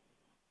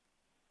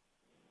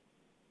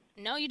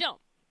 No, you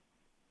don't.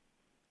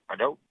 I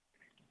don't?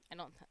 I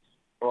don't.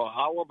 Well,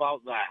 how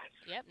about that?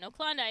 Yep, no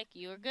Klondike.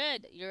 You're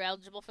good. You're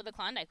eligible for the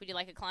Klondike. Would you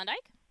like a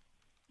Klondike?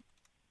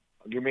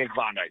 Give me a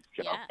Klondike,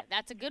 kiddo. Yeah,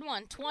 that's a good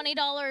one.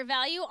 $20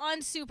 value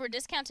on super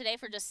discount today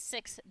for just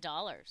 $6.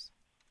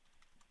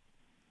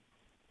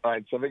 All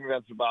right, so I think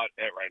that's about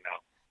it right now.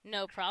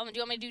 No problem. Do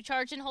you want me to do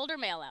charge and hold or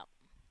mail out?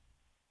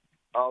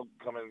 I'll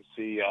come and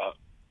see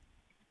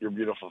your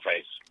beautiful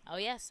face. Oh,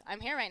 yes.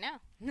 I'm here right now.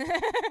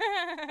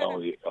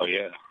 Oh,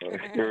 yeah.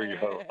 Here we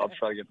go. I'll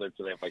try to get there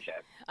today if I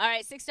can. All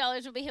right,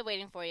 $6 will be here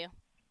waiting for you.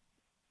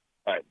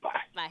 All right, bye.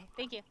 Bye.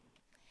 Thank you.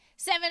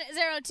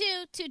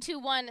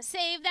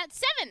 702-221-SAVE.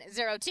 That's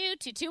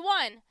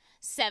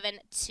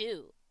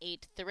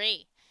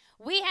 702-221-7283.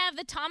 We have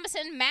the Thomas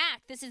and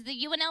Mack. This is the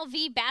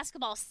UNLV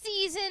basketball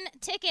season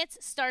tickets.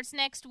 Starts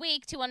next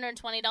week.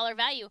 $220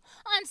 value.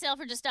 On sale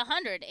for just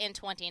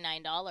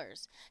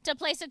 $129. To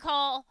place a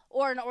call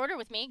or an order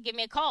with me, give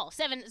me a call.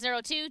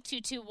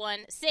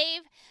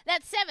 702-221-SAVE.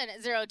 That's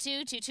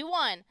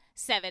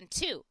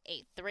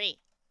 702-221-7283.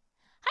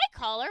 Hi,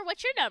 caller.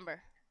 What's your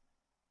number?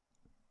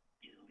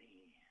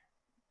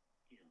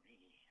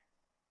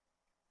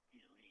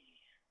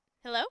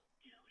 Hello?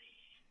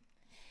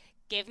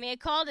 Give me a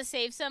call to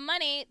save some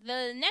money.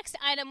 The next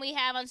item we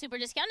have on Super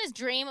Discount is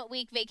Dream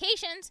Week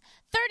Vacations.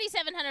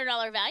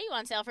 $3,700 value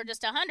on sale for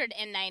just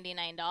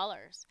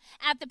 $199.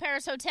 At the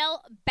Paris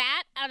Hotel,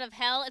 Bat Out of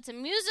Hell. It's a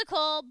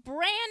musical,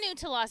 brand new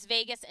to Las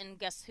Vegas. And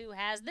guess who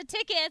has the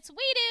tickets?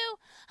 We do.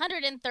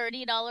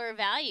 $130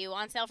 value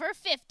on sale for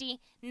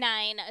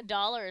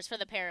 $59 for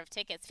the pair of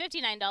tickets.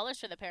 $59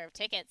 for the pair of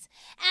tickets.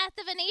 At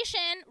the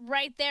Venetian,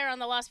 right there on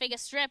the Las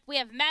Vegas Strip, we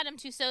have Madame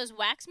Tussauds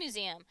Wax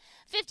Museum.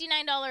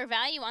 $59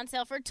 value on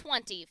sale for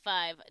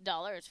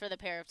 $25 for the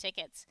pair of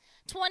tickets.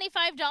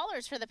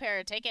 $25 for the pair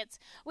of tickets.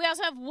 We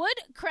also have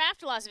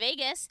Woodcraft Las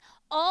Vegas.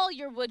 All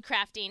your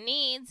woodcrafting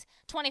needs.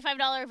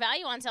 $25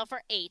 value on sale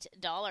for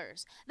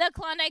 $8. The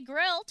Klondike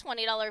Grill,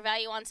 $20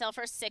 value on sale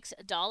for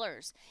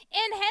 $6.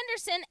 In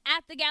Henderson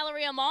at the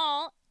Galleria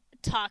Mall,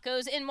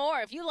 tacos and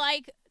more. If you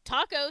like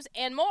tacos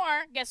and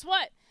more, guess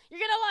what? You're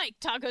going to like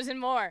tacos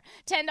and more.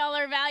 $10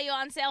 value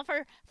on sale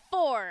for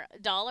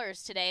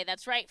 $4 today.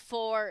 That's right,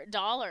 $4.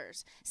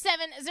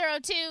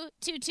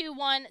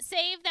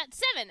 702-221-SAVE.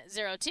 That's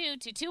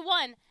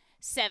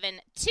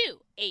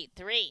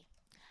 702-221-7283.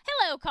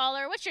 Hello,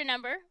 caller. What's your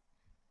number?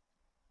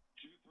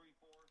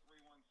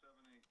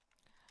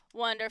 234-3178.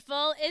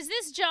 Wonderful. Is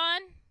this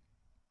John?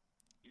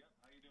 Yep.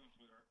 How you doing,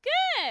 sweetheart?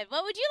 Good.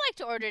 What would you like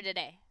to order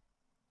today?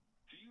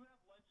 Do you have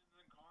Legends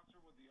in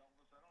concert with the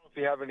Elvis? I don't know if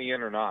you have any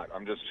in or not.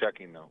 I'm just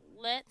checking, though.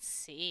 Let's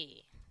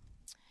see.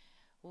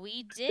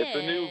 We did. It's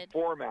a new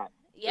format.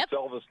 Yep. It's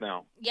Elvis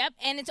now. Yep,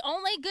 and it's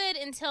only good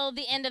until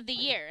the end of the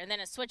year, and then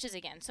it switches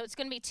again. So it's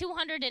going to be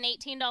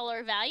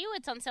 $218 value.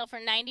 It's on sale for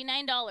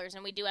 $99,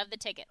 and we do have the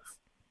tickets.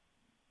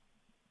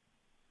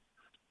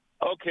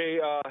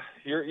 Okay,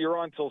 you're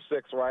on till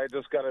 6, right? I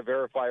just got to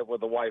verify it with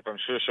the wife. I'm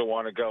sure she'll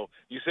want to go.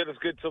 You said it's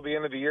good till the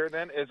end of the year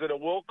then? Is it a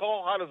will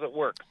call? How does it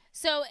work?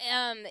 So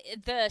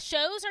the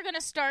shows are going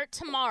to start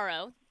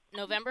tomorrow,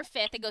 November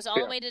 5th. It goes all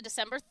the way to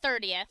December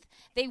 30th.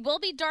 They will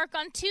be dark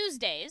on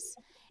Tuesdays.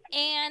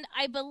 And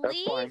I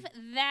believe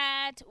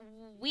that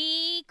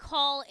we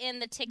call in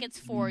the tickets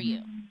for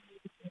you.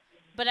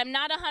 But I'm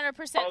not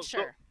 100%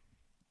 sure.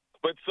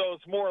 But so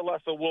it's more or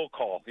less a will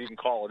call. You can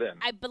call it in.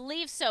 I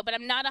believe so, but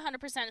I'm not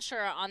 100%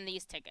 sure on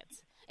these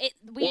tickets.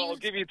 Well, I'll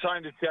give you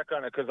time to check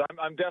on it because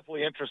I'm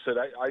definitely interested.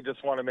 I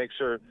just want to make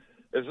sure.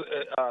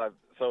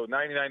 So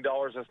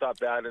 $99, that's not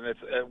bad. And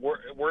it's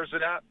where's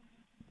it at?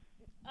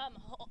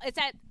 It's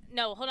at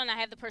hold on, I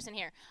have the person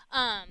here.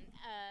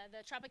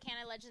 The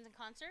Tropicana Legends in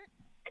Concert.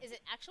 Is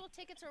it actual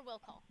tickets or will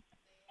call?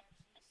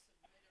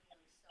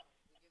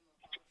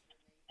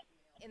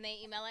 And they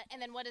email it.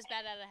 And then what is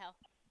Bad Out of Hell?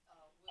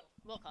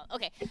 Will call.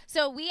 Okay,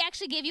 so we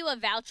actually give you a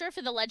voucher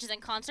for the Legends in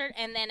Concert,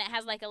 and then it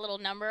has like a little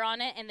number on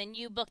it, and then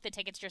you book the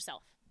tickets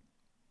yourself.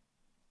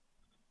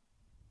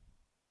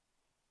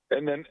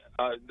 And then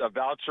a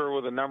voucher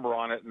with a number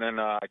on it, and then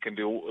I can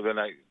do.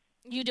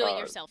 You do it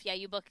yourself. Yeah,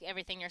 you book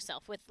everything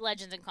yourself with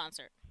Legends in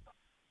Concert.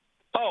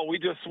 Oh, we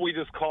just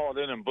call it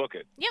in and book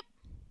it. Yep.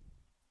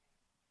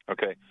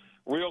 Okay.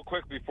 Real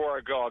quick before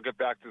I go, I'll get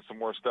back to some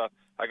more stuff.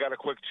 I got a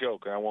quick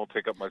joke, and I won't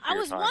take up much of I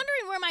your was time.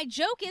 wondering where my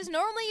joke is.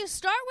 Normally you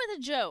start with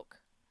a joke.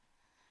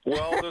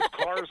 Well, there's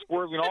cars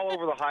swerving all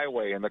over the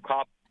highway, and the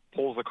cop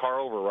pulls the car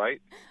over, right?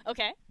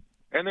 Okay.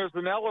 And there's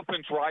an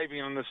elephant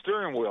driving on the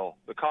steering wheel.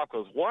 The cop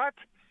goes, what?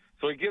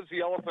 So he gives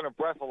the elephant a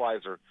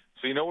breathalyzer.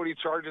 So you know what he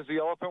charges the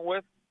elephant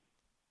with?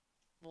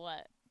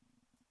 What?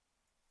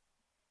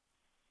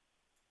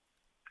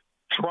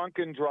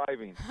 Drunken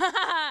driving.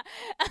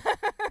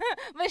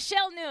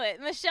 Michelle knew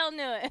it.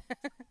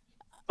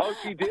 Oh,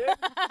 she did?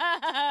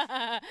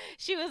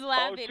 She was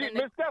laughing.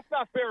 That's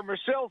not fair.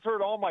 Michelle's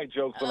heard all my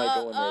jokes when I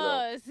go in there,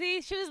 though.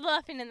 See, she was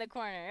laughing in the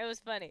corner. It was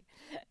funny.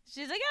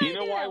 She's like, you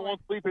know why I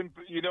won't sleep in?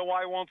 You know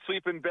why I won't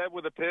sleep in bed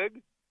with a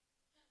pig?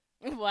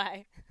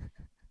 Why?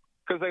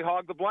 Because they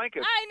hog the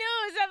blankets. I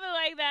knew something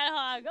like that,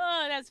 Hog.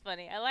 Oh, that's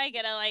funny. I like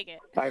it.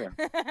 I know.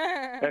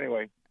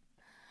 Anyway.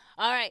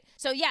 All right.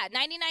 So, yeah,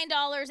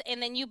 $99,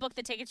 and then you book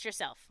the tickets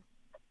yourself.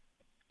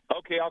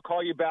 Okay, I'll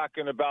call you back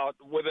in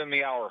within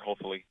the hour,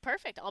 hopefully.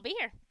 Perfect. I'll be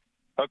here.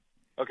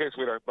 Okay,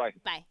 sweetheart. Bye.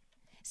 Bye.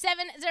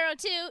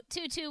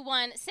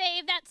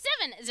 702-221-SAVE. That's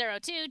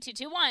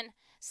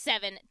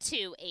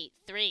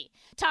 7283.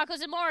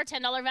 Tacos and more,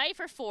 $10 value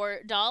for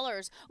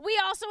 $4. We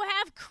also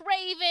have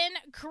Craven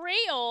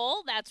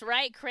Creole. That's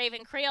right,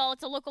 Craven Creole.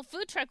 It's a local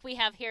food truck we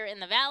have here in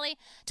the Valley.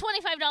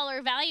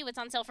 $25 value. It's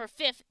on sale for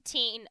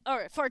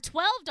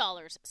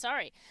 $12.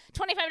 Sorry,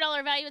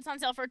 $25 value. It's on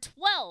sale for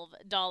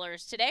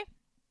 $12 today.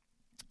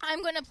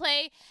 I'm going to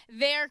play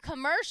their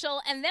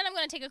commercial, and then I'm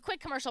going to take a quick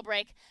commercial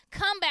break,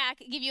 come back,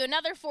 give you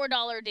another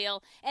 $4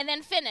 deal, and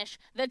then finish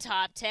the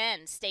top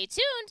 10. Stay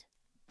tuned.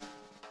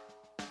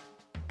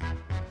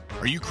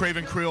 Are you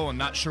Craven Creole and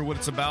not sure what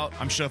it's about?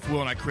 I'm Chef Will,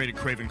 and I created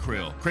Craven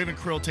Creole. Craven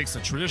Creole takes the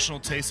traditional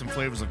tastes and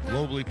flavors of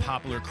globally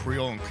popular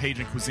Creole and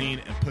Cajun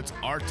cuisine and puts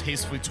our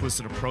tastefully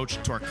twisted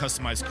approach to our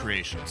customized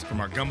creations.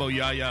 From our gumbo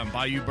yaya and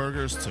bayou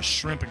burgers to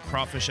shrimp and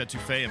crawfish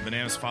etouffee and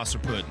bananas foster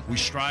pudding, we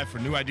strive for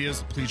new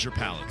ideas to please your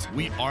palates.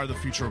 We are the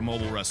future of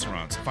mobile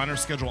restaurants. Find our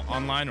schedule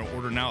online or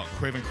order now at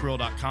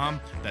cravencreole.com.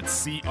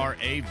 That's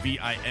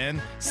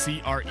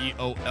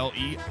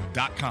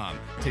CravenCreole.com.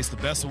 Taste the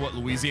best of what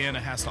Louisiana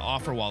has to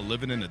offer while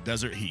living in the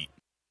desert heat.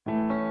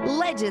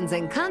 Legends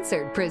in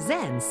Concert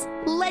presents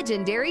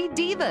Legendary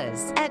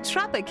Divas at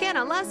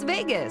Tropicana Las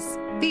Vegas,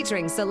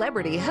 featuring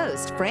celebrity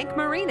host Frank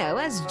Marino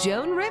as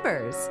Joan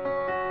Rivers,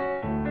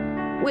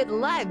 with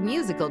live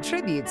musical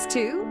tributes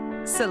to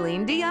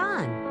Celine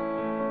Dion,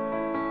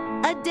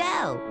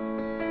 Adele,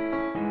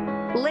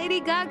 Lady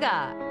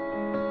Gaga,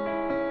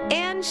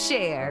 and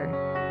Cher.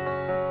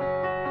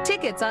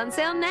 Tickets on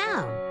sale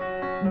now.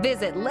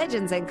 Visit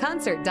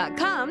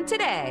legendsandconcert.com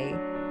today.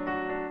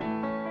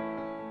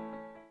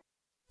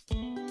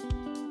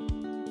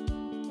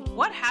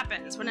 What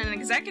happens when an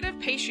executive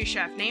pastry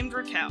chef named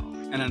Raquel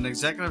And an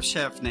executive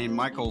chef named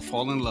Michael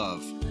fall in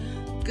love.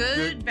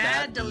 Good,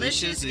 Bad,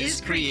 Delicious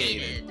is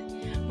created.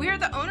 We are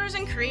the owners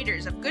and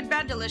creators of Good,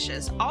 Bad,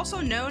 Delicious, also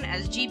known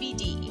as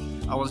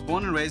GBD. I was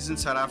born and raised in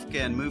South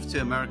Africa and moved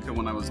to America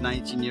when I was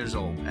 19 years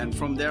old. And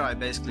from there, I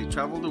basically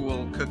traveled the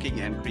world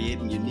cooking and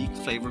creating unique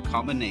flavor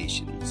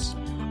combinations.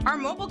 Our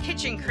mobile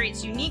kitchen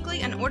creates uniquely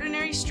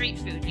unordinary street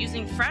food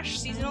using fresh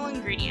seasonal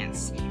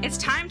ingredients. It's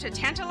time to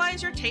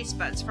tantalize your taste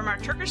buds, from our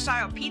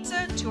Turkish-style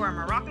pizza to our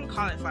Moroccan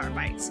cauliflower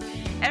bites.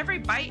 Every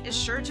bite is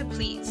sure to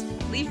please.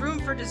 Leave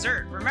room for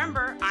dessert.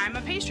 Remember, I'm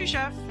a pastry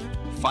chef.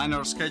 Find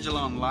our schedule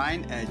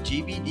online at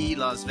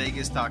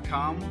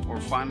gbdlasvegas.com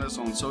or find us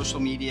on social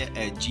media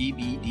at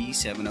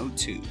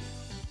gbd702.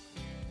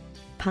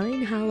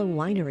 Pine Hollow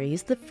Winery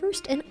is the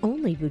first and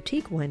only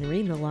boutique winery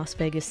in the Las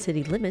Vegas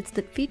city limits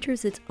that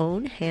features its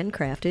own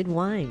handcrafted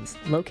wines.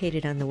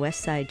 Located on the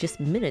west side, just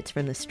minutes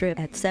from the Strip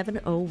at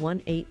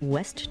 7018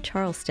 West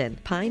Charleston,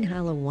 Pine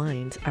Hollow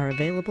wines are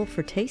available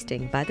for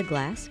tasting by the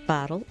glass,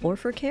 bottle, or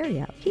for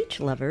carryout. Peach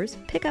lovers,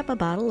 pick up a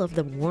bottle of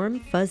the Warm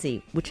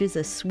Fuzzy, which is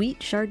a sweet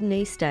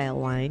Chardonnay-style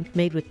wine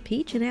made with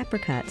peach and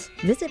apricots.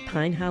 Visit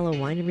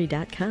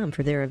PineHollowWinery.com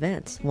for their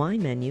events,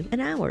 wine menu, and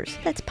hours.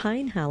 That's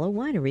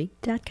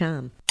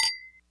PineHollowWinery.com.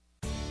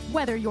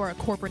 Whether you're a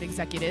corporate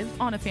executive,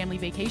 on a family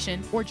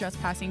vacation, or just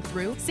passing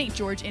through, St.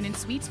 George Inn &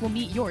 Suites will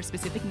meet your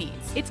specific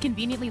needs. It's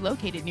conveniently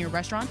located near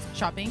restaurants,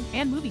 shopping,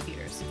 and movie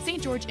theaters.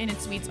 St. George Inn &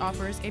 Suites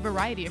offers a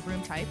variety of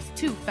room types,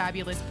 2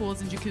 fabulous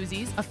pools and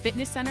jacuzzis, a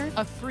fitness center,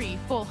 a free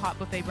full hot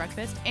buffet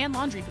breakfast, and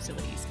laundry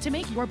facilities. To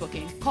make your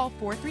booking, call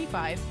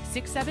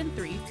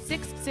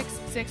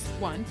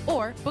 435-673-6661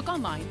 or book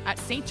online at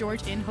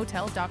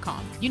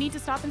stgeorgeinnhotel.com. You need to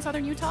stop in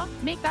Southern Utah?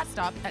 Make that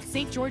stop at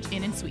St. George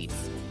Inn &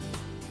 Suites.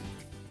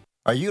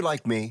 Are you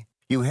like me?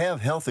 You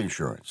have health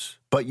insurance,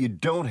 but you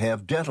don't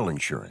have dental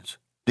insurance.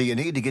 Do you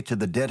need to get to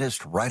the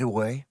dentist right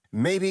away?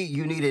 Maybe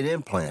you need an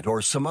implant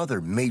or some other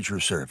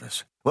major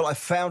service. Well, I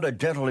found a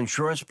dental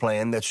insurance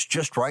plan that's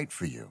just right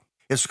for you.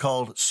 It's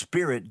called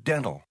Spirit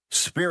Dental.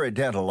 Spirit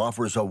Dental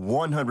offers a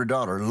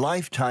 $100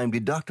 lifetime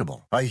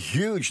deductible, a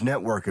huge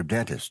network of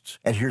dentists.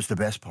 And here's the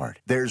best part.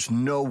 There's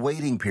no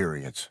waiting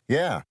periods.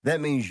 Yeah,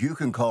 that means you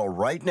can call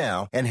right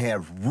now and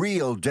have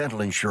real dental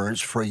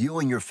insurance for you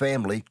and your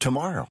family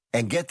tomorrow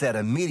and get that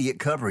immediate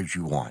coverage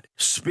you want.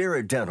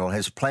 Spirit Dental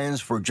has plans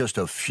for just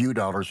a few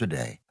dollars a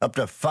day, up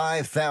to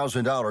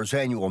 $5,000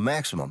 annual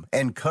maximum,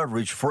 and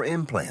coverage for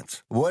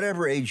implants.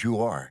 Whatever age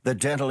you are, the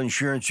dental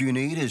insurance you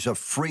need is a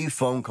free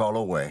phone call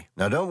away.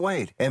 Now don't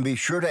wait, and be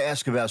sure to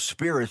ask about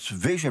Spirit's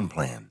vision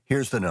plan.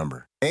 Here's the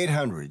number: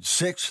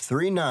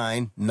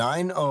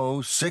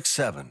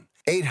 800-639-9067.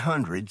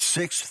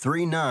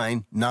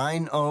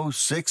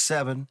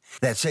 800-639-9067.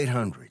 That's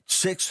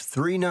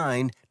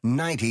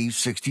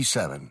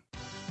 800-639-9067.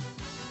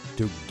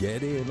 To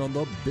get in on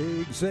the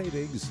big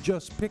savings,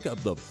 just pick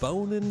up the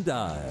phone and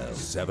dial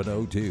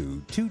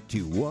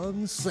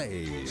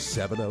 702-221-SAVE.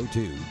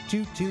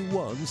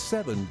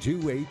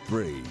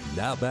 702-221-7283.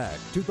 Now back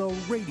to the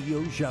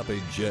Radio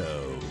Shopping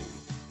Show.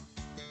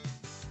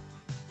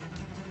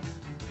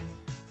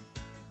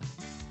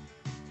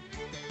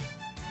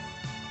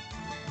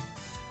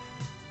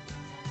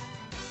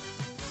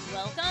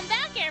 Welcome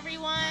back,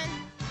 everyone.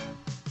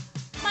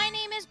 My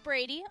name is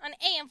Brady on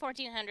AM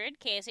 1400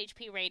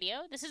 KSHP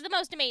Radio. This is the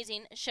most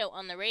amazing show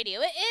on the radio.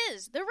 It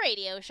is the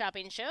Radio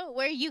Shopping Show,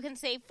 where you can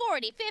save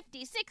 40,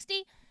 50,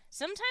 60,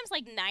 sometimes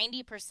like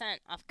 90%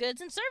 off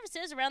goods and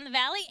services around the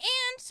valley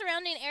and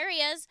surrounding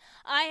areas.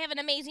 I have an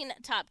amazing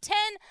top 10,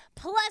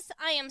 plus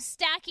I am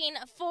stacking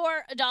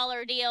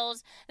 $4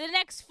 deals. The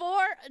next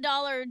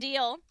 $4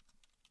 deal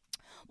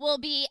will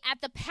be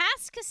at the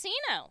Pass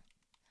Casino.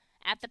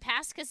 At the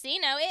Pass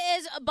Casino, it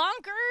is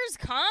Bonkers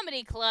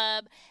Comedy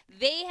Club.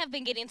 They have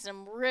been getting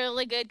some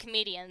really good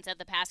comedians at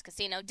the Pass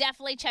Casino.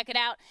 Definitely check it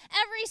out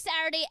every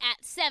Saturday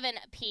at 7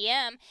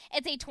 p.m.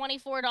 It's a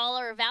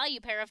 $24 value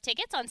pair of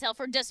tickets on sale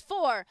for just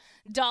 $4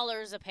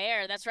 a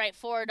pair. That's right,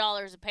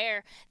 $4 a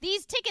pair.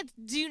 These tickets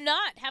do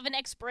not have an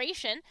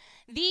expiration.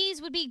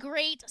 These would be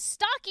great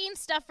stocking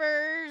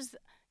stuffers.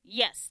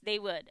 Yes, they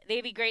would.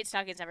 They'd be great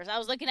stocking stuffers. I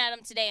was looking at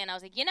them today, and I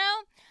was like,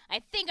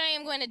 I think I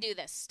am going to do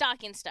this.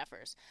 Stocking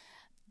stuffers.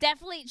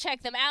 Definitely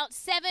check them out.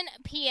 7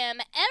 p.m.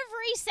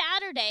 every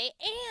Saturday,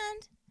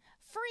 and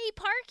free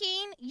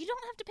parking. You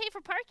don't have to pay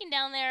for parking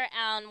down there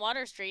on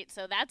Water Street,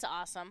 so that's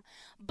awesome.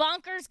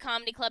 Bonkers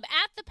Comedy Club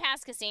at the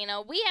Pass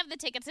Casino. We have the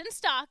tickets in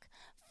stock.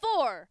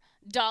 $4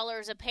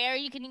 a pair.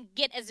 You can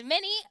get as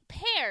many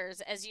pairs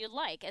as you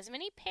like.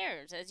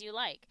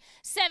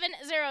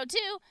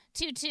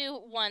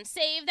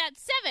 702-221-SAVE.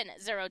 That's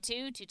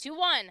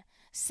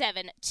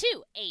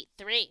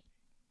 702-221-7283.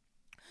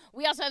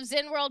 We also have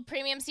Zen World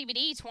Premium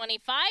CBD,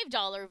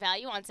 $25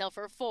 value on sale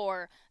for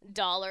 $4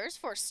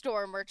 for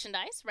store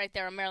merchandise right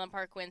there on Maryland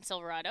Parkway in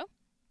Silverado.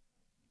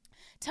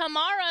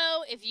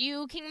 Tomorrow, if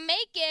you can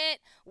make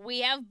it, we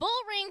have Bull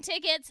Ring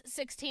tickets,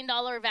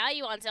 $16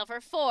 value on sale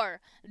for $4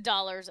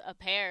 a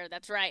pair.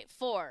 That's right,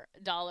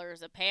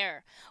 $4 a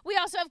pair. We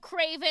also have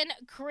Craven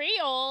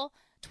Creole,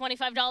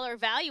 $25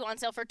 value on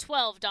sale for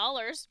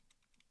 $12.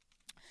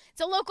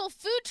 It's a local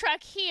food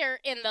truck here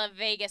in the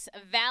Vegas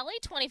Valley,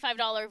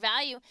 $25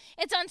 value.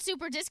 It's on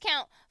super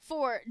discount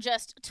for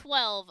just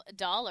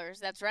 $12.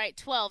 That's right,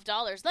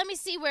 $12. Let me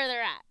see where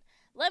they're at.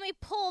 Let me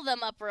pull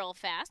them up real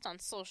fast on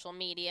social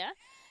media.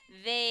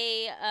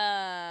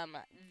 Well,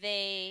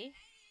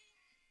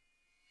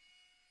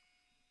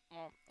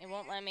 it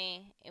won't let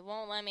me.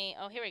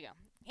 Oh, here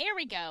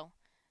we go.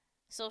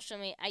 Social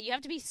media. You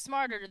have to be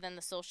smarter than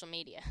the social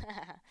media.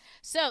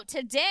 So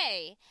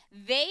today,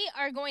 they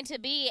are going to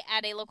be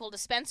at a local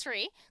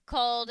dispensary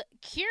called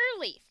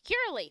Cureleaf.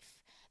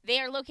 They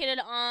are located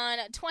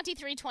on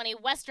 2320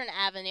 Western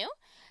Avenue.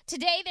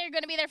 Today, they're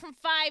going to be there from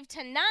 5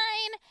 to 9,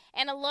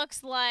 and it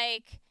looks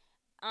like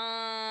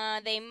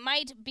they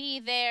might be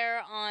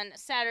there on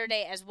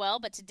Saturday as well,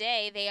 but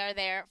today they are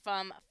there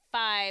from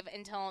 5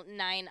 until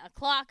 9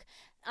 o'clock.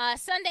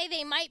 Sunday,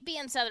 they might be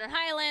in Southern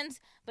Highlands,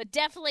 but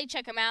definitely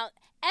check them out.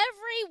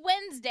 Every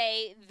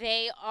Wednesday,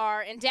 they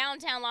are in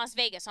downtown Las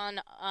Vegas on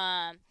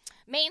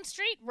Main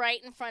Street,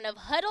 right in front of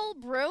Huddle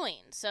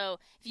Brewing. So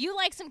if you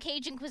like some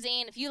Cajun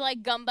cuisine, if you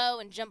like gumbo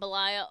and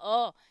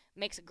jambalaya,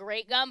 makes a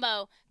great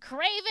gumbo.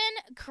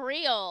 Craven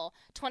Creole,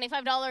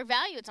 $25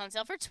 value. It's on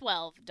sale for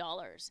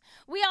 $12.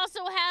 We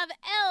also have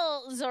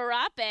El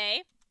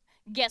Zarape.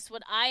 Guess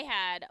what I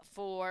had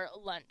for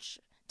lunch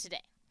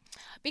today?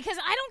 Because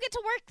I don't get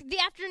to work the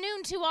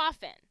afternoon too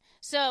often.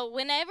 So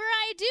whenever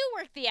I do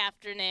work the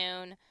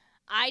afternoon,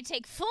 I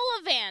take full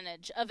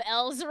advantage of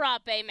El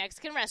Zarape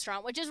Mexican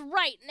restaurant, which is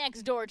right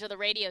next door to the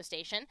radio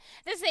station.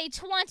 This is a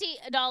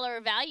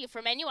 $20 value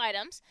for menu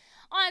items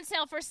on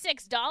sale for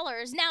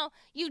 $6. Now,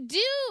 you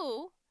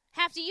do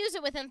have to use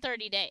it within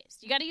 30 days.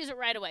 You got to use it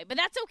right away. But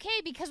that's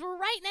okay because we're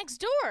right next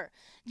door.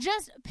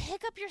 Just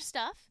pick up your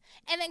stuff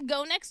and then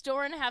go next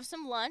door and have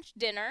some lunch,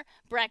 dinner,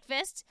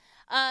 breakfast.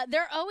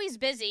 They're always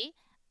busy.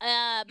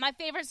 My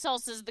favorite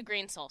salsa is the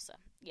green salsa.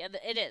 Yeah,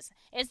 it is.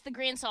 It's the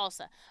green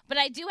salsa. But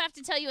I do have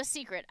to tell you a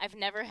secret. I've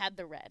never had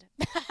the red.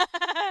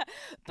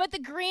 But the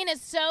green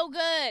is so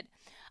good.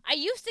 I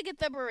used to get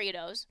the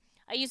burritos.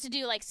 I used to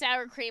do like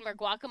sour cream or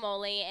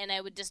guacamole, and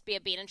it would just be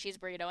a bean and cheese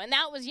burrito, and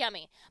that was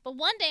yummy. But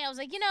one day I was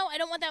like, I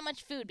don't want that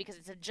much food because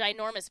it's a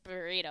ginormous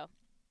burrito.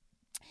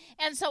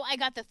 And so I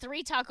got the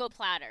 3 taco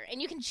platter,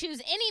 and you can choose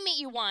any meat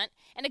you want,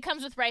 and it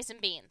comes with rice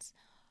and beans.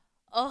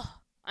 Oh,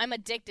 I'm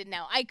addicted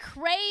now. I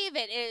crave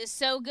it. It is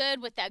so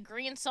good with that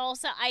green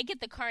salsa. I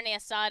get the carne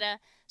asada.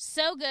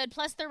 So good,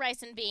 plus the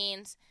rice and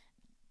beans.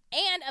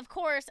 And, of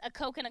course, a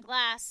Coke in a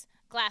glass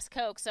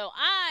Coke. So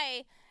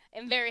I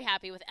am very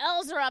happy with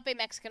El Zarape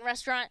Mexican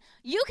Restaurant.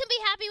 You can be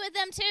happy with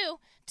them,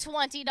 too.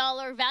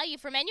 $20 value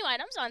for menu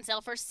items on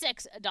sale for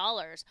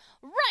 $6.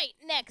 Right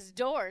next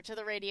door to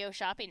the radio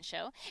shopping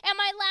show. And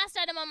my last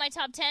item on my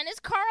top 10 is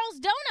Carl's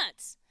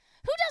Donuts.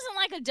 Who doesn't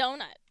like a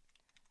donut?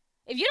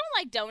 If you don't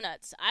like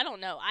donuts, I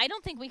don't know. I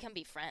don't think we can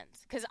be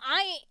friends because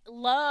I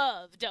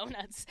love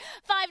donuts.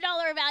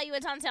 $5 value.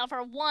 It's on sale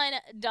for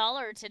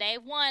 $1 today.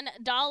 $1.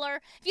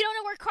 If you don't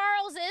know where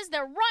Carl's is,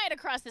 they're right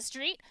across the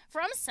street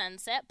from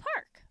Sunset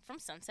Park.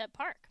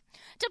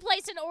 To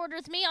place an order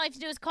with me, all you have to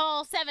do is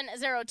call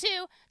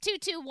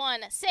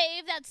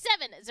 702-221-SAVE. That's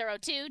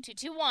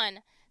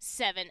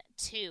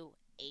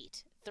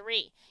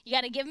 702-221-7283. You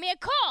got to give me a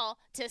call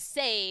to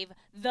save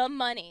the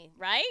money,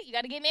 right? You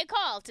got to give me a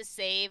call to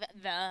save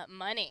the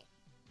money.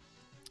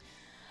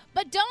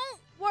 But don't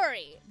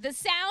worry. The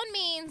sound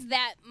means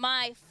that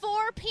my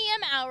 4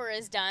 p.m. hour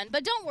is done.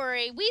 But don't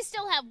worry. We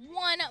still have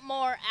 1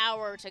 more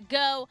hour to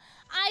go.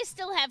 I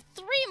still have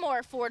 3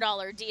 more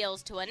 $4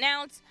 deals to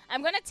announce.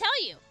 I'm going to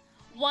tell you.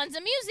 One's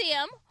a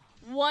museum.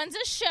 One's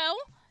a show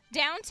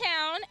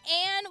downtown.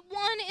 And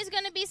one is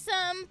going to be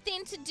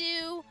something to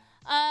do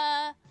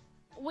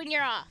when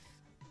you're off.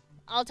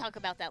 I'll talk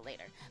about that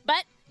later.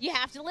 But you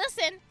have to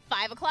listen.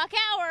 5 o'clock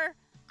hour.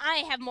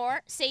 I have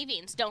more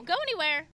savings. Don't go anywhere.